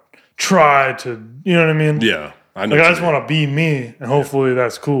want to try to, you know what I mean? Yeah, I know. Like I just want to be me, and hopefully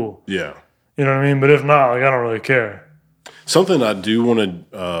that's cool. Yeah, you know what I mean. But if not, like I don't really care. Something I do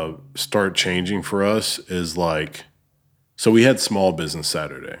want to start changing for us is like, so we had Small Business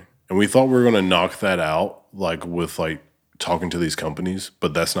Saturday, and we thought we were going to knock that out, like with like talking to these companies,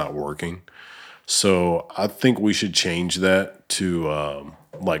 but that's not working. So I think we should change that to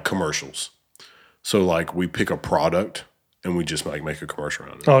like commercials. So like we pick a product and we just like make a commercial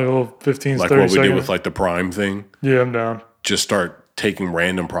around it. Oh, like a little 15, like 30 what we seconds. did with like the Prime thing. Yeah, I'm down. Just start taking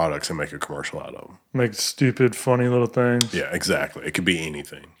random products and make a commercial out of them. Make stupid, funny little things. Yeah, exactly. It could be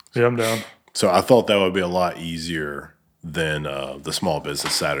anything. Yeah, I'm down. So I thought that would be a lot easier than the Small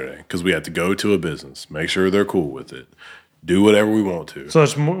Business Saturday because we had to go to a business, make sure they're cool with it, do whatever we want to. So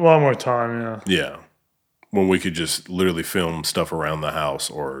it's a lot more time, yeah. Yeah. When we could just literally film stuff around the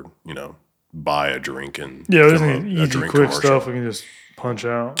house or, you know, buy a drink and Yeah, there's film any easy, quick commercial. stuff we can just punch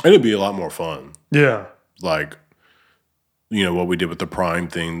out. And it'd be a lot more fun. Yeah. Like, you know, what we did with the Prime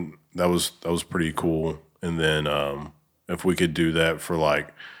thing, that was pretty cool. And then if we could do that for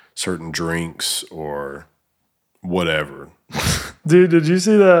like certain drinks or whatever. Dude, did you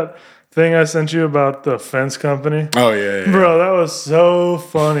see that thing I sent you about the fence company? Oh, yeah. Bro, that was so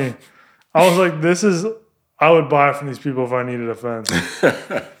funny. I was like, I would buy from these people if I needed a fence.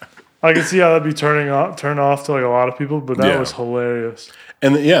 I could see how that'd be turned off to like a lot of people, but that was hilarious.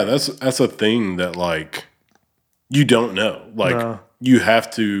 And that's a thing that like you don't know. Like you have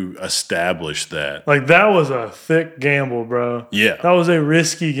to establish that. Like that was a thick gamble, bro. Yeah. That was a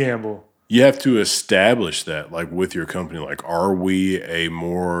risky gamble. You have to establish that like with your company. Like, are we a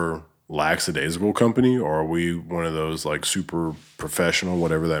more lackadaisical company or are we one of those like super professional,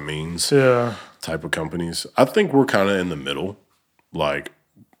 whatever that means, type of companies? I think we're kind of in the middle. Like,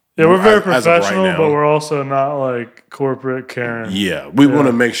 yeah, we're very professional, right now, but we're also not like corporate Karen. Yeah, we want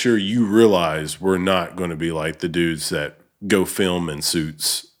to make sure you realize we're not going to be like the dudes that go film in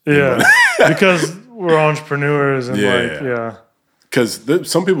suits. Yeah, because we're entrepreneurs and Because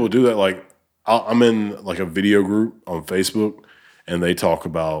some people do that. Like, I'm in like a video group on Facebook, and they talk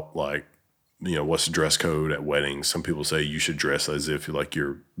about like, you know, what's the dress code at weddings. Some people say you should dress as if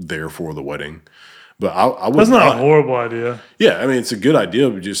you're there for the wedding. But I would. That's not a horrible idea. Yeah, I mean it's a good idea,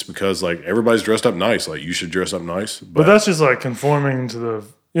 but just because like everybody's dressed up nice, like you should dress up nice. But that's just like conforming to the,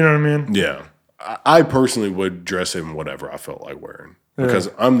 you know what I mean? Yeah, I personally would dress in whatever I felt like wearing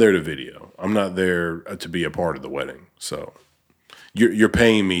because I'm there to video. I'm not there to be a part of the wedding. So you're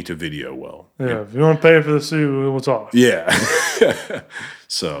paying me to video well. Yeah, if you want to pay for the suit, we'll talk. Yeah.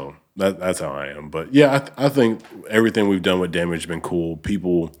 So that's how I am. But yeah, I think everything we've done with Damage has been cool.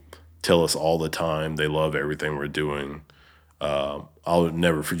 People tell us all the time they love everything we're doing. I'll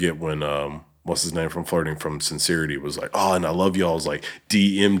never forget when what's his name from Flirting from Sincerity was like, oh, and I love y'all's like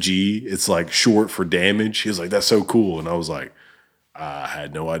DMG. It's like short for damage. He was like, that's so cool. And I was like, I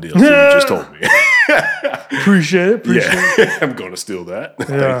had no idea until you just told me. Appreciate it. I'm going to steal that.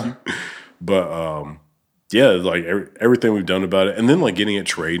 Thank you. But yeah, like everything we've done about it. And then like getting it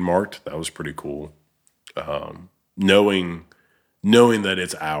trademarked, that was pretty cool. Knowing that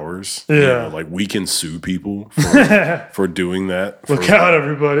it's ours. Yeah. You know, like we can sue people for doing that. Look out,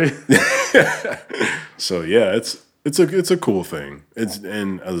 everybody. So yeah, it's a cool thing.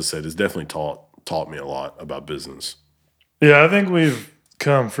 And as I said, it's definitely taught me a lot about business. Yeah, I think we've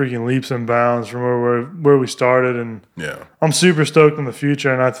come freaking leaps and bounds from where we started, and I'm super stoked in the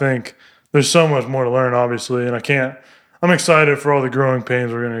future. And I think there's so much more to learn, obviously. And I'm excited for all the growing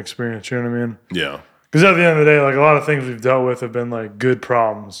pains we're going to experience. You know what I mean? Yeah. Because at the end of the day, like a lot of things we've dealt with have been like good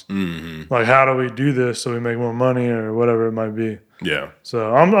problems. Mm-hmm. Like how do we do this so we make more money or whatever it might be. Yeah.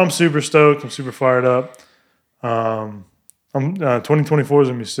 So I'm super stoked. I'm super fired up. 2024 is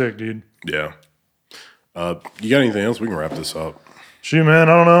gonna be sick, dude. Yeah. You got anything else? We can wrap this up. Shoot, man.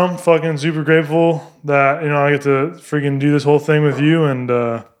 I don't know. I'm fucking super grateful that I get to freaking do this whole thing with you,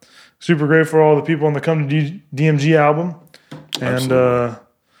 and super grateful for all the people on the Come to DMG album. And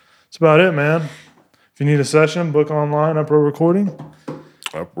that's about it, man. If you need a session, book online, Uproar Recording.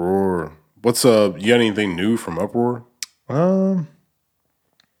 Uproar. What's you got anything new from Uproar? I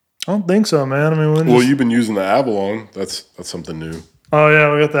don't think so, man. I mean, you've been using the Avalon. That's something new. Oh,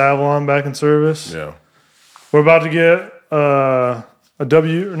 yeah, we got the Avalon back in service. Yeah. We're about to get a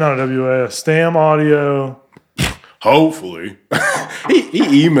Stam Audio. Hopefully.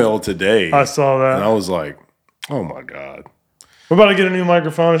 he emailed today. I saw that. And I was like, oh, my God. We're about to get a new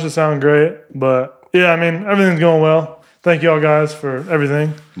microphone. It should sound great. But, yeah, I mean, everything's going well. Thank you all guys for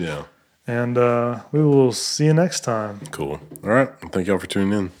everything. Yeah. And we will see you next time. Cool. All right. Thank y'all for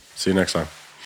tuning in. See you next time.